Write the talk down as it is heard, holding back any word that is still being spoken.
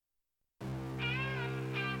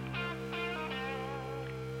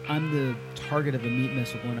I'm the target of a meat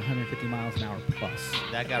missile going 150 miles an hour plus.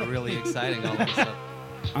 That got really exciting all of a sudden.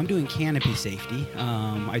 I'm doing canopy safety.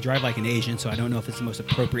 I drive like an Asian, so I don't know if it's the most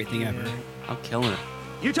appropriate thing ever. I'm killing it.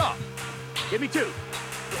 Utah, give me 2.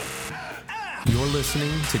 You're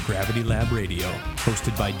listening to Gravity Lab Radio,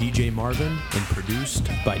 hosted by DJ Marvin and produced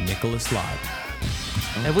by Nicholas Lott.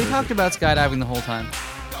 Have we talked about skydiving the whole time?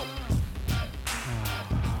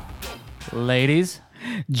 Ladies?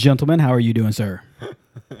 Gentlemen, how are you doing, sir?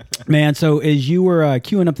 Man, so as you were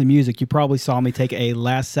queuing up the music, you probably saw me take a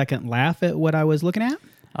last-second laugh at what I was looking at.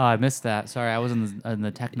 Oh, I missed that. Sorry, I was in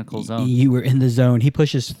the technical zone. You were in the zone. He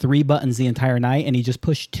pushes 3 buttons the entire night, and he just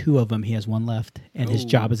pushed 2 of them. He has 1 left, and his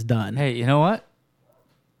job is done. Hey, you know what?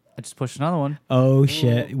 I just pushed another one. Oh,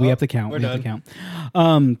 shit. We have to count. We have to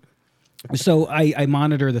count. So I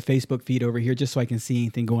monitor the Facebook feed over here just so I can see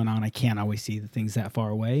anything going on. I can't always see the things that far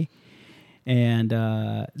away. And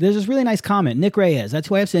there's this really nice comment. Nick Reyes, that's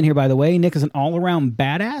who I have sitting here, by the way. Nick is an all-around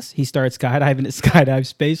badass. He started skydiving at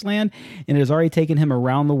Skydive Spaceland, and it has already taken him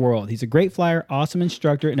around the world. He's a great flyer, awesome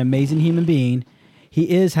instructor, an amazing human being. He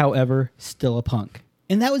is, however, still a punk.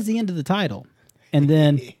 And that was the end of the title. And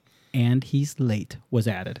then, and he's late was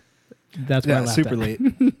added. That's why I laughed super at. late.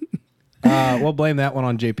 We'll blame that one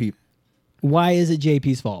on JP. Why is it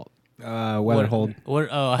JP's fault? Weather hold. What?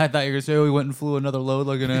 Oh, I thought you were going to say, oh, he went and flew another load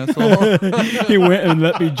like an asshole. He went and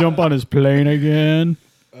let me jump on his plane again.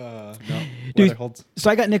 No, Dude, weather holds. So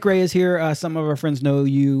I got Nick Reyes here. Some of our friends know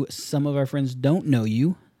you. Some of our friends don't know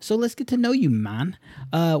you. So let's get to know you, man.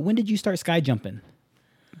 When did you start sky jumping?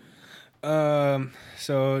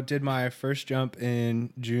 So did my first jump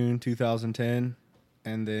in June 2010,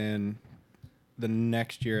 and then the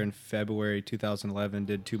next year in February 2011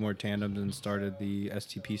 did 2 more tandems and started the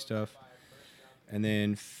STP stuff, and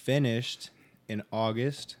then finished in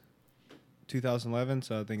August 2011.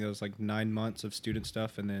 So I think it was like 9 months of student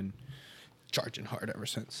stuff, and then charging hard ever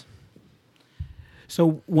since.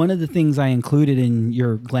 So one of the things I included in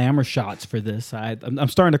your glamour shots for this, I'm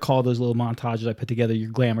starting to call those little montages I put together your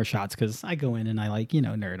glamour shots because I go in and I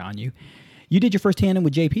nerd on you. You did your first tandem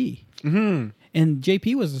with JP. Mm-hmm. And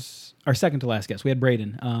JP was our second to last guest. We had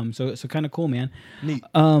Braden. So kind of cool, man. Neat.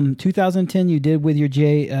 2010 you did with your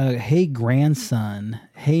hey grandson.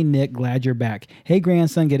 Hey Nick, glad you're back. Hey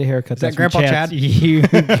grandson, get a haircut. Is that Grandpa Chad? You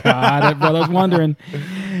got it, brother. I was wondering.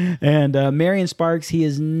 And Marion Sparks, he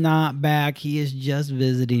is not back. He is just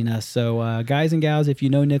visiting us. So guys and gals, if you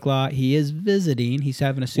know Nick Lott, he is visiting. He's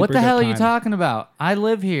having a super What the good hell are you time. talking about? I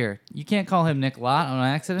live here. You can't call him Nick Lott on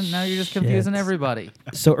accident. Now you're just confusing everybody.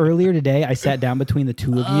 So earlier today, I sat down between the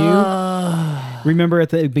two of you. Remember at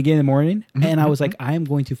the beginning of the morning? And I was like, I am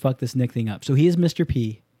going to fuck this Nick thing up. So he is Mr.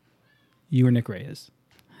 P. You are Nick Reyes.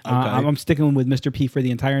 Okay. I'm sticking with Mr. P for the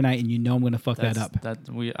entire night, and you know I'm going to fuck that up.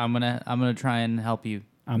 I'm gonna try and help you.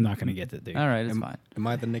 I'm not going to get that, dude. All right, it's fine. Am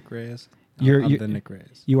I the Nick Reyes? You're I'm the Nick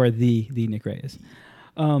Reyes. You are the Nick Reyes.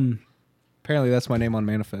 Apparently, that's my name on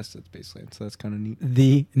Manifest. It's basically, so that's kind of neat.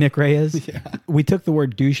 The Nick Reyes. Yeah. We took the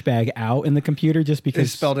word douchebag out in the computer just They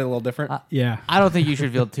because. spelled it a little different. Yeah. I don't think you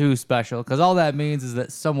should feel too special because all that means is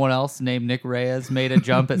that someone else named Nick Reyes made a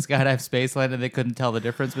jump at Skydive Spaceland and they couldn't tell the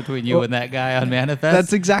difference between you and that guy on Manifest.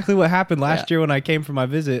 That's exactly what happened last year when I came for my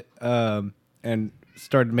visit and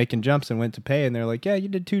started making jumps and went to pay, and they're like, yeah, you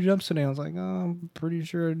did 2 jumps today. I was like, oh, I'm pretty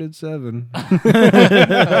sure I did 7.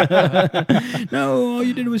 No, all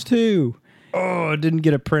you did was 2. Oh, I didn't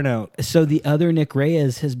get a printout. So the other Nick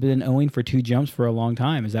Reyes has been owing for 2 jumps for a long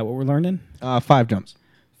time. Is that what we're learning? 5 jumps.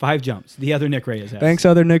 5 jumps. The other Nick Reyes has. Thanks,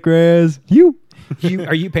 other Nick Reyes.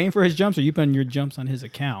 Are you paying for his jumps, or are you putting your jumps on his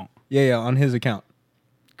account? Yeah, on his account.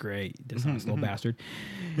 Great. Dishonest little bastard.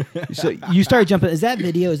 So you started jumping. Is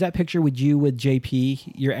that picture with you with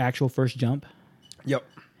JP, your actual first jump? Yep.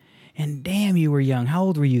 And damn, you were young. How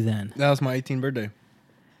old were you then? That was my 18th birthday.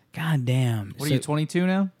 God damn. What are you, 22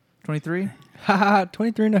 now? 23? Haha,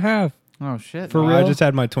 23 and a half. Oh, shit. For I real? just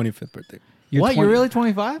had my 25th birthday. What? You're really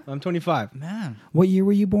 25? I'm 25. Man. What year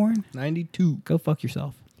were you born? 92. Go fuck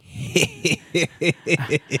yourself.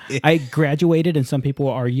 I graduated, and some people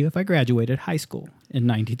will argue if I graduated high school in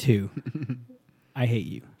 92. I hate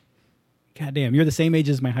you. God damn, you're the same age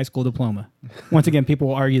as my high school diploma. Once again, people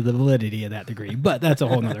will argue the validity of that degree, but that's a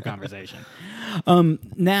whole nother conversation.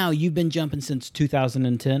 Now, you've been jumping since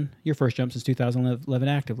 2010, your first jump since 2011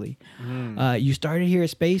 actively. You started here at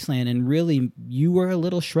Spaceland, and really, you were a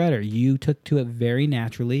little shredder. You took to it very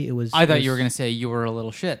naturally. I thought you were going to say you were a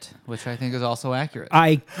little shit, which I think is also accurate.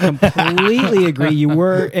 I completely agree. You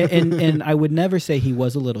were, and I would never say he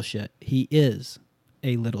was a little shit. He is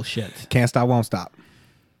a little shit. Can't stop, won't stop.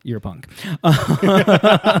 You're a punk.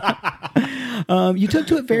 You took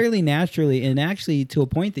to it fairly naturally, and actually to a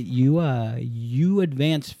point that you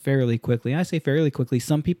advanced fairly quickly. I say fairly quickly.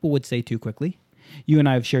 Some people would say too quickly. You and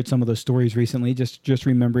I have shared some of those stories recently, just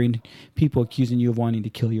remembering people accusing you of wanting to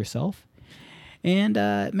kill yourself. And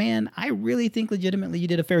man, I really think legitimately you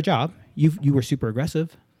did a fair job. You were super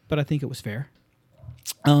aggressive, but I think it was fair.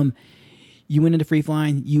 You went into free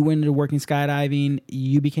flying. You went into working skydiving.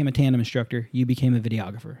 You became a tandem instructor. You became a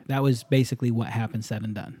videographer. That was basically what happened, said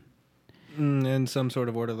and done. In some sort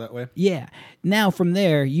of order that way. Yeah. Now from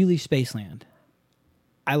there, you leave Spaceland.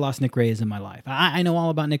 I lost Nick Reyes in my life. I know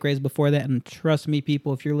all about Nick Reyes before that, and trust me,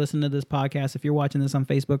 people, if you're listening to this podcast, if you're watching this on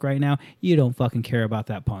Facebook right now, you don't fucking care about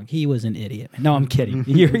that punk. He was an idiot. No, I'm kidding.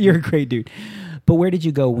 You're a great dude. But where did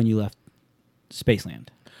you go when you left Spaceland?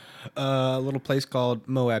 A little place called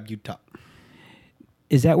Moab, Utah.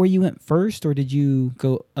 Is that where you went first, or did you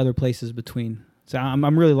go other places between? So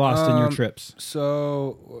I'm really lost in your trips.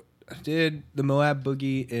 So I did the Moab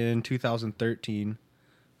Boogie in 2013.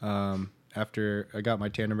 After I got my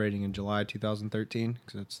tandem rating in July 2013,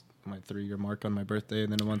 because that's my 3-year mark on my birthday,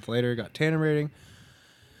 and then a month later got tandem rating.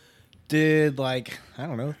 Did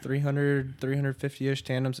 350-ish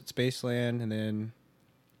tandems at Spaceland, and then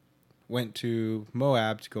went to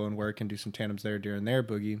Moab to go and work and do some tandems there during their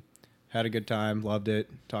boogie. Had a good time, loved it.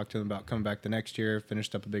 Talked to them about coming back the next year.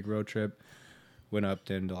 Finished up a big road trip. Went up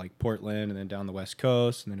into Portland and then down the West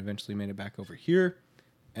Coast, and then eventually made it back over here.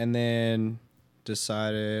 And then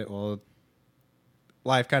decided,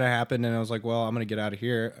 life kind of happened, and I was like, well, I'm going to get out of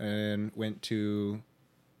here, and went to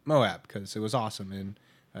Moab because it was awesome, and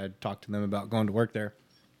I talked to them about going to work there.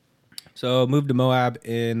 So moved to Moab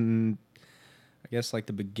in, I guess,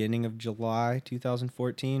 the beginning of July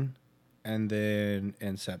 2014, and then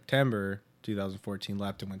in September 2014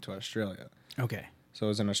 left and went to Australia. Okay. So I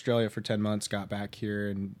was in Australia for 10 months, got back here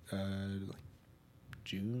in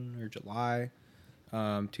June or July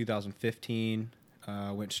 2015,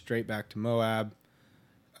 went straight back to Moab.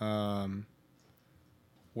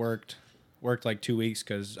 Worked 2 weeks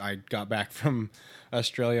because I got back from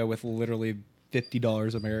Australia with literally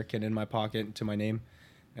 $50 American in my pocket to my name,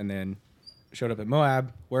 and then showed up at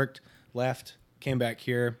Moab, worked, left, came back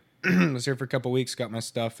here, was here for a couple weeks, got my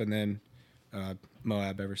stuff, and then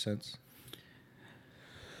Moab ever since.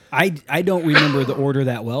 I don't remember the order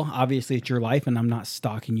that well. Obviously, it's your life, and I'm not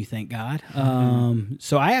stalking you, thank God.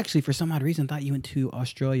 So I actually, for some odd reason, thought you went to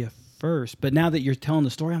Australia first. But now that you're telling the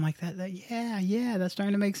story, I'm like, yeah, that's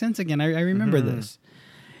starting to make sense again. I remember this.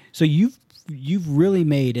 So you've really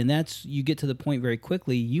made, and you get to the point very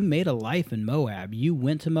quickly, you made a life in Moab. You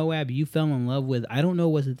went to Moab. You fell in love with, I don't know,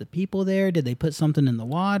 was it the people there? Did they put something in the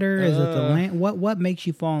water? Is it the land? What makes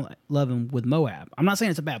you fall in love with Moab? I'm not saying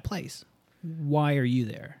it's a bad place. Why are you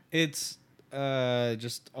there? It's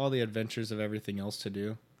just all the adventures of everything else to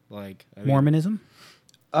do. Mormonism?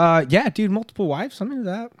 Yeah, dude, multiple wives, something like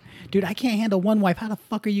that. Dude, I can't handle one wife. How the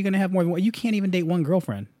fuck are you going to have more than one? You can't even date one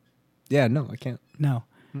girlfriend. Yeah, no, I can't. No.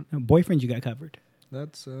 Boyfriend, you got covered.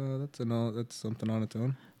 That's something on its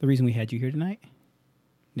own. The reason we had you here tonight?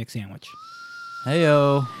 Nick Sandwich.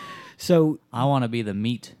 Heyo. So I want to be the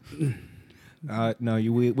meat. No,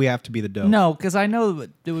 we have to be the dough. No, because I know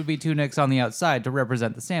there would be 2 Nicks on the outside to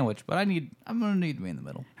represent the sandwich, but I'm going to need to be in the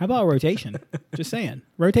middle. How about rotation? Just saying.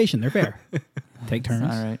 Rotation, they're fair. Take turns.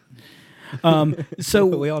 All right. So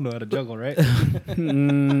we all know how to juggle, right?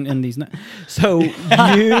 And these so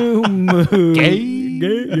you move.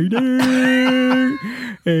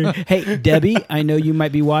 Hey, Debbie, I know you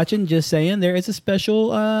might be watching. Just saying, there is a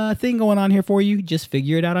special thing going on here for you. Just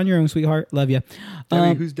figure it out on your own, sweetheart. Love you.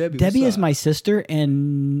 Debbie, who's Debbie? Debbie is my sister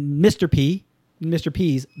and Mr.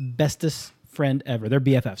 P's bestest friend ever. They're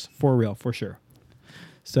BFFs, for real, for sure.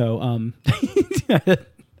 So,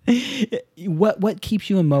 what keeps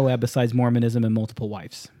you in Moab besides Mormonism and multiple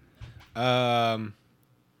wives? All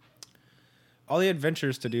the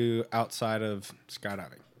adventures to do outside of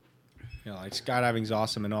skydiving. Skydiving's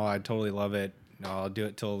awesome and all. I totally love it. I'll do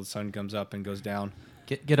it till the sun comes up and goes down.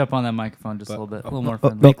 Get up on that microphone just a little bit, a little more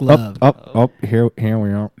friendly. Make love. Here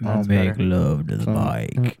we are. That's make better. love to the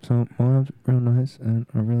mic. So Moab's real nice, and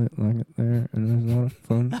I really like it there, and there's a lot of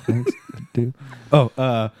fun things to do.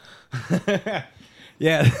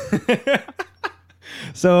 Yeah.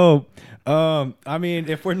 So,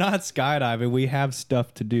 if we're not skydiving, we have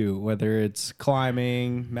stuff to do, whether it's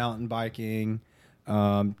climbing, mountain biking,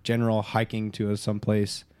 general hiking to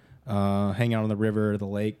someplace, hang out on the river or the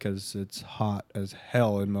lake because it's hot as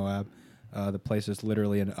hell in Moab. The place is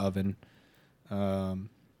literally an oven. But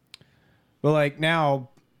now,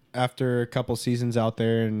 after a couple seasons out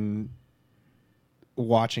there and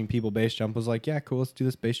watching people base jump, was like, yeah, cool, let's do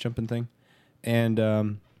this base jumping thing.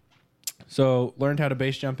 And So learned how to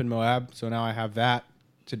base jump in Moab. So now I have that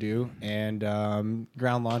to do, and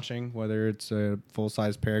ground launching, whether it's a full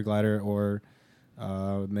size paraglider or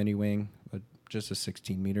mini wing, just a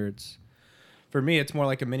 16 meter. It's for me, it's more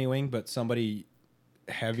like a mini wing, but somebody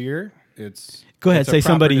heavier. Go ahead, it's a say proper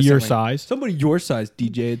somebody descent your wing. size. Somebody your size,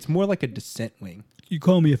 DJ. It's more like a descent wing. You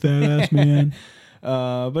call me a fat ass, man.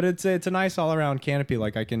 But it's a nice all around canopy.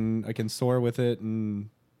 Like I can soar with it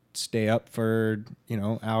and stay up for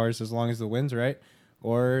hours as long as the wind's right.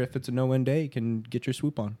 Or if it's a no wind day, you can get your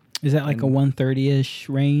swoop on. Is that like a 130-ish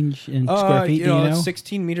range in square feet? It's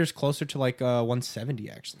 16 meters closer to like 170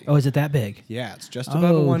 actually. Oh, is it that big? Yeah, it's just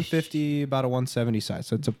above a 150, about a 170 size.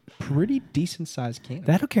 So it's a pretty decent sized canopy.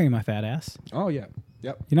 That'll carry my fat ass. Oh yeah,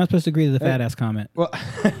 yep. You're not supposed to agree to the fat ass comment. Well,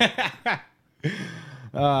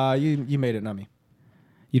 you made it, not me.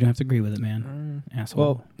 You don't have to agree with it, man.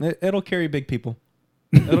 Asshole. Well, it'll carry big people.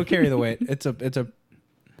 It'll carry the weight. It's a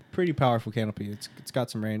pretty powerful canopy. It's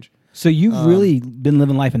got some range. So you've really been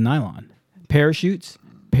living life in nylon. Parachutes,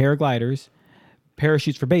 paragliders,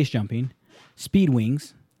 parachutes for base jumping, speed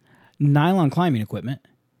wings, nylon climbing equipment.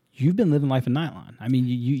 You've been living life in nylon. I mean,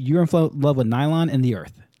 you're in love with nylon and the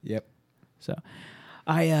earth. Yep. So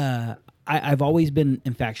I've always been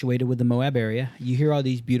infatuated with the Moab area. You hear all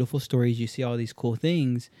these beautiful stories. You see all these cool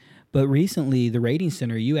things. But recently, the Rating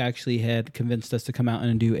Center, you actually had convinced us to come out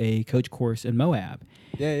and do a coach course in Moab.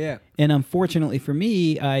 Yeah. And unfortunately for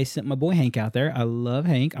me, I sent my boy Hank out there. I love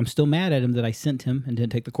Hank. I'm still mad at him that I sent him and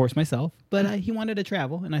didn't take the course myself. But he wanted to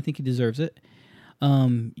travel, and I think he deserves it.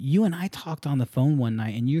 You and I talked on the phone one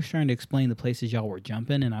night, and you were trying to explain the places y'all were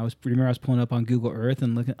jumping. And I was pulling up on Google Earth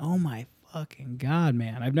and looking. Oh my fucking God,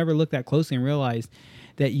 man! I've never looked that closely and realized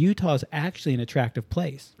that Utah is actually an attractive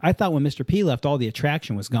place. I thought when Mr. P left, all the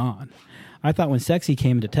attraction was gone. I thought when Sexy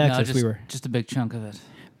came to Texas, we were just a big chunk of it.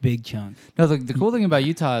 Big chunk. No, the cool thing about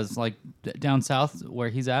Utah is like down south where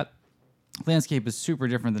he's at, landscape is super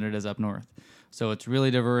different than it is up north. So it's really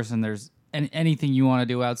diverse, and there's anything you want to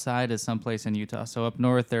do outside is someplace in Utah. So up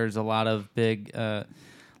north, there's a lot of big.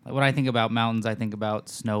 When I think about mountains, I think about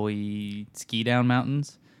snowy ski down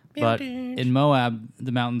mountains. But in Moab,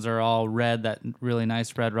 the mountains are all red, that really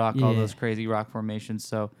nice red rock, all those crazy rock formations.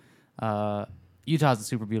 So Utah's a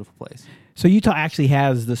super beautiful place. So Utah actually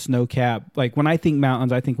has the snow cap. Like when I think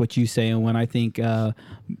mountains, I think what you say, and when I think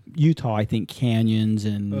Utah, I think canyons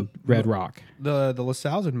and red rock. The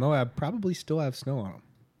LaSalle's in Moab probably still have snow on them.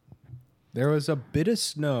 There was a bit of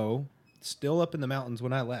snow still up in the mountains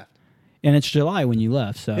when I left. And it's July when you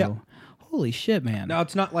left, so yeah. Holy shit, man. Now,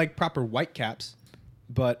 it's not like proper white caps.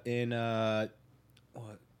 But in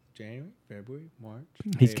January, February, March,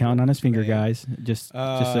 he's April, counting on his finger, May. Just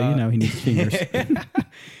so you know, he needs fingers.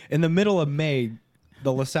 In the middle of May,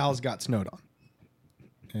 the LaSalle's got snowed on,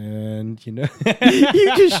 and you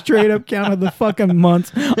just straight up counted the fucking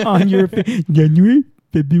months on your January,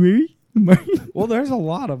 February, March. Well, there's a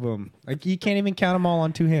lot of them. Like you can't even count them all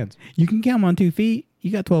on two hands. You can count them on 2 feet.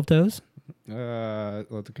 You got 12 toes.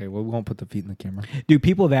 Okay. Well, we won't put the feet in the camera. Dude,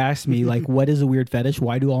 people have asked me, like, what is a weird fetish?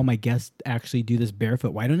 Why do all my guests actually do this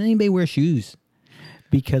barefoot? Why don't anybody wear shoes?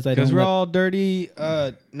 Because we're all dirty,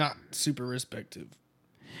 not super respective.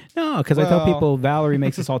 No, because I tell people Valerie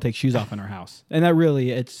makes us all take shoes off in our house. And that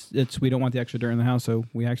really, it's we don't want the extra dirt in the house, so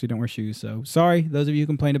we actually don't wear shoes. So sorry, those of you who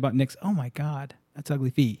complained about Nick's, oh my God, that's ugly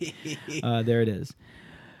feet. There it is.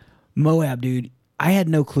 Moab, dude, I had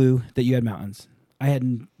no clue that you had mountains. I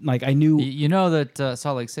knew. You know that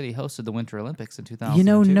Salt Lake City hosted the Winter Olympics in 2002? You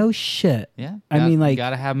know, no shit. Yeah. You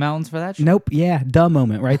got to have mountains for that shit. Nope. Yeah. Dumb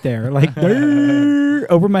moment right there. Like,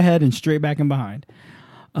 over my head and straight back and behind.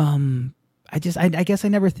 I guess I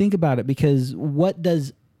never think about it because what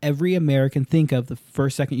does every American think of the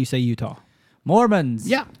first second you say Utah? Mormons.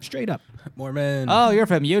 Yeah. Straight up. Mormon. Oh, you're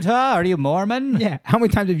from Utah? Are you Mormon? Yeah. How many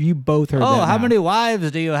times have you both heard that? Oh, how now? many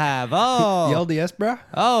wives do you have? Oh. The LDS, bro?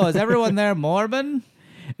 Oh, is everyone there Mormon?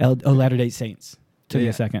 Latter-day Saints. Took me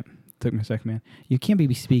a second, man. You can't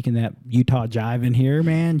be speaking that Utah jive in here,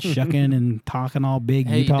 man. Shucking and talking all big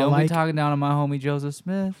Utah-like. Hey, don't be talking down on my homie Joseph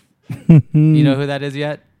Smith. You know who that is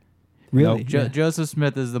yet? Really? Nope. Joseph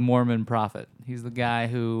Smith is the Mormon prophet. He's the guy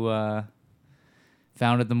who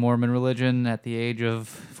founded the Mormon religion at the age of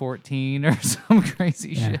 14 or some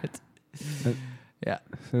crazy shit. Yeah.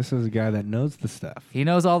 This is a guy that knows the stuff. He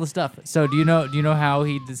knows all the stuff. So do you know how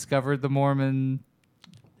he discovered the Mormon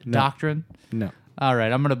doctrine? No. All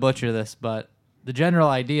right, I'm going to butcher this, but the general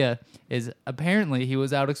idea is apparently he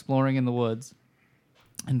was out exploring in the woods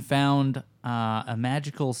and found a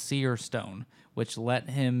magical seer stone, which let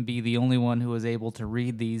him be the only one who was able to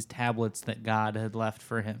read these tablets that God had left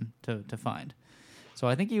for him to find. So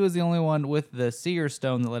I think he was the only one with the seer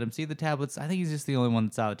stone that let him see the tablets. I think he's just the only one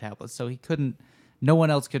that saw the tablets. So he couldn't. No one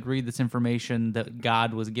else could read this information that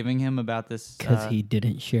God was giving him about this. Because he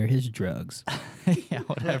didn't share his drugs. Yeah,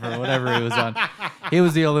 whatever he was on. He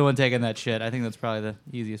was the only one taking that shit. I think that's probably the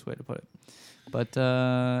easiest way to put it. But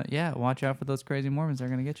yeah, watch out for those crazy Mormons. They're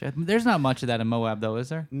gonna get you. There's not much of that in Moab, though, is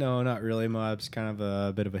there? No, not really. Moab's kind of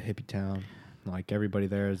a bit of a hippie town. Like everybody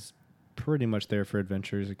there is pretty much there for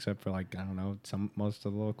adventures, except for like I don't know, most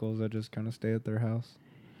of the locals that just kind of stay at their house.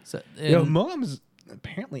 So, Moab's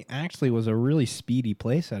apparently actually was a really speedy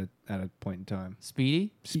place at a point in time.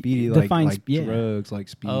 Speedy? Speedy, Define like drugs, like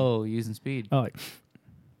speed. Oh, using speed. Oh, like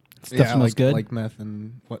stuff smells like, good. like meth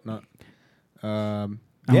and whatnot. I don't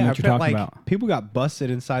know what you're talking about. People got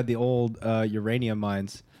busted inside the old uranium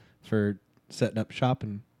mines for setting up shop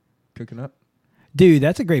and cooking up. Dude,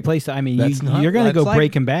 that's a great place. You're going to go like,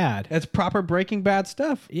 Breaking Bad. That's proper Breaking Bad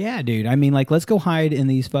stuff. Yeah, dude. I mean, like, let's go hide in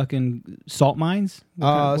these fucking salt mines.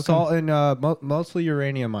 Salt and mostly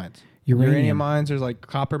uranium mines. Uranium mines. There's like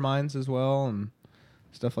copper mines as well and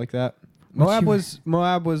stuff like that. Moab was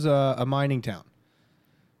a mining town,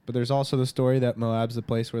 but there's also the story that Moab's the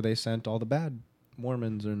place where they sent all the bad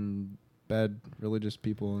Mormons and bad religious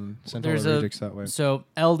people and sent all the heretics that way. So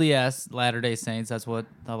LDS, Latter-day Saints, that's what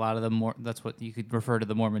a lot of that's what you could refer to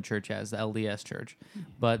the Mormon church as, the LDS church.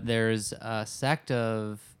 But there's a sect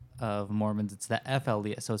of Mormons, it's the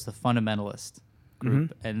FLDS, so it's the fundamentalist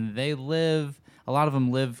group. Mm-hmm. And a lot of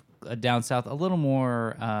them live down south, a little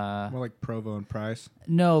more like Provo and Price.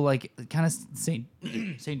 No, like kind of St.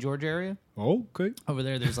 George area. Oh, okay. Over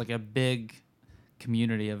there's like a big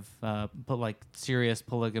community of like serious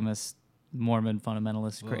polygamous Mormon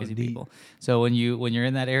fundamentalist crazy people. So when you're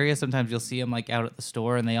in that area, sometimes you'll see them like out at the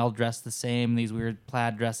store, and they all dress the same, these weird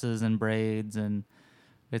plaid dresses and braids, and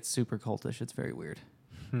it's super cultish. It's very weird.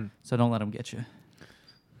 So don't let them get you.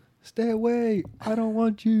 Stay away! I don't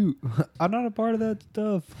want you. I'm not a part of that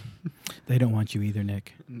stuff. They don't want you either,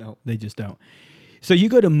 Nick. No, they just don't. So you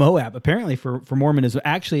go to Moab apparently for Mormonism.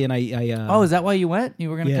 Actually, and I oh, is that why you went? You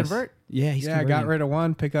were going to convert? Yeah, I got rid of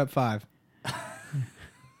one, pick up 5.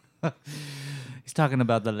 He's talking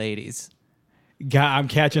about the ladies. God, I'm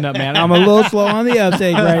catching up, man. I'm a little slow on the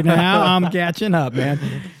uptake right now. I'm catching up, man.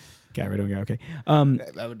 Got rid of it.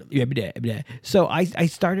 Okay. So I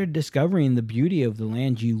started discovering the beauty of the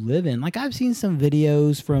land you live in. Like I've seen some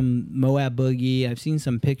videos from Moab Boogie. I've seen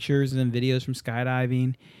some pictures and videos from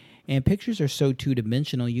skydiving. And pictures are so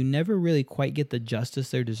two-dimensional, you never really quite get the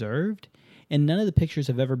justice they're deserved. And none of the pictures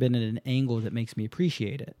have ever been at an angle that makes me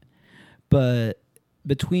appreciate it. But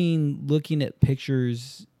between looking at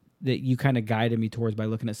pictures that you kind of guided me towards by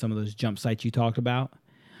looking at some of those jump sites you talked about,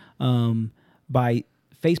 by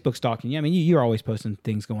Facebook stalking, I mean, you're always posting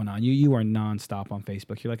things going on. You are nonstop on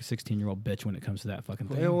Facebook. You're like a 16-year-old bitch when it comes to that fucking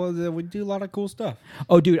thing. Yeah, well, we do a lot of cool stuff.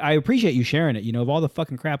 Oh, dude, I appreciate you sharing it. You know, of all the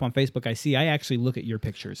fucking crap on Facebook I see, I actually look at your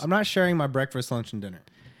pictures. I'm not sharing my breakfast, lunch, and dinner.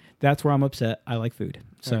 That's where I'm upset. I like food.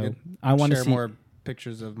 So I want to see more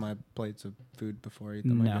pictures of my plates of food before I eat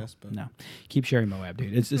them, I guess. But. No. Keep sharing Moab,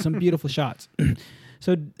 dude. It's some beautiful shots.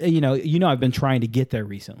 So, you know, I've been trying to get there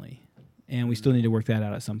recently, and we still need to work that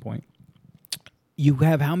out at some point. You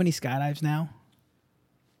have how many skydives now?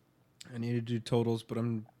 I need to do totals, but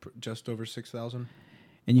I'm just over 6,000.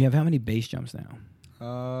 And you have how many base jumps now?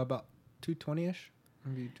 About 220-ish.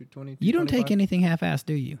 Maybe 220. You don't take anything half-assed,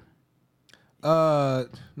 do you?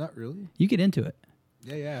 Not really. You get into it.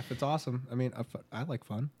 Yeah. If it's awesome. I mean, I like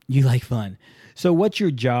fun. You like fun. So what's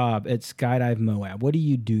your job at Skydive Moab? What do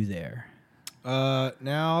you do there?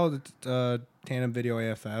 Now, tandem video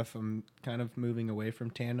AFF, I'm kind of moving away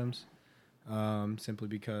from tandems. Simply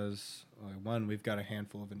because, one, we've got a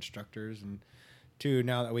handful of instructors, and two,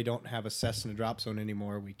 now that we don't have a Cessna drop zone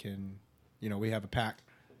anymore, we can, we have a pack.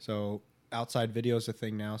 So outside video is a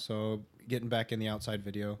thing now. So getting back in the outside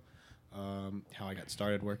video, how I got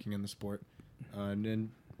started working in the sport, and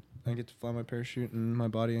then I get to fly my parachute and my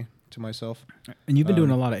body to myself. And you've been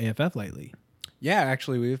doing a lot of AFF lately. Yeah,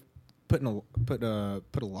 actually, we've put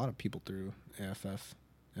a lot of people through AFF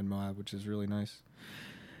in Moab, which is really nice.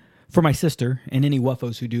 For my sister and any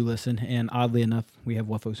WUFOs who do listen, and oddly enough, we have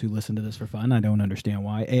WUFOs who listen to this for fun. I don't understand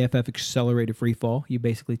why. AFF Accelerated Freefall. You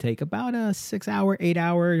basically take about a 6-hour,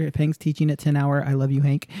 8-hour, if Hank's teaching at 10-hour, I love you,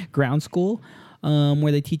 Hank, ground school,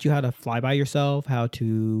 where they teach you how to fly by yourself, how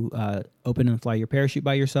to open and fly your parachute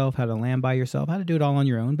by yourself, how to land by yourself, how to do it all on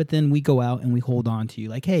your own. But then we go out and we hold on to you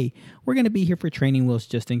like, hey, we're going to be here for training wheels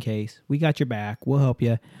just in case. We got your back. We'll help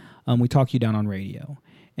you. We talk you down on radio.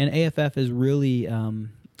 And AFF is really...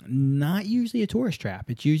 not usually a tourist trap.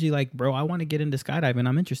 It's usually like, bro, I want to get into skydiving.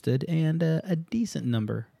 I'm interested. And a decent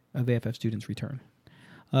number of AFF students return.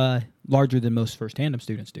 larger than most first tandem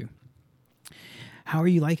students do. How are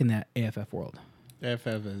you liking that AFF world? AFF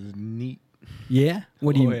is neat. Yeah.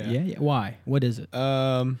 What do you? Yeah. Yeah. Why? What is it?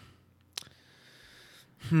 Kind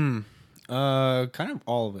of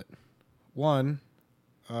all of it. One,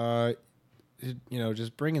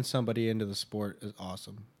 just bringing somebody into the sport is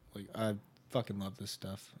awesome. Like, I fucking love this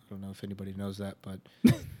stuff. I don't know if anybody knows that, but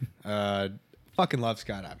fucking love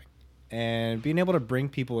skydiving. And being able to bring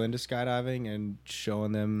people into skydiving and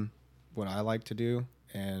showing them what I like to do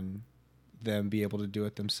and them be able to do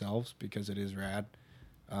it themselves because it is rad.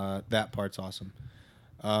 That part's awesome.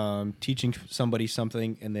 Teaching somebody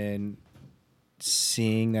something and then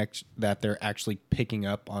seeing that they're actually picking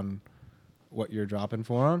up on what you're dropping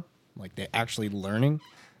for them, like they're actually learning.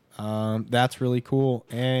 That's really cool.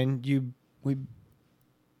 And we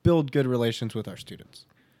build good relations with our students.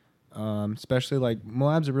 Especially like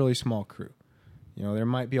Moab's a really small crew. You know, there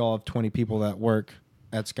might be all of 20 people that work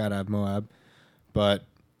at Skydive Moab, but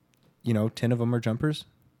 10 of them are jumpers.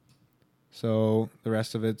 So the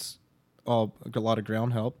rest of it's all a lot of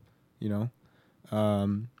ground help,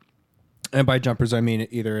 And by jumpers, I mean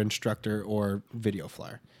either instructor or video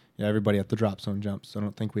flyer. Yeah, everybody at the drop zone jumps. I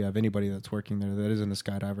don't think we have anybody that's working there that isn't a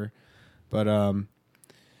skydiver. But,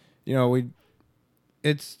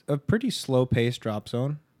 it's a pretty slow-paced drop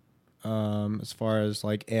zone as far as,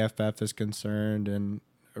 like, AFF is concerned and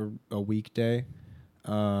a weekday.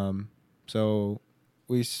 So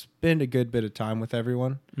we spend a good bit of time with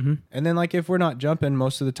everyone. Mm-hmm. And then, like, if we're not jumping,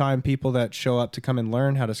 most of the time people that show up to come and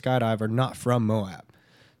learn how to skydive are not from Moab.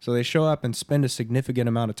 So they show up and spend a significant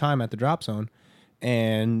amount of time at the drop zone,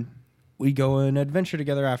 and we go and adventure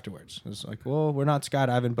together afterwards. It's like, well, we're not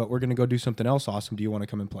skydiving, but we're going to go do something else awesome. Do you want to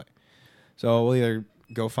come and play? So we'll either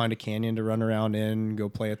go find a canyon to run around in, go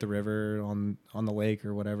play at the river on the lake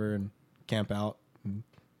or whatever, and camp out and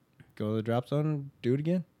go to the drop zone and do it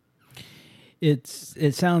again. It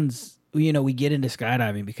sounds, we get into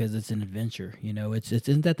skydiving because it's an adventure.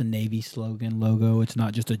 Isn't that the Navy slogan logo? It's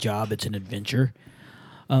not just a job, it's an adventure.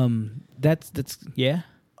 That's yeah.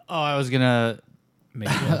 Oh, I was gonna make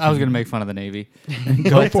fun of the Navy.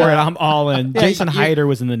 Go for it. I'm all in. Jason Hyder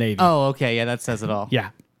was in the Navy. Oh, okay. Yeah, that says it all.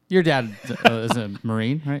 Yeah. Your dad is a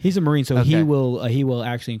Marine, right? He's a Marine, so Okay. he will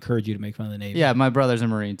actually encourage you to make fun of the Navy. Yeah, my brother's a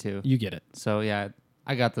Marine too. You get it. So yeah,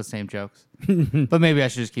 I got the same jokes. But maybe I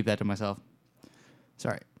should just keep that to myself.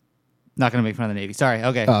 Sorry. Not gonna make fun of the Navy. Sorry.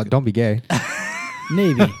 Okay. Don't be gay.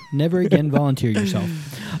 Navy. Never again volunteer yourself.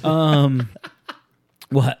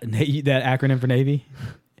 What? That acronym for Navy?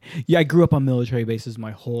 Yeah, I grew up on military bases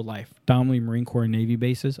my whole life. Dominantly Marine Corps and Navy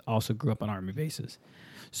bases. Also grew up on Army bases.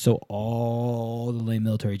 So all the lame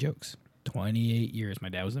military jokes. 28 years my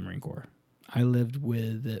dad was in the Marine Corps. I lived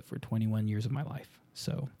with it for 21 years of my life.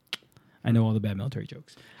 So I know all the bad military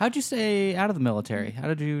jokes. How'd you stay out of the military? How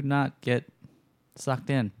did you not get sucked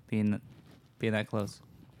in being that close?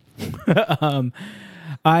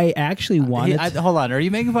 I actually wanted... hold on. Are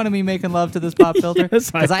you making fun of me making love to this pop filter?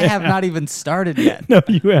 Yes, Because I have not even started yet. No,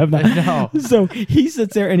 you have not. No. So he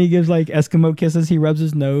sits there and he gives like Eskimo kisses. He rubs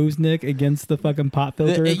his nose, Nick, against the fucking pop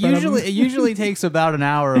filter. It usually takes about an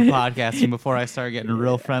hour of podcasting before I start getting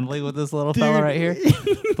real friendly with this little fella right here.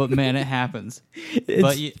 But man, it happens.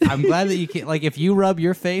 I'm glad that you can. Like, if you rub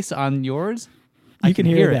your face on yours, you can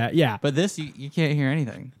hear it. that. Yeah. But this, you can't hear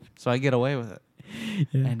anything. So I get away with it.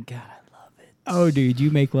 Yeah. And God, I love it. Oh, dude,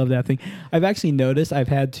 you make love that thing. I've actually noticed I've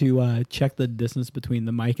had to check the distance between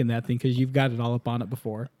the mic and that thing because you've got it all up on it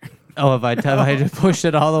before. Oh, have I just pushed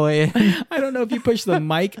it all the way in? I don't know if you push the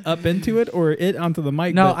mic up into it or it onto the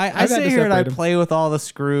mic. No, but I I've had sit to here and I separate 'em. play with all the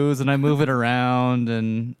screws and I move it around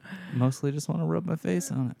and mostly just want to rub my face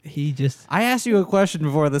on it. He just... I asked you a question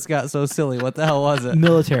before this got so silly. What the hell was it?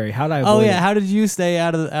 Military. How did I avoid Oh yeah, it? how did you stay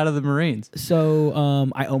out of the Marines? So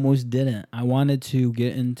I almost didn't. I wanted to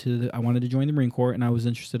get into I wanted to join the Marine Corps, and I was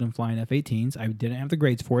interested in flying F-18s. I didn't have the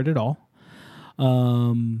grades for it at all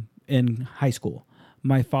in high school.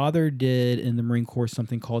 My father did in the Marine Corps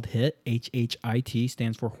something called HIT, H-H-I-T,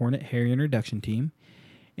 stands for Hornet Harrier Introduction Team.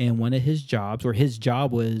 And one of his jobs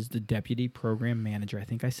was the deputy program manager. I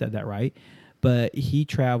think I said that right. But he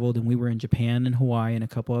traveled, and we were in Japan and Hawaii and a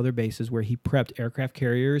couple other bases where he prepped aircraft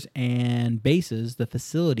carriers and bases, the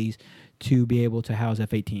facilities, to be able to house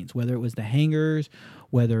F-18s, whether it was the hangars,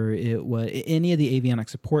 whether it was any of the avionic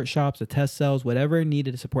support shops, the test cells, whatever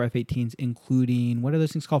needed to support F-18s, including, what are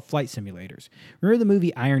those things called? Flight simulators. Remember the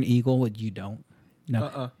movie Iron Eagle? What, you don't?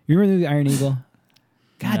 No. You remember the movie Iron Eagle?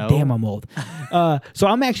 God No. damn, I'm old. So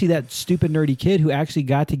I'm actually that stupid, nerdy kid who actually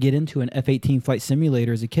got to get into an F-18 flight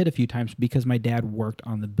simulator as a kid a few times because my dad worked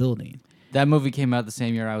on the building. That movie came out the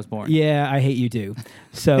same year I was born. Yeah, I hate you too.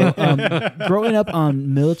 So, growing up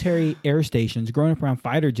on military air stations, growing up around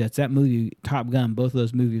fighter jets, that movie, Top Gun, both of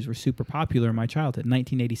those movies were super popular in my childhood.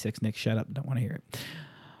 1986, Nick, shut up. Don't want to hear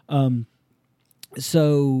it.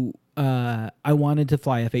 So I wanted to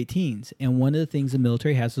fly F-18s. And one of the things the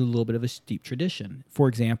military has is a little bit of a steep tradition. For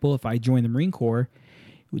example, if I joined the Marine Corps,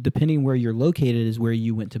 depending where you're located is where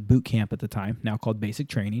you went to boot camp at the time, now called basic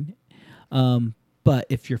training. But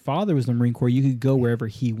if your father was in the Marine Corps, you could go wherever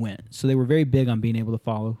he went. So they were very big on being able to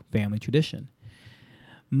follow family tradition.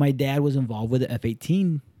 My dad was involved with the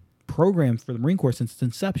F-18 program for the Marine Corps since its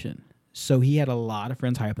inception. So he had a lot of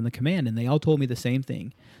friends high up in the command, and they all told me the same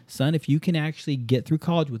thing. Son, if you can actually get through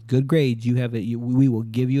college with good grades, we will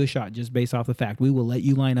give you a shot just based off the fact. We will let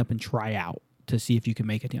you line up and try out to see if you can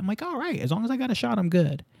make it. I'm like, all right, as long as I got a shot, I'm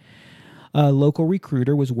good. A local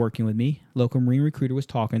recruiter was working with me. Local Marine recruiter was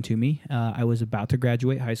talking to me. I was about to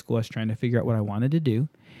graduate high school. I was trying to figure out what I wanted to do.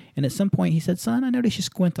 And at some point, he said, son, I noticed you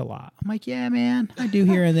squint a lot. I'm like, yeah, man, I do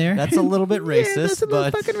here and there. That's a little bit racist. Yeah, that's a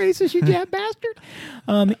little fucking racist, you jab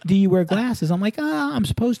bastard. Do you wear glasses? I'm like, I'm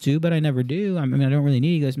supposed to, but I never do. I mean, I don't really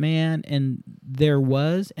need it. He goes, man, and there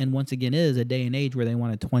was, and once again is, a day and age where they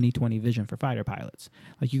wanted 20/20 vision for fighter pilots.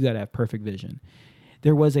 Like, you got to have perfect vision.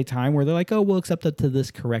 There was a time where they're like, oh, we'll accept up to this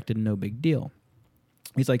corrected, no big deal.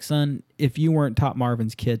 He's like, son, if you weren't Top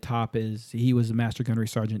Marvin's kid, he was a Master Gunnery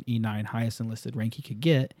Sergeant E9, highest enlisted rank he could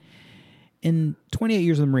get. In 28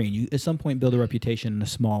 years of the Marine, you at some point build a reputation in a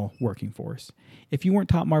small working force. If you weren't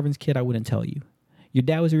Top Marvin's kid, I wouldn't tell you. Your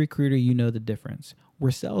dad was a recruiter, you know the difference.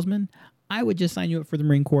 We're salesmen, I would just sign you up for the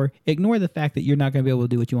Marine Corps, ignore the fact that you're not going to be able to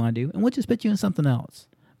do what you want to do, and we'll just put you in something else.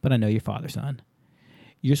 But I know your father, son.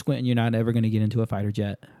 You're squinting, you're not ever going to get into a fighter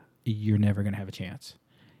jet. You're never going to have a chance.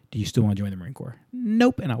 Do you still want to join the Marine Corps?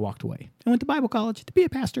 Nope. And I walked away. I went to Bible college to be a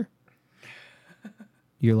pastor.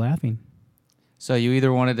 You're laughing. So you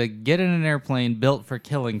either wanted to get in an airplane built for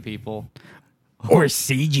killing people, or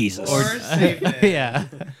see Jesus. Yeah.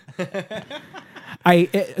 I'm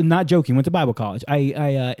not joking. Went to Bible college.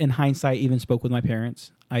 I in hindsight, even spoke with my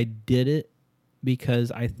parents. I did it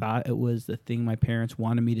because I thought it was the thing my parents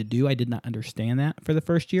wanted me to do. I did not understand that for the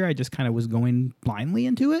first year. I just kind of was going blindly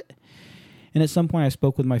into it. And at some point, I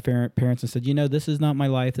spoke with my parents and said, this is not my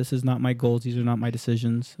life. This is not my goals. These are not my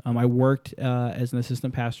decisions. I worked as an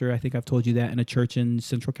assistant pastor. I think I've told you that, in a church in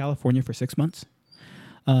Central California for 6 months,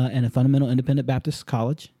 in a fundamental independent Baptist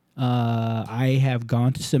college. I have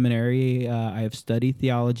gone to seminary. I have studied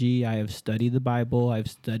theology. I have studied the Bible. I've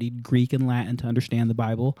studied Greek and Latin to understand the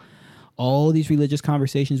Bible. All these religious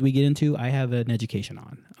conversations we get into, I have an education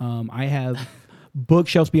on. I have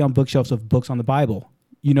bookshelves beyond bookshelves of books on the Bible.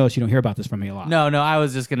 You notice you don't hear about this from me a lot. No, I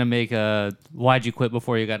was just going to make a why'd you quit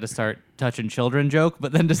before you got to start touching children joke,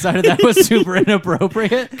 but then decided that was super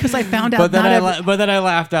inappropriate. Because I found out but then I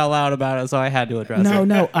laughed out loud about it, so I had to address it.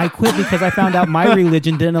 No, I quit because I found out my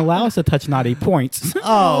religion didn't allow us to touch naughty points.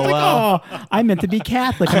 I meant to be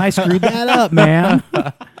Catholic, and I screwed that up, man.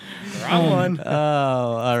 Wrong one. Oh,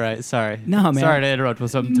 all right. Sorry. No, man. Sorry to interrupt with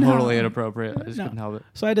something totally inappropriate. I just couldn't help it.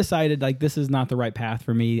 So I decided, this is not the right path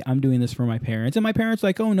for me. I'm doing this for my parents. And my parents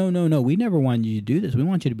like, oh, no. We never wanted you to do this. We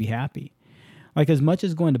want you to be happy. Like, as much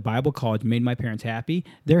as going to Bible college made my parents happy,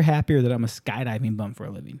 they're happier that I'm a skydiving bum for a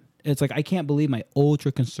living. It's like, I can't believe my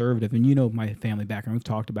ultra-conservative, and you know my family background, we've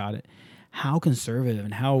talked about it, how conservative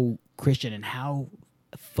and how Christian and how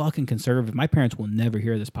fucking conservative. My parents will never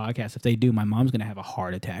hear this podcast. If they do, my mom's gonna have a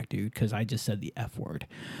heart attack, dude, because I just said the F word.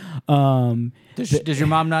 Does your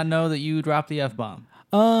mom not know that you dropped the F-bomb?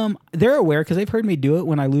 They're aware because they've heard me do it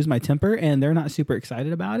when I lose my temper, and they're not super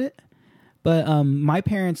excited about it. But my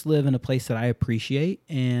parents live in a place that I appreciate,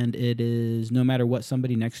 and it is no matter what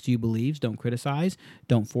somebody next to you believes, don't criticize,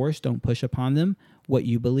 don't force, don't push upon them what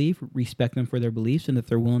you believe, respect them for their beliefs, and if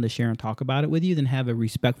they're willing to share and talk about it with you, then have a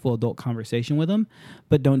respectful adult conversation with them,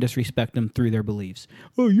 but don't disrespect them through their beliefs.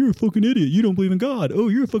 Oh, you're a fucking idiot. You don't believe in God. Oh,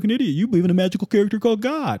 you're a fucking idiot. You believe in a magical character called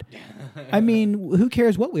God. I mean, who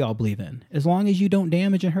cares what we all believe in, as long as you don't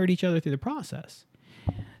damage and hurt each other through the process.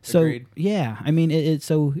 So, Agreed. Yeah, I mean,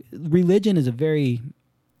 so religion is a very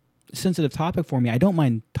sensitive topic for me. I don't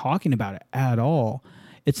mind talking about it at all.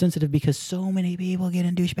 It's sensitive because so many people get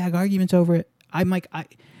in douchebag arguments over it. I'm like,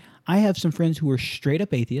 I have some friends who are straight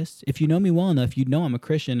up atheists. If you know me well enough, you know I'm a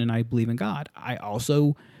Christian and I believe in God. I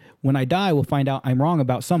also, when I die, will find out I'm wrong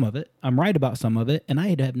about some of it. I'm right about some of it, and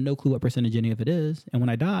I have no clue what percentage any of it is. And when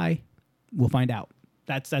I die, we'll find out.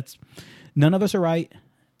 That's none of us are right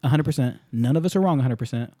 100%. None of us are wrong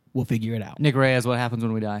 100%. We'll figure it out. Nick Reyes, what happens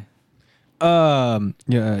when we die? You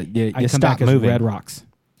I come stop back as moving, red rocks.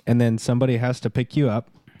 and then somebody has to pick you up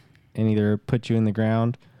and either put you in the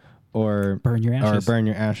ground or Burn your ashes. Or burn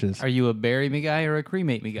your ashes. Are you a bury me guy or a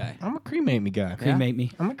cremate me guy? I'm a cremate me guy. Cremate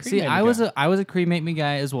me. I'm a cremate See, me I was guy. a cremate me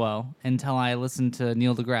guy as well until I listened to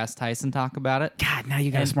Neil deGrasse Tyson talk about it. God, now you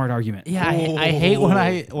got a smart argument. Yeah, I hate when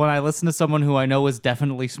I listen to someone who I know is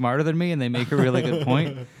definitely smarter than me and they make a really good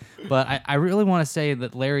point. But I really want to say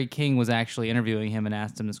that Larry King was actually interviewing him and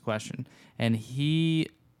asked him this question, and he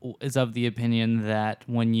is of the opinion that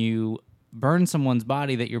when you burn someone's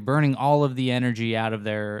body, that you're burning all of the energy out of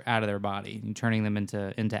their body and turning them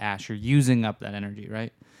into ash. You're using up that energy,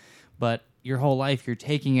 right? But your whole life, you're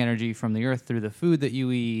taking energy from the earth through the food that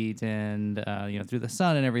you eat and through the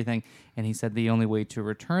sun and everything. And he said the only way to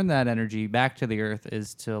return that energy back to the earth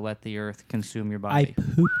is to let the earth consume your I body.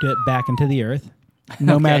 pooped it back into the earth,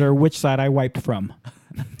 no matter which side I wiped from.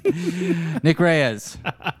 Nick Reyes,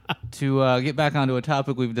 to get back onto a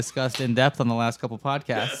topic we've discussed in depth on the last couple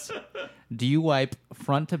podcasts, do you wipe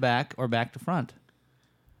front to back or back to front?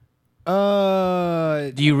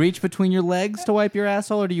 Do you reach between your legs to wipe your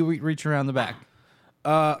asshole, or do you reach around the back?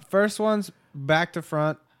 First one's back to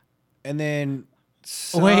front, and then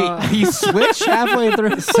Wait, you switch halfway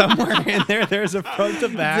through? somewhere in there's a front to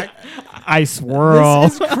back. I swirl.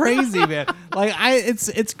 This is crazy, man. Like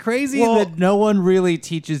it's crazy that no one really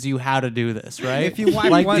teaches you how to do this, right? If you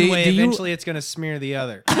wipe Like, one way, do you- eventually it's gonna smear the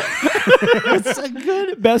other. it's a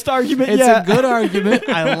good Best argument It's yet. a good argument.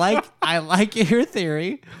 I like your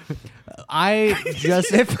theory. I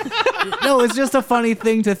just no, it's just a funny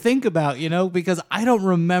thing to think about, because I don't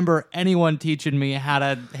remember anyone teaching me how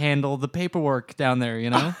to handle the paperwork down there,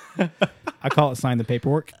 I call it sign the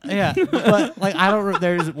paperwork. Yeah, but like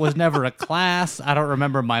there was never a class. I don't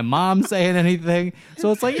remember my mom saying anything.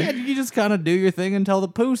 So it's like, yeah, you just kind of do your thing until the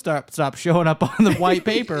poo stops showing up on the white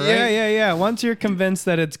paper, right? Yeah. Once you're convinced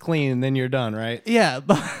that it's clean, then you're done, right? Yeah,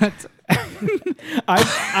 but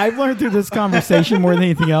I've learned through this conversation more than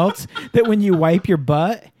anything else that when you wipe your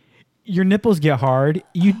butt, your nipples get hard.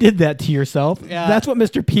 You did that to yourself. Yeah. That's what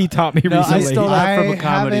Mr. P taught me no, I recently. stole that from a I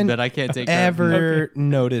comedy, haven't but I can't take credit for it. Ever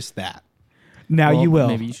noticed that? Now Well, you will.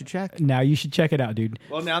 Maybe you should check. Now you should check it out, dude.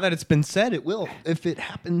 Well, now that it's been said, it will. If it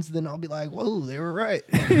happens, then I'll be like, whoa, they were right.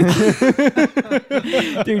 Dude,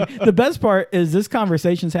 the best part is this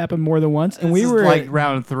conversation's happened more than once, and This we is were like at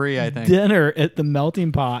round 3, I think. dinner at the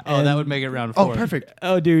Melting Pot. Oh, and- that would make it round 4. Oh, perfect.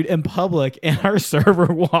 Oh, dude, in public, and our server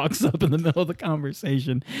walks up in the middle of the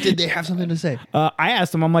conversation. Did they have something to say? I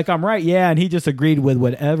asked him, I'm like, I'm right, yeah, and he just agreed with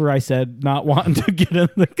whatever I said, not wanting to get in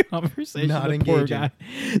the conversation. Not The poor engaging. guy,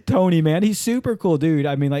 Tony, man, he's super cool, dude.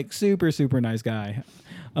 I mean, like, super nice guy.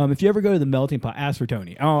 If you ever go to the Melting Pot, ask for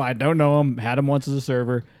Tony. Oh, I don't know him. Had him once as a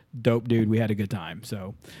server. Dope, dude. We had a good time.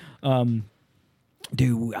 So,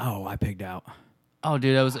 dude, I pigged out. Oh,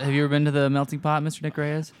 dude, have you ever been to the Melting Pot, Mr. Nick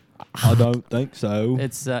Reyes? I don't think so.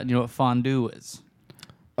 It's you know what fondue is.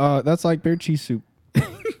 That's like beer cheese soup.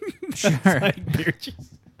 Sure.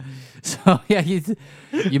 So yeah,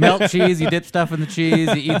 you melt cheese, you dip stuff in the cheese,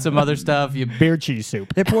 you eat some other stuff. You Beer cheese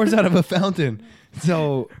soup. It pours out of a fountain.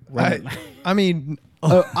 So, I mean,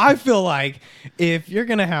 I feel like if you're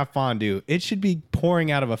going to have fondue, it should be pouring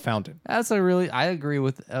out of a fountain. I agree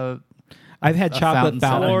with. I've had A chocolate fountain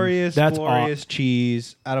fountain. Glorious, That's glorious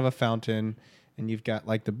cheese out of a fountain. And you've got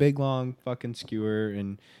like the big long fucking skewer,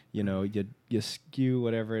 and you skew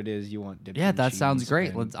whatever it is you want. Dipped Yeah, in that sounds cheese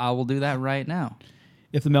great. and- I will do that right now.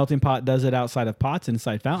 If the Melting Pot does it outside of pots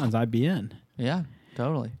inside fountains, I'd be in. Yeah,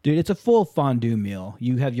 totally. Dude, it's a full fondue meal.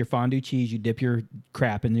 You have your fondue cheese, you dip your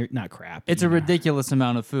crap in your, not crap. It's a ridiculous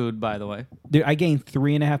amount of food, by the way. Dude, I gained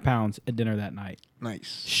 3.5 pounds at dinner that night. Nice.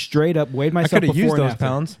 Straight up, weighed myself coulda before used and those after.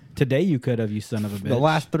 pounds. Today you could have, you son of a bitch. The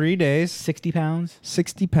last 3 days, 60 pounds.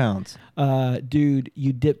 60 pounds. Dude,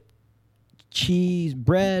 you dip cheese,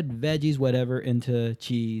 bread, veggies, whatever into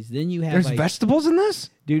cheese. Then you have There's like, vegetables in this?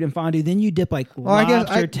 dude, in fondue. Then you dip like I guess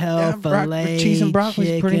lobster tail, yeah, filet, cheese and broccoli's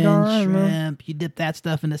chicken, pretty darn right, man. shrimp. You dip that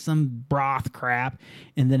stuff into some broth crap,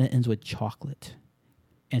 and then it ends with chocolate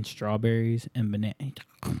and strawberries and banana.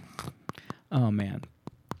 Oh man,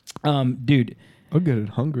 dude, I'll get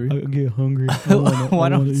hungry. I get hungry.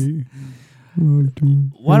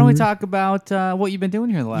 Why don't we talk about what you've been doing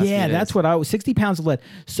here the last few Yeah, days? that's what I was. 60 pounds of lead.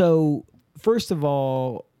 So first of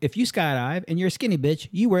all, if you skydive and you're a skinny bitch,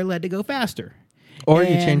 you wear lead to go faster. Or you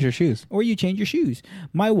And- change your shoes. Or you change your shoes.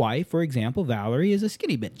 My wife, for example, Valerie, is a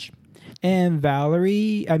skinny bitch. And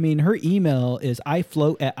Valerie, I mean, her email is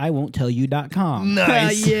ifloat@iwon'ttellyu.com.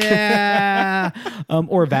 Nice. Yeah.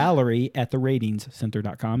 Or Valerie at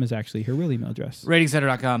theratingscenter.com is actually her real email address.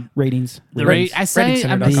 Ratingscenter.com. Ratings. The ratings. I say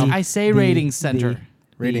ratingscenter.com. I say ratings center.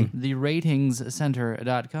 Rating. The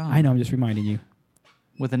ratingscenter.com. I know, I'm just reminding you.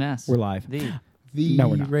 With an S. We're live. The The No,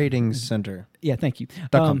 we're not. ratings center. Yeah, thank you.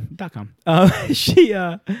 .com. .com. She,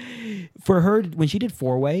 for her, when she did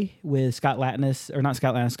 4-way with Scott Latnis, or not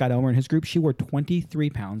Scott Latnis, Scott Elmer and his group, she wore 23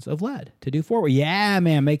 pounds of lead to do 4-way. Yeah,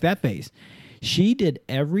 man, make that face. She did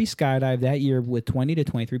every skydive that year with 20 to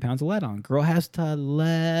 23 pounds of lead on. Girl has to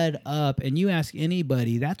lead up. And you ask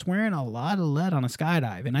anybody, that's wearing a lot of lead on a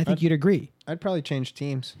skydive. And I think you'd agree. I'd probably change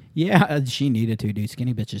teams. Yeah, she needed to, dude.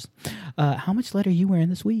 Skinny bitches. How much lead are you wearing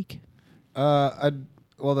this week?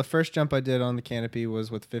 Well, the first jump I did on the canopy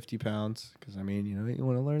was with 50 pounds because, I mean, you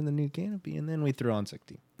want to learn the new canopy, and then we threw on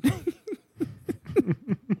 60.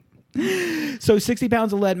 So 60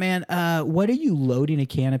 pounds of lead, man. What are you loading a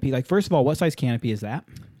canopy? Like, first of all, what size canopy is that?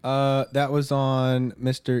 That was on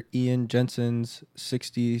Mr. Ian Jensen's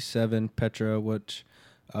 67 Petra, which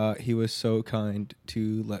he was so kind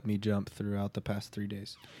to let me jump throughout the past 3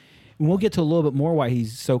 days. And we'll get to a little bit more why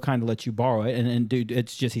he's so kind to let you borrow it. And dude,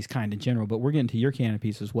 it's just he's kind in general. But we're getting to your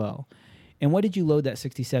canopies as well. And what did you load that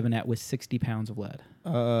 67 at with 60 pounds of lead?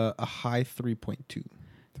 A high 3.2.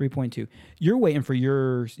 3.2. You're waiting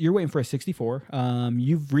for a 64.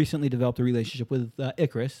 You've recently developed a relationship with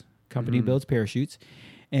Icarus, company builds parachutes,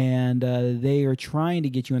 and they are trying to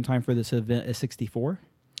get you in time for this event, a 64.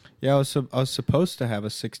 Yeah, I was supposed to have a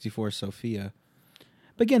 64 Sophia.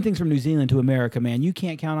 But again, things from New Zealand to America, man, you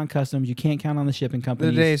can't count on customs. You can't count on the shipping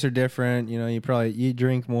companies. The days are different. You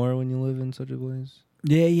drink more when you live in such a place.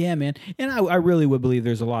 Yeah, man. And I really would believe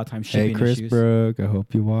there's a lot of times shipping issues. Hey, Chris Brook, I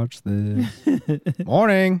hope you watch this.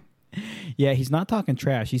 Morning. Yeah, he's not talking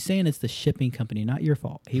trash. He's saying it's the shipping company, not your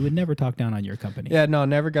fault. He would never talk down on your company. Yeah, no,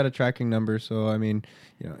 never got a tracking number. So, I mean,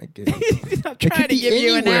 He's not trying to give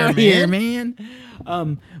you an out here, man.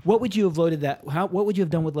 What would you have loaded that? What would you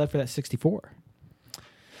have done with lead for that 64?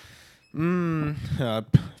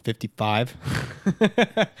 55.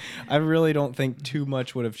 I really don't think too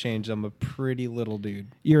much would have changed. I'm a pretty little dude.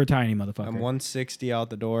 You're a tiny motherfucker. I'm 160 out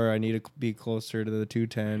the door. I need to be closer to the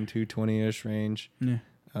 210, 220-ish range. Yeah.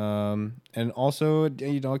 And also,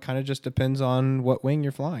 it kind of just depends on what wing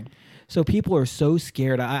you're flying. So people are so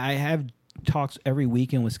scared. I have talks every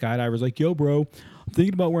weekend with skydivers like, yo, bro, I'm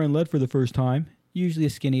thinking about wearing lead for the first time. Usually a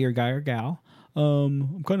skinnier guy or gal.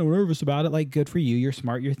 I'm kind of nervous about it. Like, good for you. You're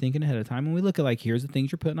smart. You're thinking ahead of time. And we look at, like, here's the things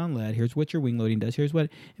you're putting on lead. Here's what your wing loading does. Here's what...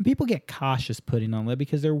 And people get cautious putting on lead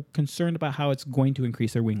because they're concerned about how it's going to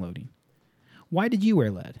increase their wing loading. Why did you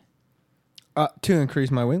wear lead? To increase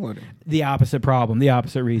my wing loading. The opposite problem. The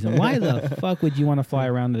opposite reason. Why the fuck would you want to fly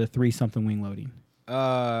around at a 3-something wing loading?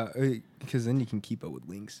 Because then you can keep up with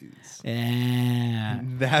wingsuits. Yeah.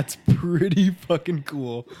 That's pretty fucking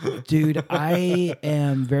cool. Dude, I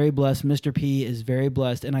am very blessed. Mr. P is very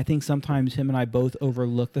blessed. And I think sometimes him and I both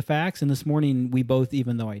overlook the facts. And this morning, we both,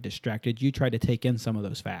 even though I distracted you, tried to take in some of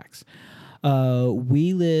those facts.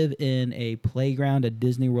 We live in a playground at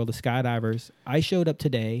Disney World of Skydivers. I showed up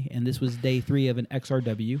today, and this was day 3 of an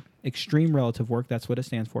XRW, Extreme Relative Work. That's what it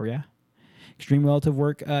stands for, yeah? Extreme Relative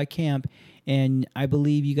Work camp. And I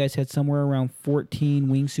believe you guys had somewhere around 14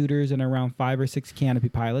 wingsuiters and around 5 or 6 canopy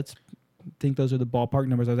pilots. I think those are the ballpark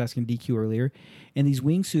numbers I was asking DQ earlier. And these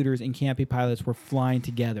wingsuiters and canopy pilots were flying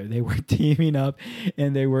together. They were teaming up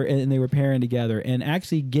and they were pairing together and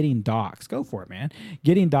actually getting docks. Go for it, man.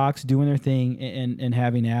 Getting docks, doing their thing and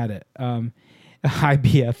having at it. Hi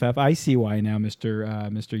BFF. I see why now,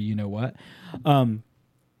 Mr. You know what.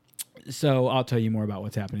 So I'll tell you more about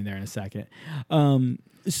what's happening there in a second.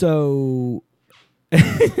 So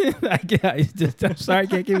I'm sorry, I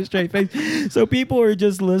can't keep a straight face. So people are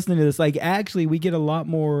just listening to this. Like, actually, we get a lot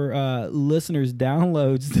more listeners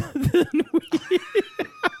downloads than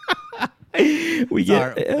we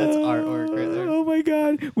get. That's artwork right there. Oh my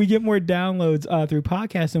god, we get more downloads through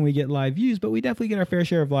podcasts than we get live views, but we definitely get our fair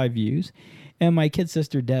share of live views. And my kid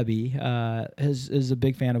sister, Debbie, is a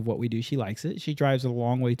big fan of what we do. She likes it. She drives a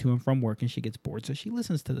long way to and from work, and she gets bored, so she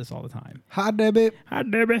listens to this all the time. Hi, Debbie. Hi,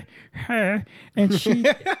 Debbie. Hi. And she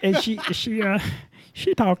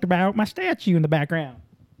talked about my statue in the background.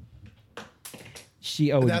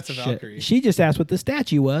 That's a Valkyrie. She just asked what the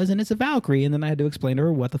statue was, and it's a Valkyrie. And then I had to explain to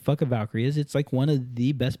her what the fuck a Valkyrie is. It's like one of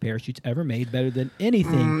the best parachutes ever made, better than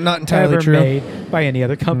anything not entirely ever true. made by any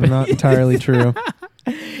other company. Not entirely true.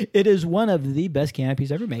 It is one of the best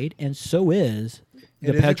canopies ever made, and so is the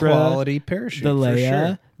It is Petra, a quality parachute, the Leia, for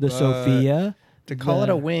sure. the Sophia. To call it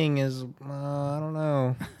a wing is, I don't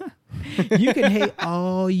know. You can hate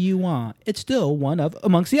all you want. It's still one of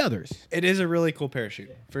amongst the others. It is a really cool parachute,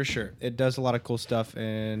 for sure. It does a lot of cool stuff,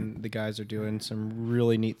 and the guys are doing some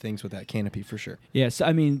really neat things with that canopy, for sure. Yes,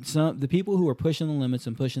 I mean, the people who are pushing the limits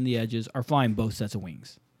and pushing the edges are flying both sets of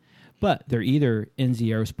wings. But they're either NZ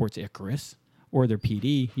Aerosports Icarus or their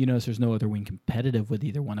PD. You notice there's no other wing competitive with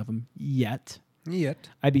either one of them yet. Yet.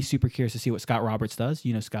 I'd be super curious to see what Scott Roberts does.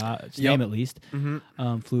 You know Scott's name at least.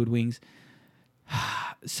 Fluid Wings.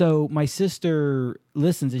 So my sister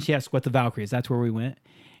listens and she asks what the Valkyrie is. That's where we went.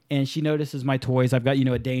 And she notices my toys. I've got,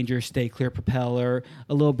 a Danger, Stay Clear propeller,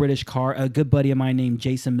 a little British car. A good buddy of mine named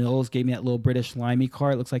Jason Mills gave me that little British slimy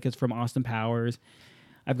car. It looks like it's from Austin Powers.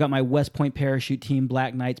 I've got my West Point Parachute Team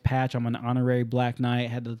Black Knights patch. I'm an honorary Black Knight.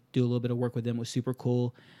 Had to do a little bit of work with them. It was super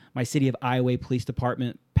cool. My City of Iowa Police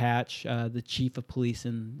Department patch. The chief of police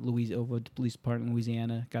in Louisiana, Police Department in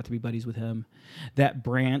Louisiana. Got to be buddies with him. That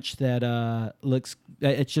branch that looks...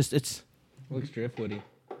 It's Looks Driftwoody.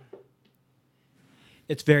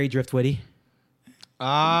 It's very Driftwoody.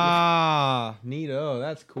 Ah, neato.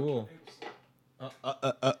 That's cool.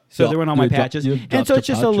 So they went on my patches. And so it's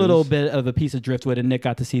just a little bit of a piece of driftwood, and Nick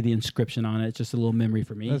got to see the inscription on it. It's just a little memory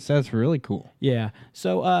for me. That's really cool. Yeah.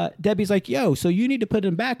 So Debbie's like, yo, so you need to put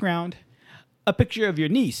in background a picture of your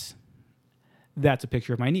niece. That's a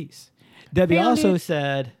picture of my niece. Debbie also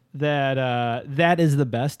said that that is the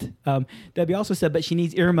best. Debbie also said, but she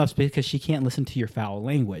needs earmuffs because she can't listen to your foul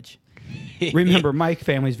language. Remember, my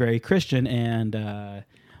family's very Christian, and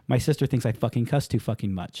my sister thinks I fucking cuss too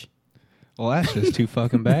fucking much. Well, that's just too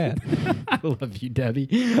fucking bad. I love you, Debbie.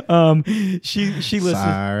 She listens.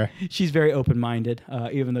 Sorry. She's very open-minded,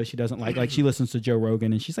 even though she doesn't like she listens to Joe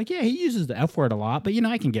Rogan, and she's like, yeah, he uses the F word a lot, but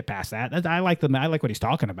I can get past that. I like what he's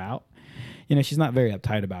talking about. She's not very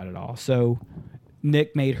uptight about it all. So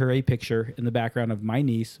Nick made her a picture in the background of my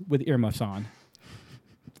niece with earmuffs on.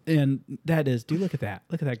 And that is, dude, look at that.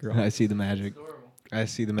 Look at that girl. I see the magic. I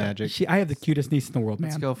see the magic. I have the cutest niece in the world, man.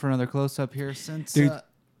 Let's go for another close-up here since... Dude,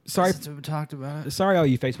 sorry. Since we talked about it. Sorry, all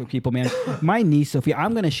you Facebook people, man. My niece, Sophia,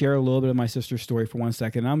 I'm going to share a little bit of my sister's story for 1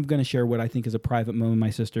 second. I'm going to share what I think is a private moment with my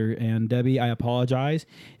sister. And Debbie, I apologize.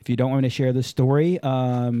 If you don't want me to share this story,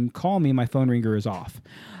 call me. My phone ringer is off.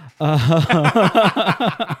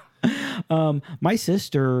 My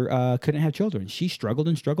sister couldn't have children. She struggled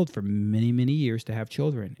and struggled for many, many years to have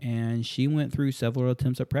children. And she went through several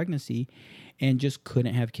attempts at pregnancy and just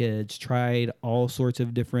couldn't have kids. Tried all sorts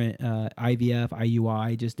of different IVF,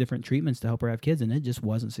 IUI, just different treatments to help her have kids, and it just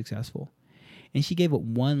wasn't successful. And she gave it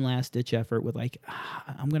one last-ditch effort with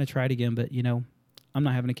I'm going to try it again, but, I'm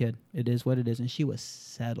not having a kid. It is what it is. And she was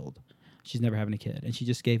settled. She's never having a kid. And she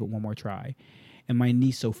just gave it one more try. And my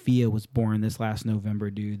niece Sophia was born this last November,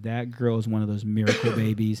 dude. That girl is one of those miracle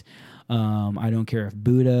babies. I don't care if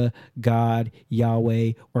Buddha, God,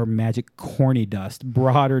 Yahweh, or magic corny dust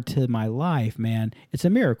brought her to my life, man. It's a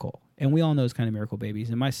miracle. And we all know those kind of miracle babies.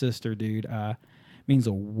 And my sister, dude, means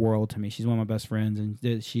the world to me. She's one of my best friends. And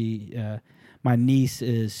my niece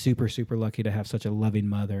is super, super lucky to have such a loving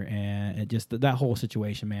mother. And it just that whole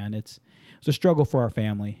situation, man, it's a struggle for our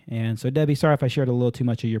family. And so, Debbie, sorry if I shared a little too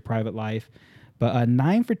much of your private life. But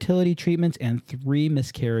 9 fertility treatments and 3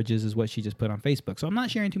 miscarriages is what she just put on Facebook. So I'm not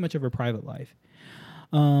sharing too much of her private life.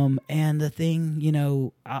 And the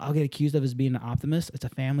thing, I'll get accused of is being an optimist. It's a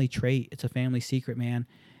family trait. It's a family secret, man.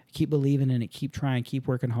 Keep believing in it. Keep trying. Keep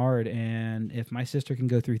working hard. And if my sister can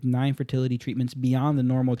go through 9 fertility treatments beyond the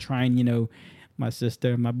normal trying, my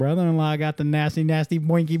sister and my brother-in-law got the nasty, nasty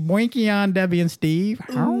boinky on Debbie and Steve.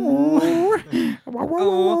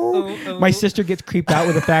 My sister gets creeped out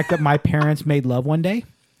with the fact that my parents made love one day,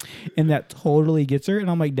 and that totally gets her. And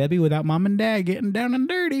I'm like, Debbie, without mom and dad getting down and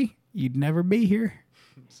dirty, you'd never be here.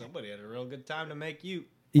 Somebody had a real good time to make you.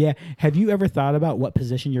 Yeah. Have you ever thought about what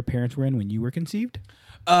position your parents were in when you were conceived?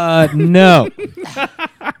 No.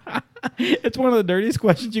 It's one of the dirtiest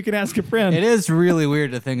questions you can ask a friend. It is really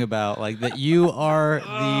weird to think about, that you are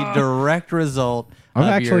the direct result. I've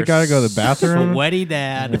actually got to go to the bathroom. Sweaty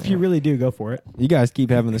dad. If you really do, go for it. You guys keep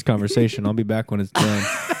having this conversation. I'll be back when it's done.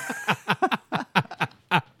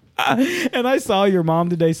 And I saw your mom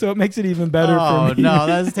today, so it makes it even better for me. Oh, no,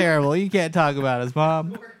 that's terrible. You can't talk about his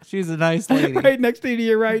mom. She's a nice lady. Right next to you,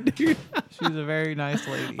 you're right, dude. She's a very nice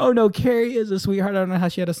lady. Oh, no, Carrie is a sweetheart. I don't know how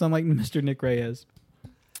she had a son like Mr. Nick Reyes.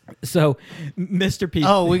 So, Mr. P.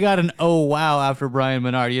 Oh, we got an oh wow after Brian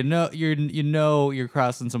Menard. You know you're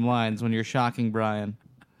crossing some lines when you're shocking Brian.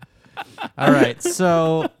 All right,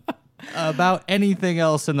 so about anything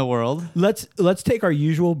else in the world. Let's take our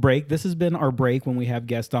usual break. This has been our break when we have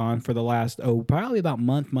guests on for the last probably about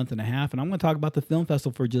month and a half, and I'm going to talk about the film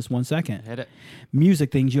festival for just 1 second. Hit it.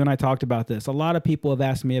 Music things. You and I talked about this. A lot of people have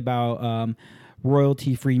asked me about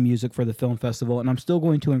royalty-free music for the film festival, and I'm still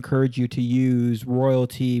going to encourage you to use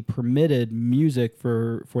royalty-permitted music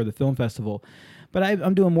for the film festival. But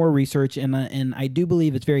I'm doing more research, and I do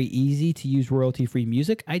believe it's very easy to use royalty-free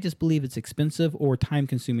music. I just believe it's expensive or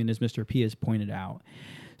time-consuming, as Mr. P has pointed out.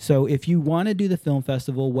 So if you want to do the film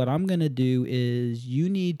festival, what I'm going to do is you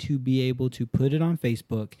need to be able to put it on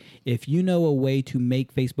Facebook. If you know a way to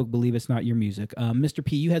make Facebook believe it's not your music. Mr.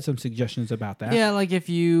 P, you had some suggestions about that. Yeah, like if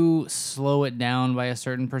you slow it down by a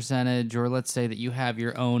certain percentage, or let's say that you have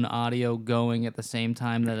your own audio going at the same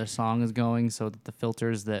time that a song is going so that the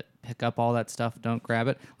filters that pick up all that stuff don't grab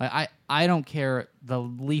it. Like I don't care the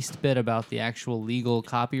least bit about the actual legal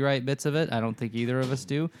copyright bits of it. I don't think either of us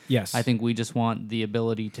do. Yes. I think we just want the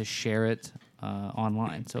ability to share it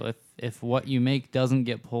online. So if what you make doesn't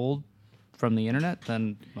get pulled from the internet,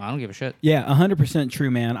 then I don't give a shit. Yeah, 100%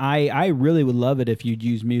 true, man. I really would love it if you'd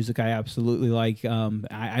use music I absolutely like.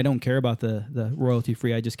 I don't care about the royalty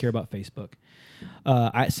free. I just care about Facebook.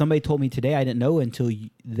 Somebody told me today, I didn't know until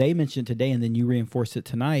they mentioned it today, and then you reinforced it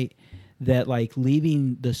tonight, that like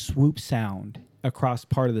leaving the swoop sound across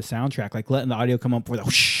part of the soundtrack, like letting the audio come up with a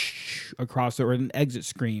whoosh across or an exit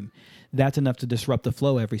scream, that's enough to disrupt the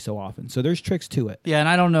flow every so often. So there's tricks to it. Yeah, and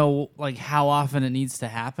I don't know like how often it needs to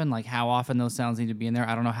happen, like how often those sounds need to be in there.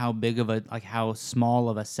 I don't know how big of a, like how small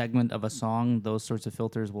of a segment of a song those sorts of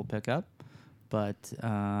filters will pick up, but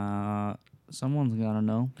someone's gotta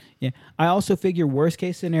know. Yeah. I also figure worst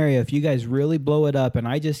case scenario, if you guys really blow it up and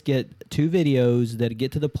I just get 2 videos that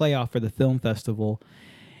get to the playoff for the film festival,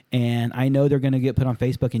 and I know they're going to get put on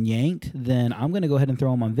Facebook and yanked, then I'm going to go ahead and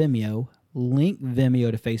throw them on Vimeo, link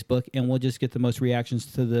Vimeo to Facebook, and we'll just get the most reactions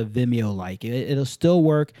to the Vimeo like. It'll still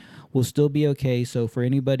work. We'll still be okay. So for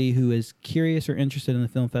anybody who is curious or interested in the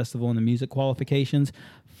film festival and the music qualifications,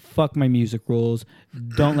 fuck my music rules.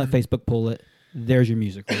 Don't let Facebook pull it. There's your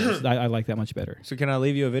music rules. I like that much better. So can I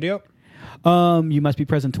leave you a video? You must be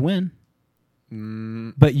present to win.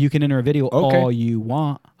 But you can enter a video all you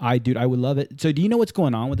want. I would love it. So do you know what's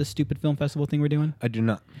going on with this stupid film festival thing we're doing? I do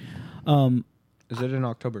not. Is it in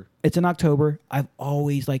October? It's in October. I've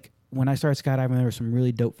always, like, when I started skydiving, there were some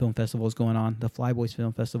really dope film festivals going on. The Flyboys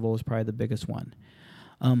Film Festival was probably the biggest one.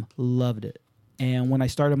 Loved it. And when I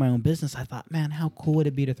started my own business, I thought, man, how cool would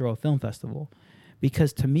it be to throw a film festival?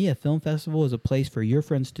 Because to me, a film festival is a place for your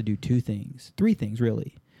friends to do 3 things,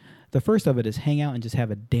 really. The first of it is hang out and just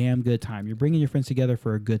have a damn good time. You're bringing your friends together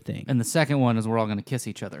for a good thing. And the second one is we're all going to kiss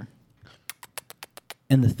each other.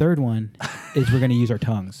 And the third one is we're going to use our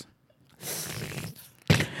tongues.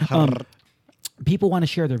 People want to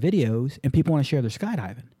share their videos, and people want to share their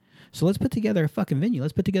skydiving. So let's put together a fucking venue.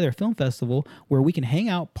 Let's put together a film festival where we can hang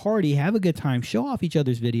out, party, have a good time, show off each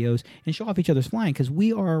other's videos, and show off each other's flying, because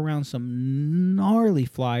we are around some gnarly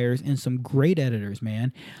flyers and some great editors,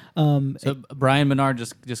 man. So Brian Menard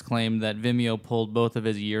just claimed that Vimeo pulled both of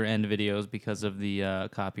his year-end videos because of the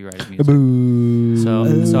copyrighted music.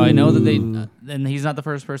 So I know that they, and he's not the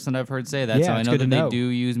first person I've heard say that. Yeah, so I it's know good that to they know. do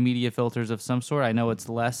use media filters of some sort. I know it's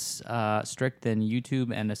less strict than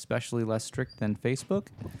YouTube, and especially less strict than Facebook.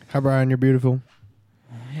 Hi, Brian. You're beautiful.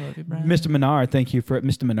 Love you, Brian. Mr. Menard, thank you for it.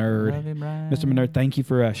 Mr. Menard. Love you, Brian. Mr. Menard, thank you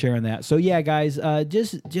for sharing that. So yeah, guys,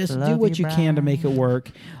 just do Love what you, you can to Brian. make it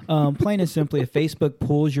work. Plain and simply, if Facebook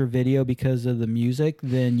pulls your video because of the music,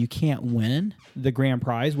 then you can't win the grand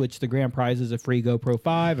prize, which the grand prize is a free GoPro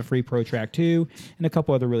 5, a free ProTrack 2, and a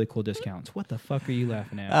couple other really cool discounts. What the fuck are you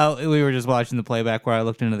laughing at? Oh, we were just watching the playback where I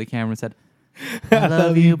looked into the camera and said, I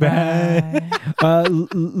love you, Brian.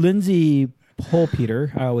 Lindsay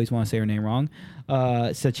Polpeter, I always want to say her name wrong,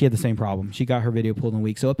 said she had the same problem. She got her video pulled in a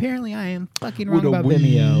week. So apparently I am fucking wrong about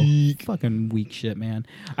Vimeo. Fucking weak shit, man.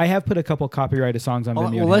 I have put a couple copyrighted songs on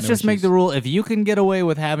Vimeo. Well, let's just make the rule. If you can get away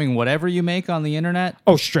with having whatever you make on the internet,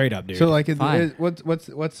 Oh, straight up, dude. So like, Fine.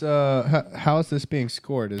 how is this being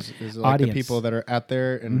scored? Is it like Audience. the people that are out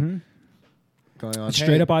there and going on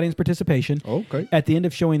straight up audience participation. Okay. At the end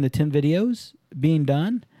of showing the 10 videos being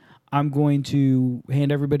done, I'm going to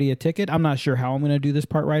hand everybody a ticket. I'm not sure how I'm going to do this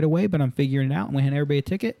part right away, but I'm figuring it out. I'm going to hand everybody a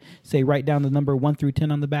ticket. Say, write down the number 1 through 10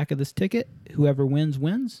 on the back of this ticket. Whoever wins,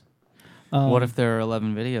 wins. what if there are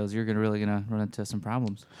 11 videos? You're really gonna run into some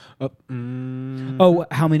problems. Oh,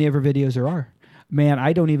 how many ever videos there are? Man,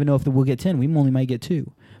 I don't even know if we'll get 10. We only might get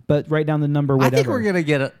 2. But write down the number, whatever. I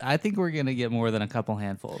think we're gonna get more than a couple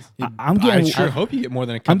handfuls. I'm getting. I sure hope you get more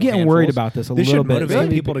than a couple I'm getting worried handfuls. about this a This little should bit. motivate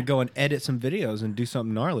Maybe- people to go and edit some videos and do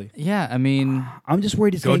something gnarly. Yeah, I mean, I'm just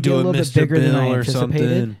worried it's Go going to get do a a little bit Mr. bigger than I Bill or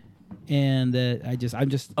anticipated. something. And I'm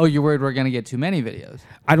just. oh, you're worried we're gonna get too many videos.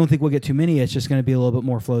 I don't think we'll get too many. It's just going to be a little bit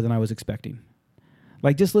more flow than I was expecting.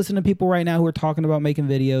 Like, just listen to people right now who are talking about making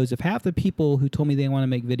videos. If half the people who told me they want to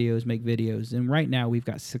make videos, and right now we've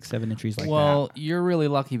got 6-7 entries like Well, that. you're really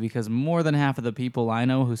lucky because more than half of the people I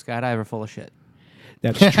know who skydive are full of shit.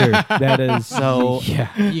 That's true. That is So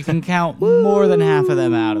yeah. you can count more than half of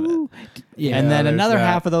them out of it. Yeah, And then there's another that.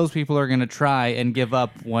 half of those people are going to try and give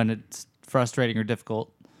up when it's frustrating or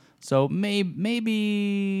difficult. So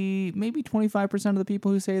maybe 25% of the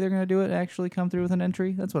people who say they're going to do it actually come through with an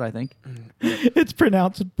entry. That's what I think. It's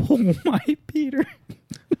pronounced pull my Peter.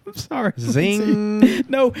 I'm sorry. Zing.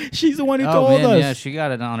 No, she's the one who Oh told man, us. yeah, she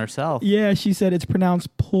got it on herself. Yeah, she said it's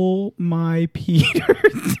pronounced pull my Peter.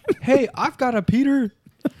 Hey, I've got a Peter.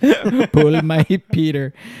 Pull my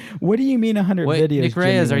Peter. What do you mean 100 Wait, videos? Nick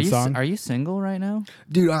Reyes, genuine song? are you single right now?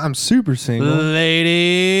 Dude, I'm super single.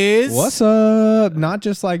 Ladies, What's up? Not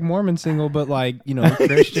just like Mormon single, but like,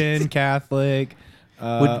 Christian, Catholic.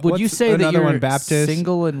 Would you what's say that another you're one? Baptist,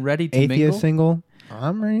 single and ready to atheist mingle? single.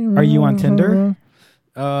 I'm ready. Are you on Tinder?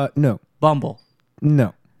 No. Bumble.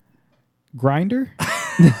 No. Grinder?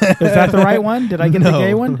 Is that the right one? Did I get the No.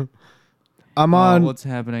 gay one? I'm on. What's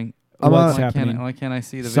happening? I'm What's on- happening? Why can't I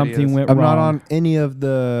see the Something videos? went I'm wrong. not on any of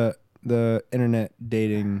the internet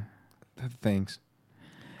dating things.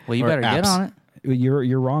 Well, you or better get apps. on it.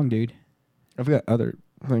 You're wrong, dude. I've got other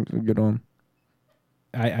things to get on.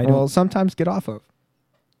 I Well, don't sometimes get off of.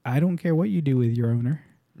 I don't care what you do with your owner.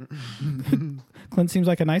 Clint seems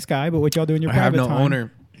like a nice guy, but what y'all do in your private time?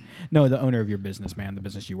 No, the owner of your business, man, the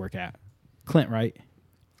business you work at. Clint, right?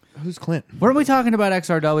 Who's Clint? Weren't we talking about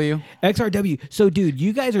XRW? XRW. So, dude,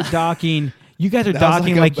 you guys are docking. You guys are That was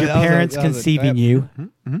docking like like a- your that was a- parents that was a- conceiving you.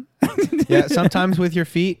 Yeah, sometimes with your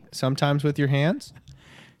feet, sometimes with your hands,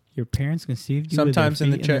 Your parents conceived you. sometimes with in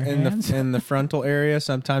their the feet in their in hands? the in the frontal area,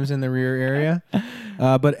 sometimes in the rear area.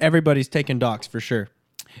 But everybody's taking docks for sure.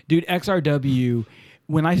 Dude, XRW.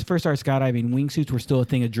 When I first started skydiving, wingsuits were still a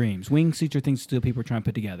thing of dreams. Wingsuits are things still people are trying to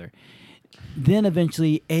put together. Then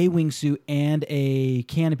eventually, a wingsuit and a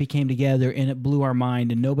canopy came together, and it blew our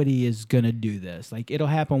mind. And nobody is gonna do this. Like it'll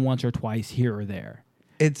happen once or twice here or there.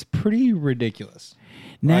 It's pretty ridiculous.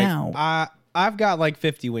 Now, Like, I've got like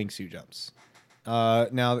 50 wingsuit jumps.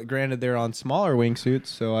 Now, granted, they're on smaller wingsuits,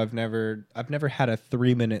 so I've never had a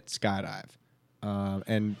 3-minute skydive.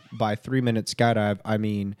 And by 3-minute skydive, I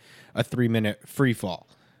mean a 3-minute free fall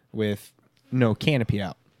with no canopy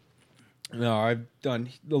out. No, I've done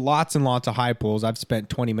lots and lots of high pulls. I've spent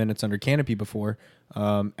 20 minutes under canopy before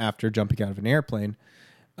after jumping out of an airplane.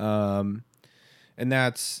 And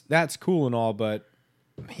that's cool and all, but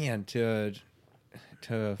man, to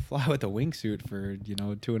fly with a wingsuit for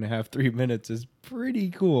 2.5-3 minutes is pretty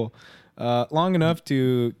cool. Long enough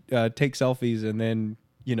to take selfies and then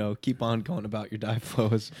keep on going about your dive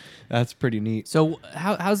flows. That's pretty neat. So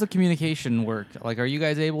how's the communication work? Like, are you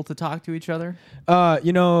guys able to talk to each other?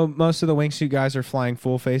 Most of the wingsuit guys are flying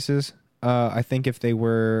full faces. I think if they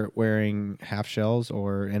were wearing half shells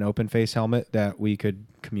or an open face helmet, that we could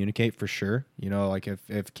communicate for sure. Like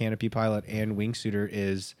if canopy pilot and wingsuiter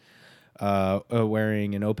is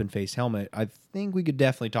wearing an open face helmet, I think we could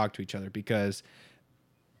definitely talk to each other, because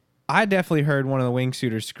I definitely heard one of the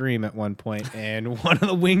wingsuiters scream at one point, and one of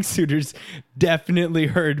the wingsuiters definitely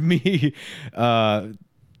heard me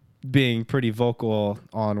being pretty vocal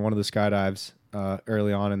on one of the skydives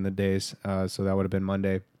early on in the days. So that would have been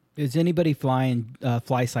Monday. is anybody flying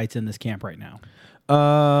fly sites in this camp right now?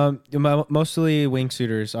 Mostly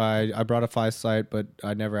wingsuiters. I brought a fly sight, but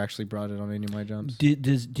I never actually brought it on any of my jumps. Do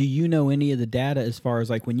you know any of the data as far as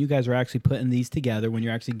like when you guys are actually putting these together, when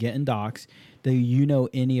you're actually getting docks, do you know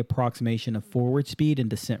any approximation of forward speed and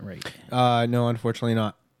descent rate? No, unfortunately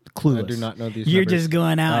not. Clueless. I do not know these You're numbers. just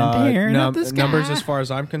going out and tearing up the sky. Numbers as far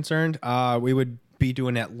as I'm concerned, we would be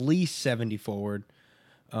doing at least 70 forward.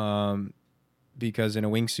 Because in a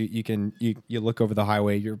wingsuit, you look over the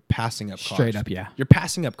highway, you're passing up cars. Straight up, yeah. You're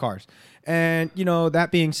passing up cars. And, that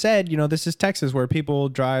being said, this is Texas, where people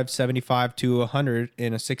drive 75 to 100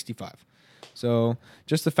 in a 65. So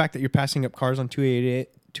just the fact that you're passing up cars on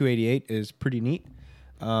 288 is pretty neat.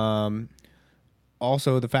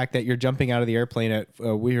 Also, the fact that you're jumping out of the airplane at,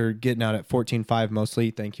 we were getting out at 14.5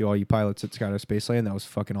 mostly. Thank you, all you pilots at Skydive Spaceland. That was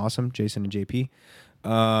fucking awesome, Jason and JP.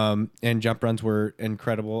 And jump runs were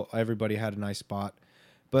incredible. Everybody had a nice spot.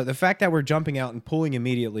 But the fact that we're jumping out and pulling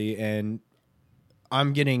immediately, and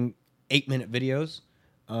I'm getting 8-minute videos,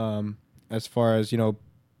 as far as,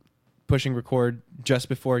 pushing record just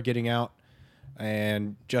before getting out,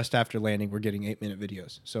 and just after landing, we're getting 8-minute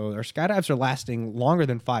videos. So our skydives are lasting longer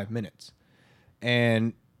than 5 minutes.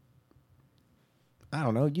 And I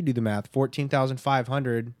don't know, you do the math,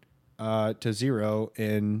 14,500 to 0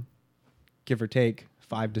 in, give or take,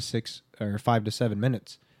 5 to 6 or 5 to 7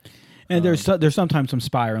 minutes. And there's sometimes some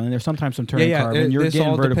spiraling, there's sometimes some turning carbon. You're this getting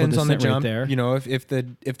all vertical depends on the descent jump. right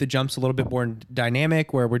there. If the jump's a little bit more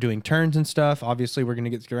dynamic, where we're doing turns and stuff, obviously we're going to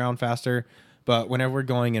get around faster. But whenever we're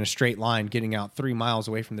going in a straight line, getting out 3 miles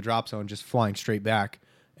away from the drop zone, just flying straight back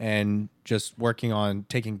and just working on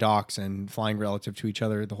taking docks and flying relative to each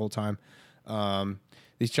other the whole time.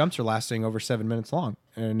 These jumps are lasting over 7 minutes long,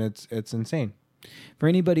 and it's insane. For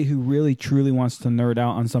anybody who really truly wants to nerd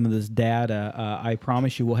out on some of this data, I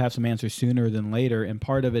promise you we'll have some answers sooner than later. And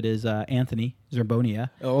part of it is Anthony Zerbonia.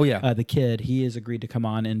 Oh, yeah. The kid. He has agreed to come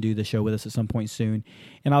on and do the show with us at some point soon.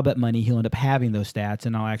 And I'll bet money he'll end up having those stats,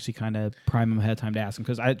 and I'll actually kind of prime him ahead of time to ask him,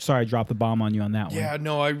 because I dropped the bomb on you on that one. Yeah,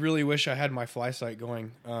 no, I really wish I had my fly sight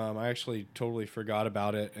going. I actually totally forgot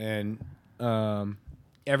about it. And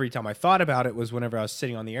every time I thought about it was whenever I was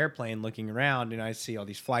sitting on the airplane looking around and I see all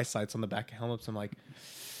these fly sights on the back of helmets. I'm like,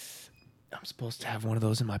 I'm supposed to have one of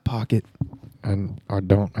those in my pocket. And I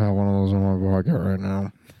don't have one of those in my pocket right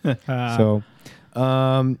now. So,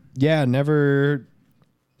 yeah, never.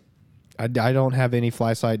 I don't have any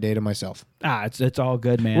fly sight data myself. It's all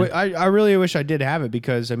good, man. I really wish I did have it,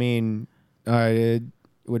 because, I mean, I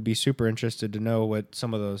would be super interested to know what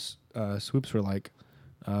some of those swoops were like.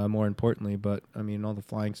 More importantly, but I mean, all the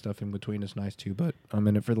flying stuff in between is nice too, but I'm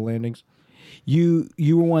in it for the landings. You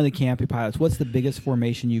were one of the camping pilots. What's the biggest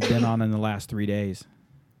formation you've been on in the last 3 days?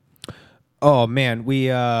 Oh man,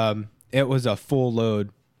 it was a full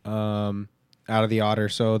load out of the Otter.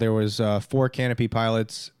 So there was 4 canopy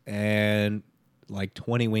pilots and like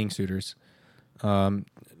 20 wingsuiters, 20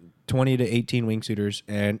 to 18 wingsuiters,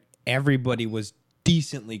 and everybody was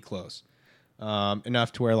decently close,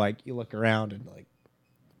 enough to where like you look around and like,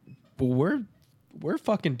 but we're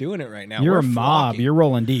fucking doing it right now. You're we're a mob. flocking. You're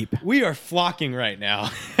rolling deep. We are flocking right now.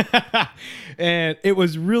 And it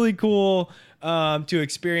was really cool to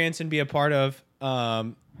experience and be a part of.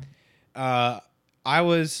 I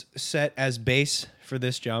was set as base for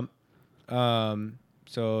this jump.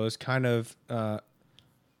 So it was kind of...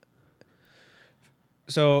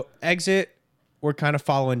 so exit, we're kind of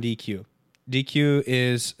following DQ. DQ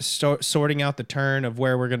is sorting out the turn of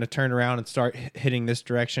where we're going to turn around and start hitting this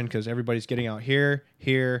direction, because everybody's getting out here,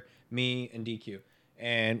 me, and DQ.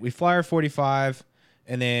 And we fly our 45,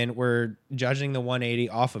 and then we're judging the 180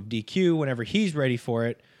 off of DQ whenever he's ready for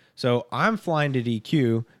it. So I'm flying to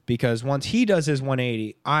DQ, because once he does his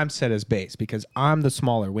 180, I'm set as base, because I'm the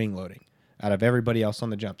smaller wing loading out of everybody else on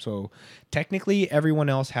the jump. So technically, everyone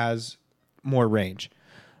else has more range.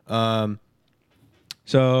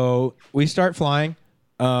 So we start flying.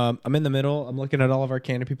 I'm in the middle. I'm looking at all of our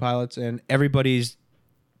canopy pilots, and everybody's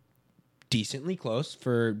decently close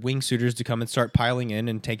for wingsuiters to come and start piling in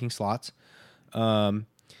and taking slots. And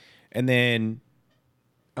then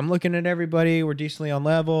I'm looking at everybody. We're decently on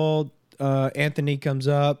level. Anthony comes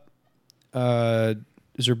up.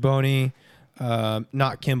 Zerboni.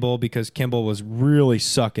 Not Kimball, because Kimball was really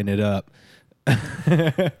sucking it up.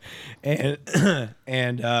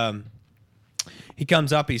 and he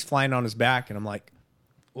comes up, he's flying on his back, and I'm like,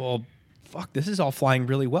 well, fuck, this is all flying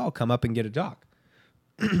really well. Come up and get a dock.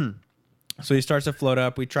 So he starts to float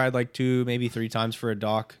up. We tried like 2, maybe 3 times for a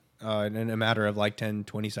dock in a matter of like 10,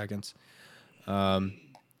 20 seconds. And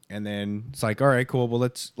then it's like, all right, cool. Well,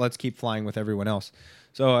 let's keep flying with everyone else.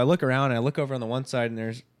 So I look around and I look over on the one side, and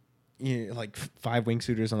there's like 5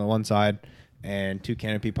 wingsuiters on the one side and 2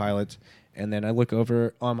 canopy pilots. And then I look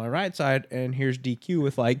over on my right side, and here's DQ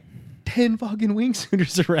with like 10 fucking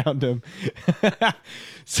wingsuiters around him.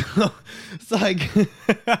 So it's like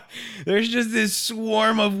there's just this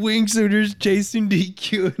swarm of wingsuiters chasing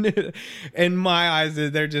DQ. In my eyes,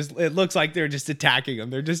 it looks like they're just attacking him.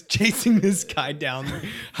 They're just chasing this guy down,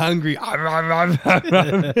 hungry.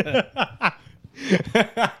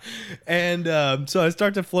 And so I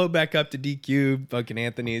start to float back up to DQ. Fucking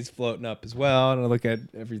Anthony's floating up as well. And I look at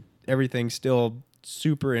everything still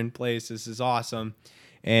super in place. This is awesome.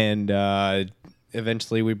 And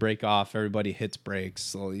eventually we break off. Everybody hits brakes,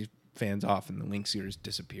 slowly fans off, and the wingsuiters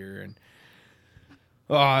disappear. And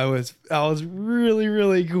that was really,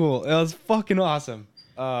 really cool. It was fucking awesome.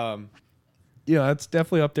 It's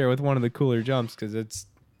definitely up there with one of the cooler jumps, because it's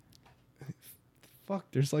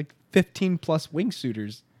there's like 15 plus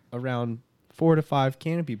wingsuiters around 4 to 5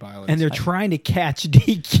 canopy pilots, and they're trying to catch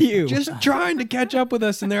DQ. Just trying to catch up with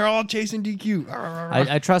us, and they're all chasing DQ.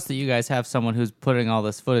 I trust that you guys have someone who's putting all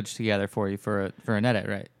this footage together for you for an edit,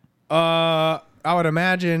 right? I would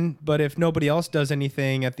imagine, but if nobody else does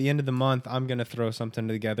anything at the end of the month, I'm gonna throw something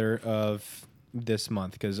together of this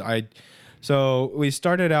month, because so we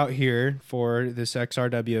started out here for this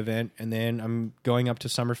XRW event, and then I'm going up to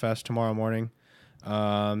Summerfest tomorrow morning. So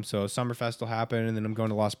Summerfest will happen, and then I'm going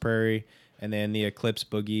to Lost Prairie, and then the Eclipse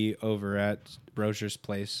Boogie over at Rozier's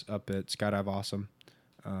place up at Skydive Awesome.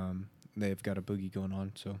 They've got a boogie going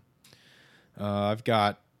on. So I've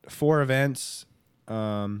got 4 events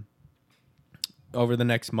over the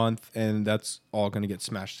next month, and that's all going to get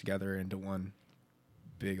smashed together into one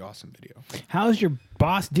big, awesome video. How's your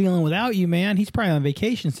boss dealing without you, man? He's probably on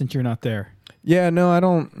vacation since you're not there. Yeah, no, I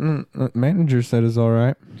don't. Manager said it's all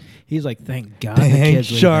right. He's like, thank God. Thanks,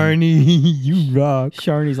 Sharney. You rock.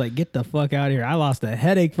 Sharney's like, get the fuck out of here. I lost a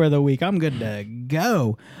headache for the week. I'm good to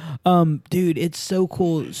go. Dude, it's so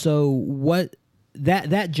cool. So what?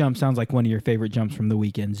 That jump sounds like one of your favorite jumps from the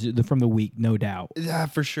weekends, from the week, no doubt. Yeah,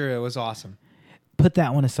 for sure. It was awesome. Put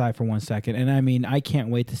that one aside for 1 second. And I mean, I can't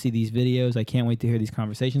wait to see these videos. I can't wait to hear these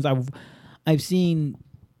conversations. I've seen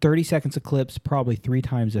 30 seconds of clips probably 3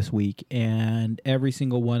 times this week, and every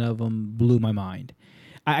single one of them blew my mind.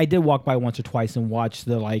 I did walk by once or twice and watch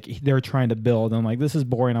they're trying to build. I'm like, this is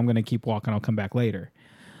boring. I'm going to keep walking. I'll come back later.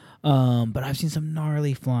 But I've seen some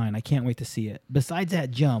gnarly flying. I can't wait to see it. Besides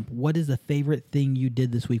that jump, what is the favorite thing you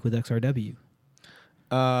did this week with XRW?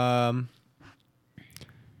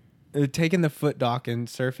 Taking the foot dock and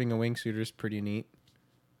surfing a wingsuiter is pretty neat.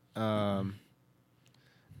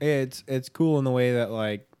 It's cool in the way that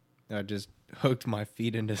like I just hooked my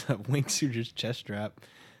feet into the wingsuiter's chest strap,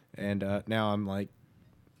 and now I'm like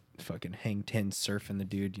fucking hang 10 surfing the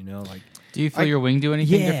dude. You know, like. Do you feel your wing do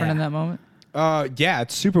anything different in that moment? Yeah,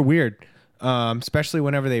 it's super weird. Especially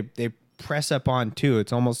whenever they press up on too.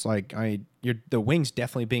 It's almost like the wing's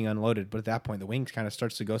definitely being unloaded, but at that point the wing kind of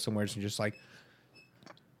starts to go somewhere, and you're just like,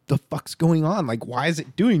 the fuck's going on? Like, why is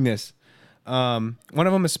it doing this? One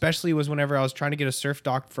of them especially was whenever I was trying to get a surf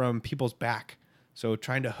dock from people's back. So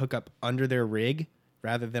trying to hook up under their rig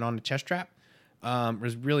rather than on the chest strap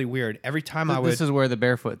was really weird. Every time This is where the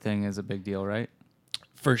barefoot thing is a big deal, right?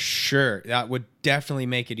 For sure. That would definitely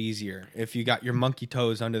make it easier if you got your monkey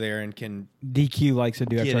toes under there and can... DQ likes to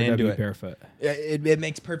do XRW barefoot. It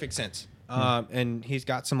makes perfect sense. And he's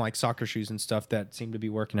got some like soccer shoes and stuff that seem to be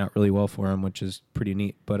working out really well for him, which is pretty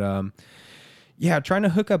neat. But yeah, trying to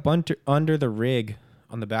hook up under the rig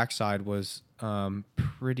on the backside was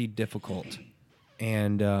pretty difficult.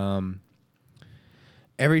 And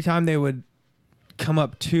every time they would come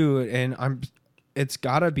up to it, and it's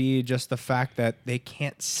gotta be just the fact that they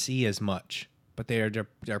can't see as much, but they're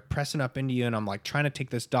pressing up into you, and I'm like trying to take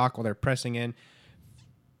this dock while they're pressing in,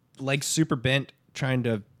 legs super bent, trying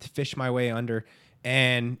to fish my way under,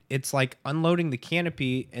 and it's like unloading the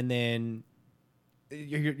canopy, and then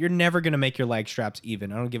you're never going to make your leg straps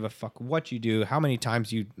even. I don't give a fuck what you do, how many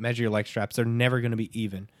times you measure your leg straps, they're never going to be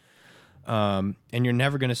even. And you're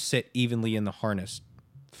never going to sit evenly in the harness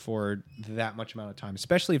for that much amount of time,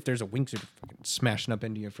 especially if there's a wingsuit smashing up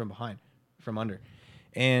into you from under.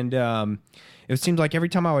 And it seemed like every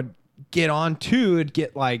time I would get on to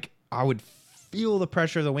it, I would feel the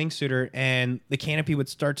pressure of the wingsuiter, and the canopy would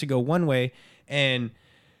start to go one way, and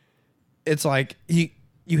it's like you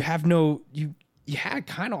had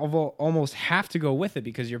kind of almost have to go with it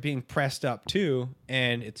because you're being pressed up too,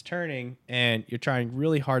 and it's turning, and you're trying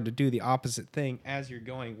really hard to do the opposite thing as you're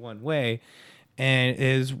going one way, and it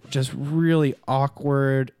is just really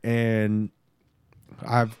awkward, and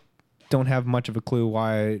I don't have much of a clue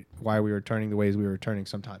why we were turning the ways we were turning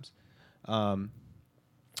sometimes.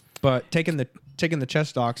 But taking the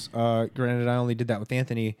chest docks, granted, I only did that with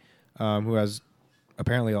Anthony, who has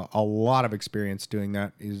apparently a lot of experience doing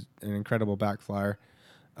that. He's an incredible back flyer.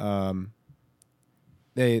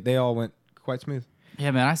 They all went quite smooth.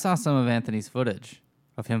 Yeah, man, I saw some of Anthony's footage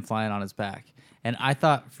of him flying on his back, and I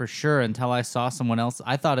thought for sure until I saw someone else,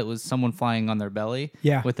 I thought it was someone flying on their belly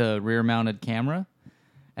with a rear-mounted camera.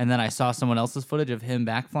 And then I saw someone else's footage of him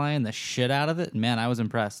back flying the shit out of it. Man, I was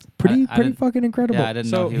impressed. Pretty fucking incredible. Yeah, I didn't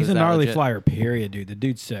know he was he's a that gnarly legit. flyer, period, dude. The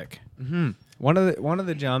dude's sick. Mm-hmm. One of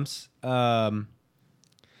the jumps,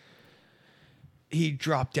 he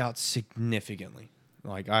dropped out significantly.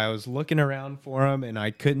 Like, I was looking around for him, and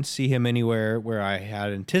I couldn't see him anywhere where I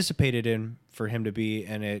had anticipated him for him to be.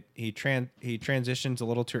 And he transitions a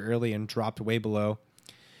little too early and dropped way below.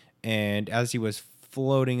 And as he was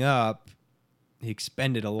floating up, he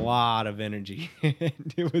expended a lot of energy.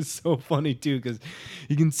 It was so funny too, because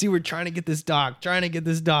you can see we're trying to get this dock,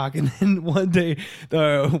 and then the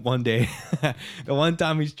one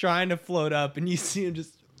time he's trying to float up, and you see him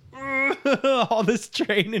just all this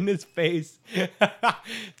strain in his face,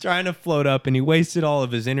 trying to float up, and he wasted all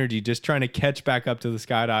of his energy just trying to catch back up to the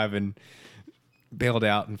skydive, and bailed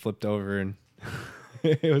out and flipped over, and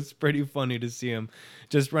it was pretty funny to see him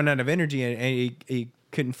just run out of energy, and he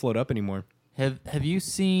couldn't float up anymore. Have you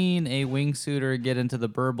seen a wingsuiter get into the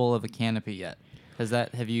burble of a canopy yet?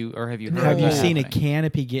 Have you seen a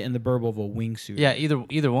canopy get in the burble of a wingsuit? Yeah,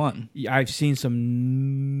 either one. I've seen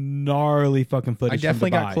some gnarly fucking footage. I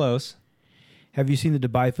definitely got close. Have you seen the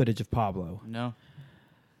Dubai footage of Pablo? No.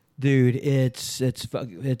 Dude, it's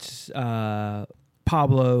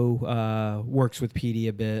Pablo works with PD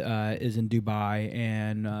a bit, is in Dubai,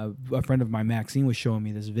 and a friend of mine, Maxine, was showing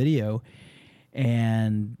me this video,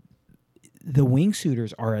 and the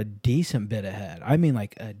wingsuiters are a decent bit ahead. I mean,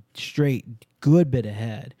 like a straight good bit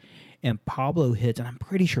ahead. And Pablo hits, and I'm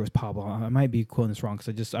pretty sure it was Pablo. I might be quoting this wrong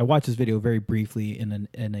because I watched this video very briefly in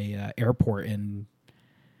a airport in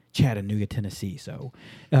Chattanooga, Tennessee. So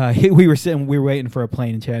we were waiting for a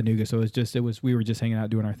plane in Chattanooga. So we were just hanging out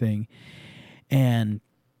doing our thing, and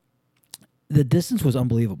the distance was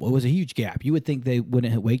unbelievable. It was a huge gap. You would think they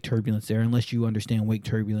wouldn't hit wake turbulence there unless you understand wake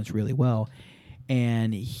turbulence really well.